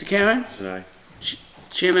 Mr. Karen? It's an aye.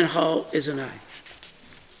 Chairman Hull is an aye.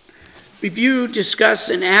 Review, discuss,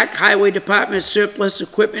 and act Highway Department surplus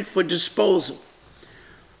equipment for disposal.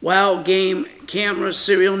 Wild game camera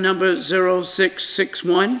serial number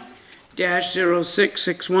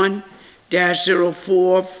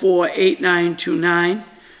 0661-0661-04482929.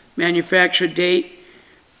 Manufacture date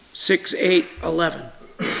 6/8/11.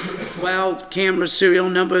 Wild camera serial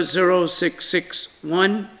number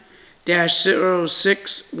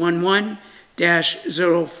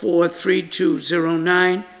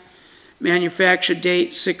 0661-0611-043209. Manufacture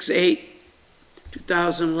date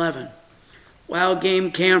 6/8/2011. Wild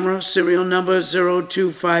game camera serial number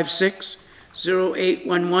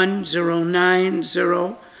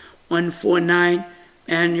 0256-0811-090-149.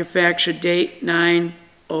 Manufacture date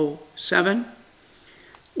 9/07.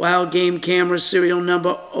 Wild game camera serial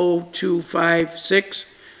number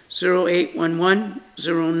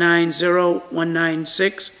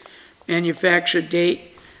 0256-0811-090-196. Manufacture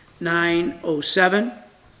date 9/07.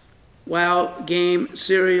 Wild game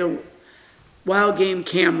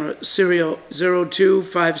camera serial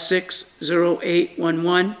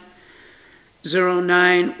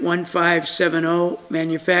 0256-0811-091570.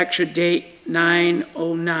 Manufacture date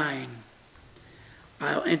 9/09.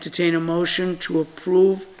 I'll entertain a motion to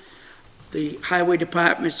approve the Highway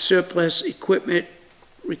Department surplus equipment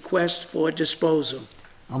request for disposal.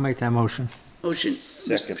 I'll make that motion. Motion,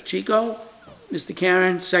 Mr. Pacheco. Mr.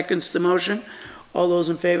 Karen seconds the motion. All those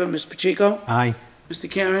in favor, Mr. Pacheco? Aye. Mr.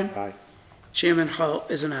 Karen? Aye. Chairman Hull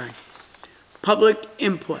is an aye. Public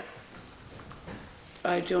input.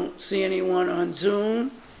 I don't see anyone on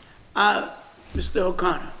Zoom. Mr.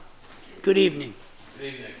 O'Connor, good evening. Good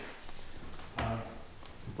evening.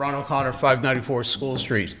 Ron O'Connor, 594 School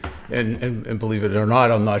Street. And believe it or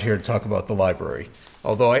not, I'm not here to talk about the library.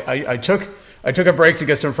 Although I took a break to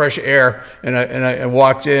get some fresh air, and I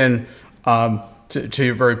walked in to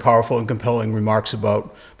your very powerful and compelling remarks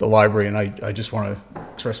about the library, and I just want to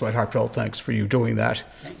express my heartfelt thanks for you doing that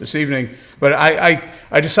this evening. But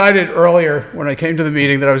I decided earlier when I came to the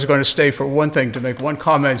meeting that I was going to stay for one thing, to make one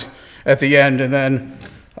comment at the end, and then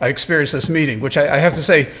I experienced this meeting, which I have to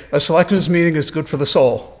say, a selectmen's meeting is good for the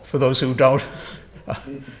soul, for those who don't. But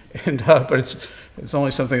it's only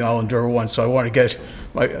something I'll endure once, so I want to get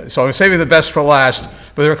so I'm saving the best for last.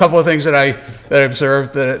 But there are a couple of things that I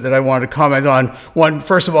observed that I wanted to comment on. One,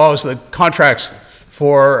 first of all, is the contracts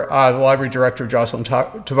for the library director Jocelyn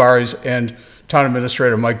Tavares and town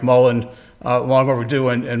administrator Mike Mullen. Long overdue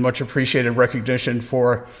and much appreciated recognition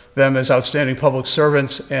for them as outstanding public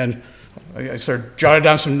servants. And I sort of jotted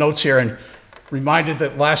down some notes here and reminded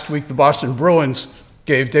that last week the Boston Bruins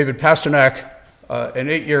gave David Pasternak an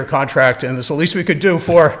 8-year contract, and the least we could do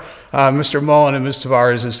for Mr. Mullen and Ms.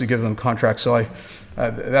 Tavares is to give them contracts. So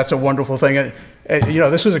that's a wonderful thing. And, you know,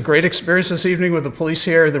 this was a great experience this evening with the police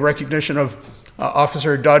here, the recognition of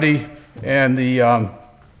Officer Duddy and the, of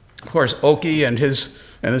course, Oki and his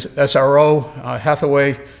SRO,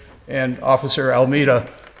 Hathaway, and Officer Almeida.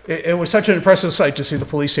 It was such an impressive sight to see the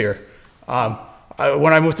police here.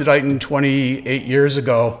 When I moved to Dayton 28 years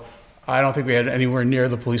ago, I don't think we had anywhere near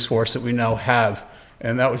the police force that we now have.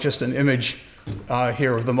 And that was just an image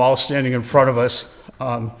here of them all standing in front of us.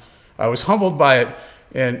 I was humbled by it,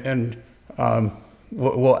 and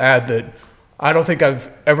we'll add that I don't think I've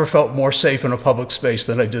ever felt more safe in a public space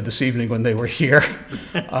than I did this evening when they were here.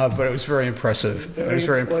 But it was very impressive. It was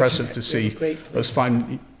very impressive to see those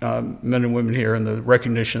fine men and women here and the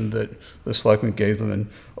recognition that the selectmen gave them. And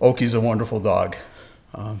Oki's a wonderful dog.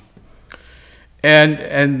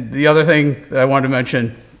 And the other thing that I wanted to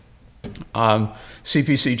mention,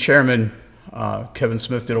 CPC Chairman Kevin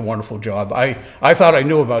Smith did a wonderful job. I thought I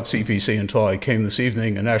knew about CPC until I came this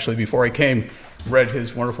evening, and actually before I came, read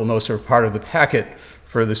his wonderful notes that are part of the packet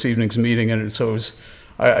for this evening's meeting, and so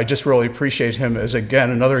I just really appreciate him as, again,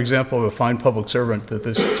 another example of a fine public servant that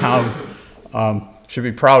this town should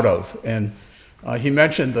be proud of. And he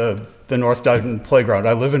mentioned the North Dayton playground.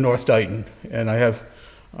 I live in North Dayton, and I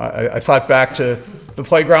thought back to the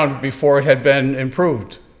playground before it had been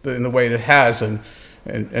improved in the way it has, and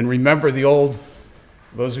remember the old,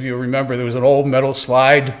 those of you who remember, there was an old metal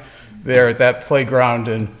slide there at that playground,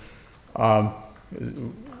 and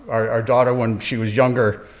our daughter, when she was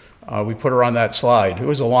younger, we put her on that slide. It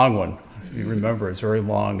was a long one, if you remember, it's very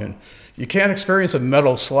long, and you can't experience a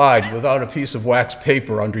metal slide without a piece of wax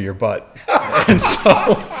paper under your butt. And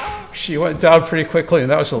so she went down pretty quickly,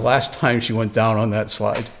 and that was the last time she went down on that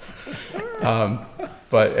slide.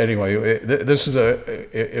 But anyway,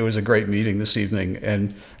 it was a great meeting this evening.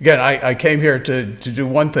 And again, I came here to do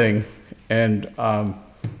one thing, and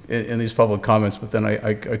in these public comments, but then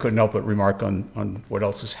I couldn't help but remark on what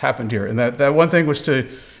else has happened here. And that one thing was to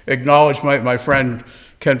acknowledge my friend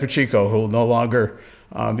Ken Pacheco, who will no longer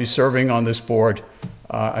be serving on this board.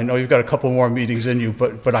 I know you've got a couple more meetings in you,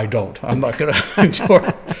 but I don't. I'm not going to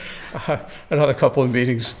endure another couple of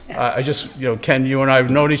meetings. I just, Ken, you and I have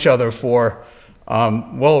known each other for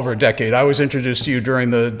well over a decade. I was introduced to you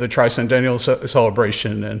during the tricentennial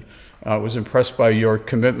celebration, and was impressed by your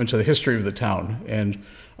commitment to the history of the town. And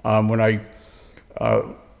when I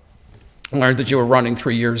learned that you were running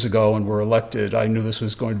 3 years ago and were elected, I knew this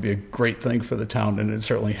was going to be a great thing for the town, and it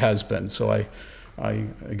certainly has been. So I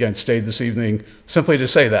again stayed this evening simply to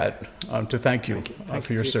say that, to thank you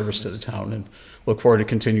for your service to the town, and look forward to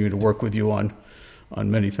continuing to work with you on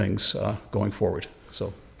many things going forward.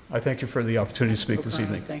 So I thank you for the opportunity to speak this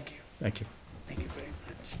evening. Thank you. Thank you. Thank you very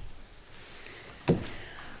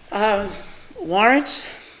much. Warrants?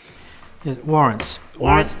 Warrants.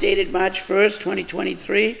 Warrants dated March 1st,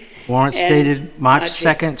 2023. Warrants and dated March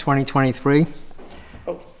 8th. 2nd, 2023.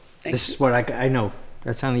 Oh, thank This you. is what I know.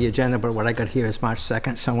 That's on the agenda, but what I got here is March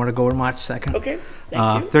 2nd, so I'm going to go with March 2nd. Okay,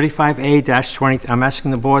 thank you. 35A-20, I'm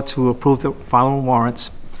asking the board to approve the following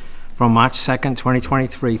warrants from March 2nd,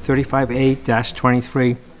 2023.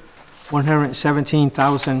 35A-23,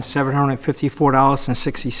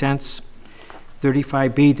 $117,754.60.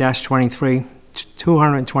 35B-23,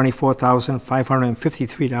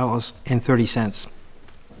 $224,553.30.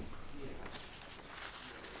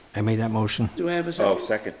 I made that motion. Do I have a second? Oh,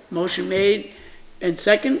 second. Motion made and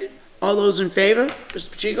second. All those in favor? Mr.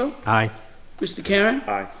 Pacheco? Aye. Mr. Karen?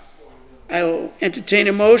 Aye. I will entertain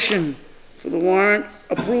a motion for the warrant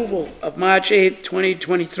approval of March 8th,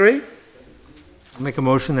 2023. I'll make a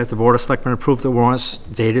motion that the Board of Selectmen approve the warrants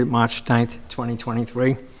dated March 9th,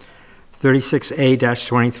 2023.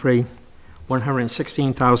 36A-23,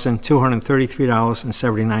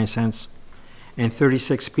 $116,233.79. And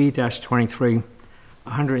 36B-23,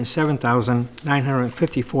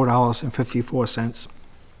 $107,954.54.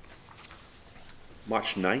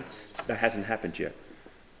 March 9th? That hasn't happened yet.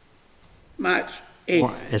 March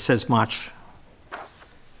 8th. It says March.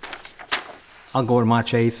 I'll go with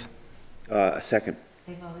March 8th. A second.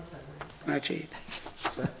 They've always done that. March 8th. It's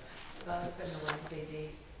always been the Wednesday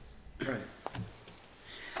date.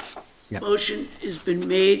 Yep. Motion has been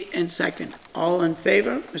made and second. All in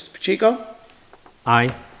favor? Mr. Pacheco? Aye.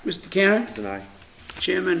 Mr. Karen? It's an aye.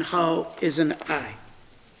 Chairman Hull is an aye.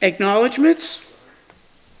 Acknowledgements?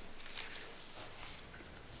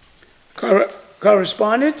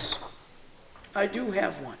 Correspondence? I do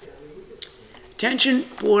have one. Attention,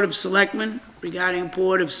 Board of Selectmen, regarding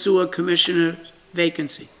Board of Sewer Commissioner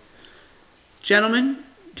vacancy. Gentlemen,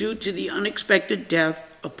 due to the unexpected death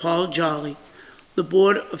of Paul Jolly, the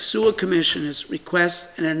Board of Sewer Commissioners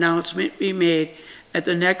requests an announcement be made at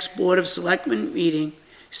the next Board of Selectmen meeting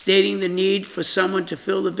stating the need for someone to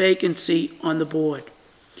fill the vacancy on the board.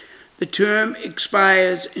 The term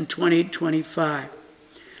expires in 2025.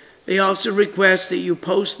 They also request that you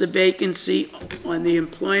post the vacancy on the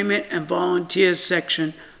Employment and Volunteers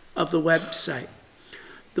section of the website.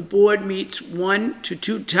 The board meets 1 to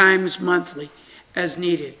 2 times monthly as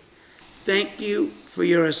needed. Thank you for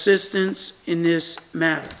your assistance in this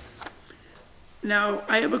matter. Now,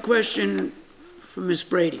 I have a question for Ms.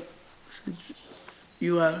 Brady, since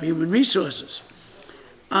you are Human Resources.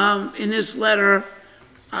 In this letter,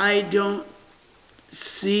 I don't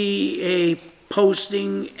see a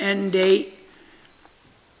posting end date.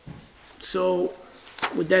 So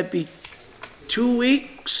would that be 2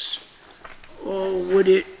 weeks? Or would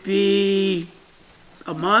it be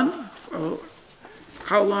a month? Or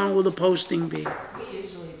how long will the posting be? We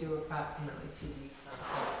usually do approximately 2 weeks on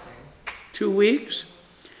posting. 2 weeks?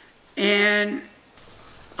 And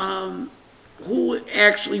who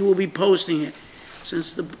actually will be posting it?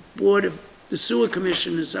 Since the Board of the Sewer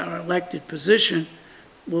Commissioners are an elected position,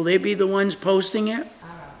 will they be the ones posting it? Our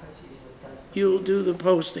office usually does that. You'll do the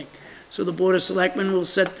posting. So the Board of Selectmen will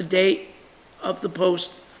set the date of the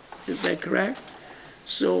post, is that correct?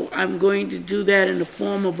 So I'm going to do that in the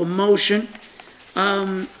form of a motion.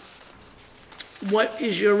 What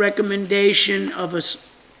is your recommendation of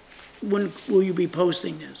us, when will you be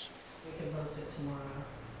posting this? We can post it tomorrow.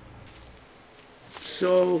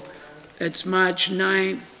 So it's March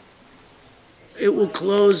 9th. It will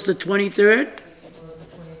close the 23rd? We can close the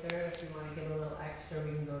 23rd. If you want to give a little extra, we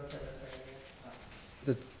can go to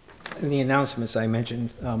the 30th. In the announcements, I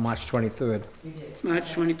mentioned March 23rd. We did.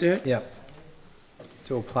 March 23rd? Yep.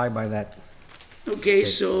 To apply by that. Okay,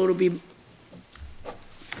 so it'll be,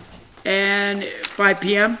 and 5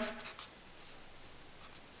 PM? Can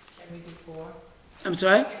we do 4? I'm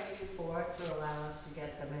sorry? Can we do 4 to allow us to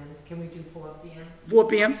get 4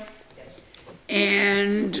 PM?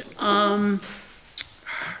 And,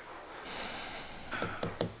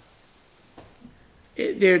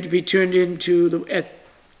 they're to be turned into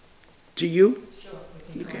to you? Sure,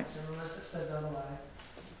 we can Okay. collect them unless it says otherwise.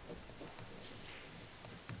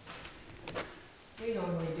 We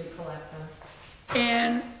normally do collect them.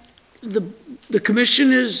 And the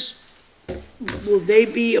commissioners, will they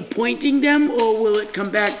be appointing them, or will it come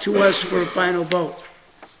back to us for a final vote?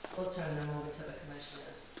 We'll turn them over to the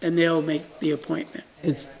commissioners. And they'll make the appointment?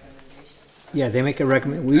 It's, yeah, they make a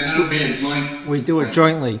recommend, That'll be a joint. we do it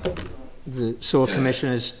jointly. The sewer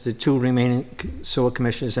commissioners, the two remaining sewer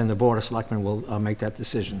commissioners and the board of selectmen will make that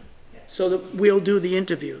decision. So that we'll do the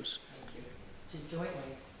interviews To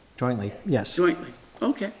jointly. Jointly, yes. jointly?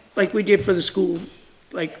 Okay, like we did for the school,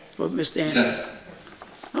 like for Mr. Anderson? Yes.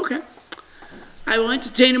 Okay. I will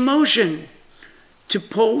entertain a motion to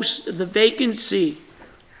post the vacancy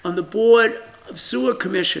on the Board of Sewer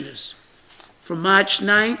Commissioners for March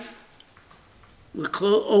 9th, with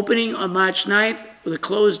opening on March 9th, with a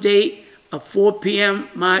close date of 4 PM,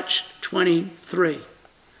 March 23.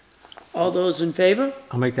 All those in favor?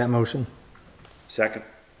 I'll make that motion. Second.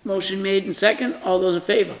 Motion made and second. All those in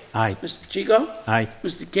favor? Aye. Mr. Pacheco? Aye.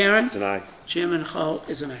 Mr. Karen? It's an aye. Chairman Hull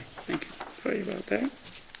is an aye. Thank you. Sorry about that.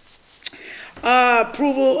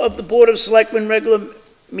 Approval of the Board of Selectmen regular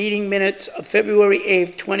meeting minutes of February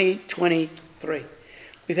 8th, 2023.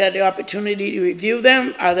 We've had the opportunity to review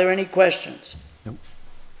them. Are there any questions? Nope.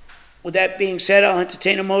 With that being said, I'll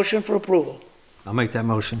entertain a motion for approval. I'll make that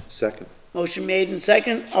motion. Second. Motion made and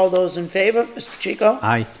second. All those in favor? Mr. Pacheco?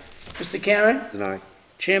 Aye. Mr. Karen? It's an aye.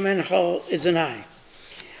 Chairman Hull is an aye.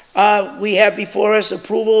 We have before us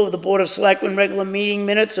approval of the Board of Selectmen regular meeting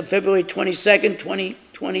minutes of February 22nd,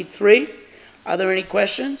 2023. Are there any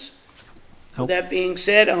questions? Nope. With that being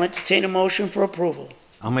said, I'll entertain a motion for approval.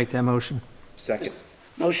 I'll make that motion. Second.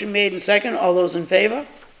 Motion made and second. All those in favor?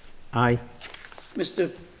 Aye.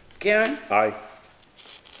 Mr. Karen? Aye.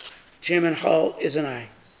 Chairman Hull is an aye.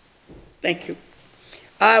 Thank you.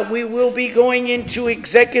 We will be going into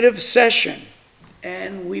executive session,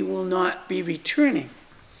 and we will not be returning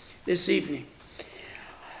this evening.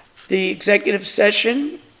 The executive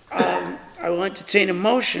session, I will entertain a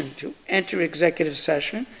motion to enter executive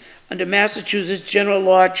session under Massachusetts General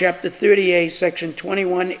Law, Chapter 30A, Section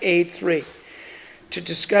 21A3, to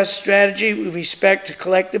discuss strategy with respect to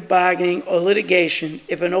collective bargaining or litigation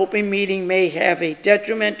if an open meeting may have a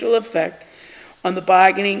detrimental effect on the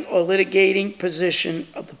bargaining or litigating position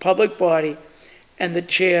of the public body, and the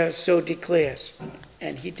chair so declares,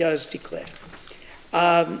 and he does declare.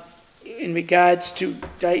 In regards to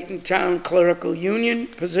Dayton Town Clerical Union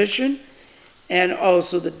position, and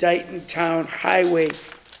also the Dayton Town Highway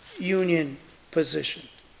Union position.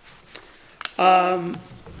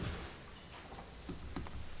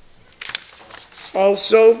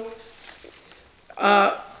 Also,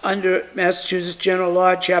 under Massachusetts General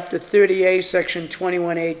Law, Chapter 30A, Section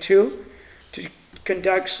 21A2, to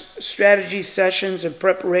conduct strategy sessions in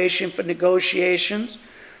preparation for negotiations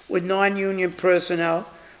with non-union personnel,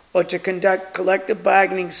 or to conduct collective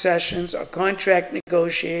bargaining sessions or contract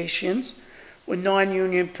negotiations with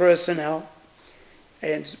non-union personnel,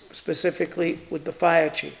 and specifically with the fire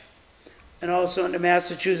chief. And also under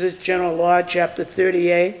Massachusetts General Law, Chapter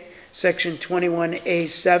 30A, Section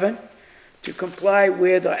 21A7, to comply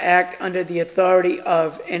with or act under the authority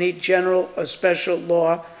of any general or special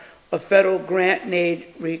law or federal grant and aid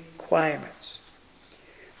requirements.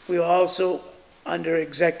 We will also, under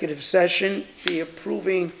executive session, be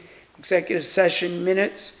approving executive session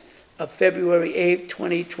minutes of February 8th,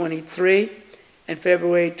 2023, and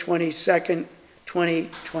February 22nd,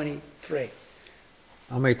 2023.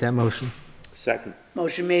 I'll make that motion. Second.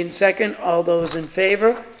 Motion made and second. All those in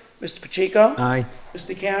favor? Mr. Pacheco? Aye.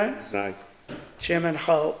 Mr. Karen? It's an aye. Chairman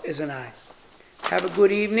Hull is an aye. Have a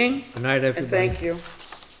good evening, Good night, everybody. and thank you.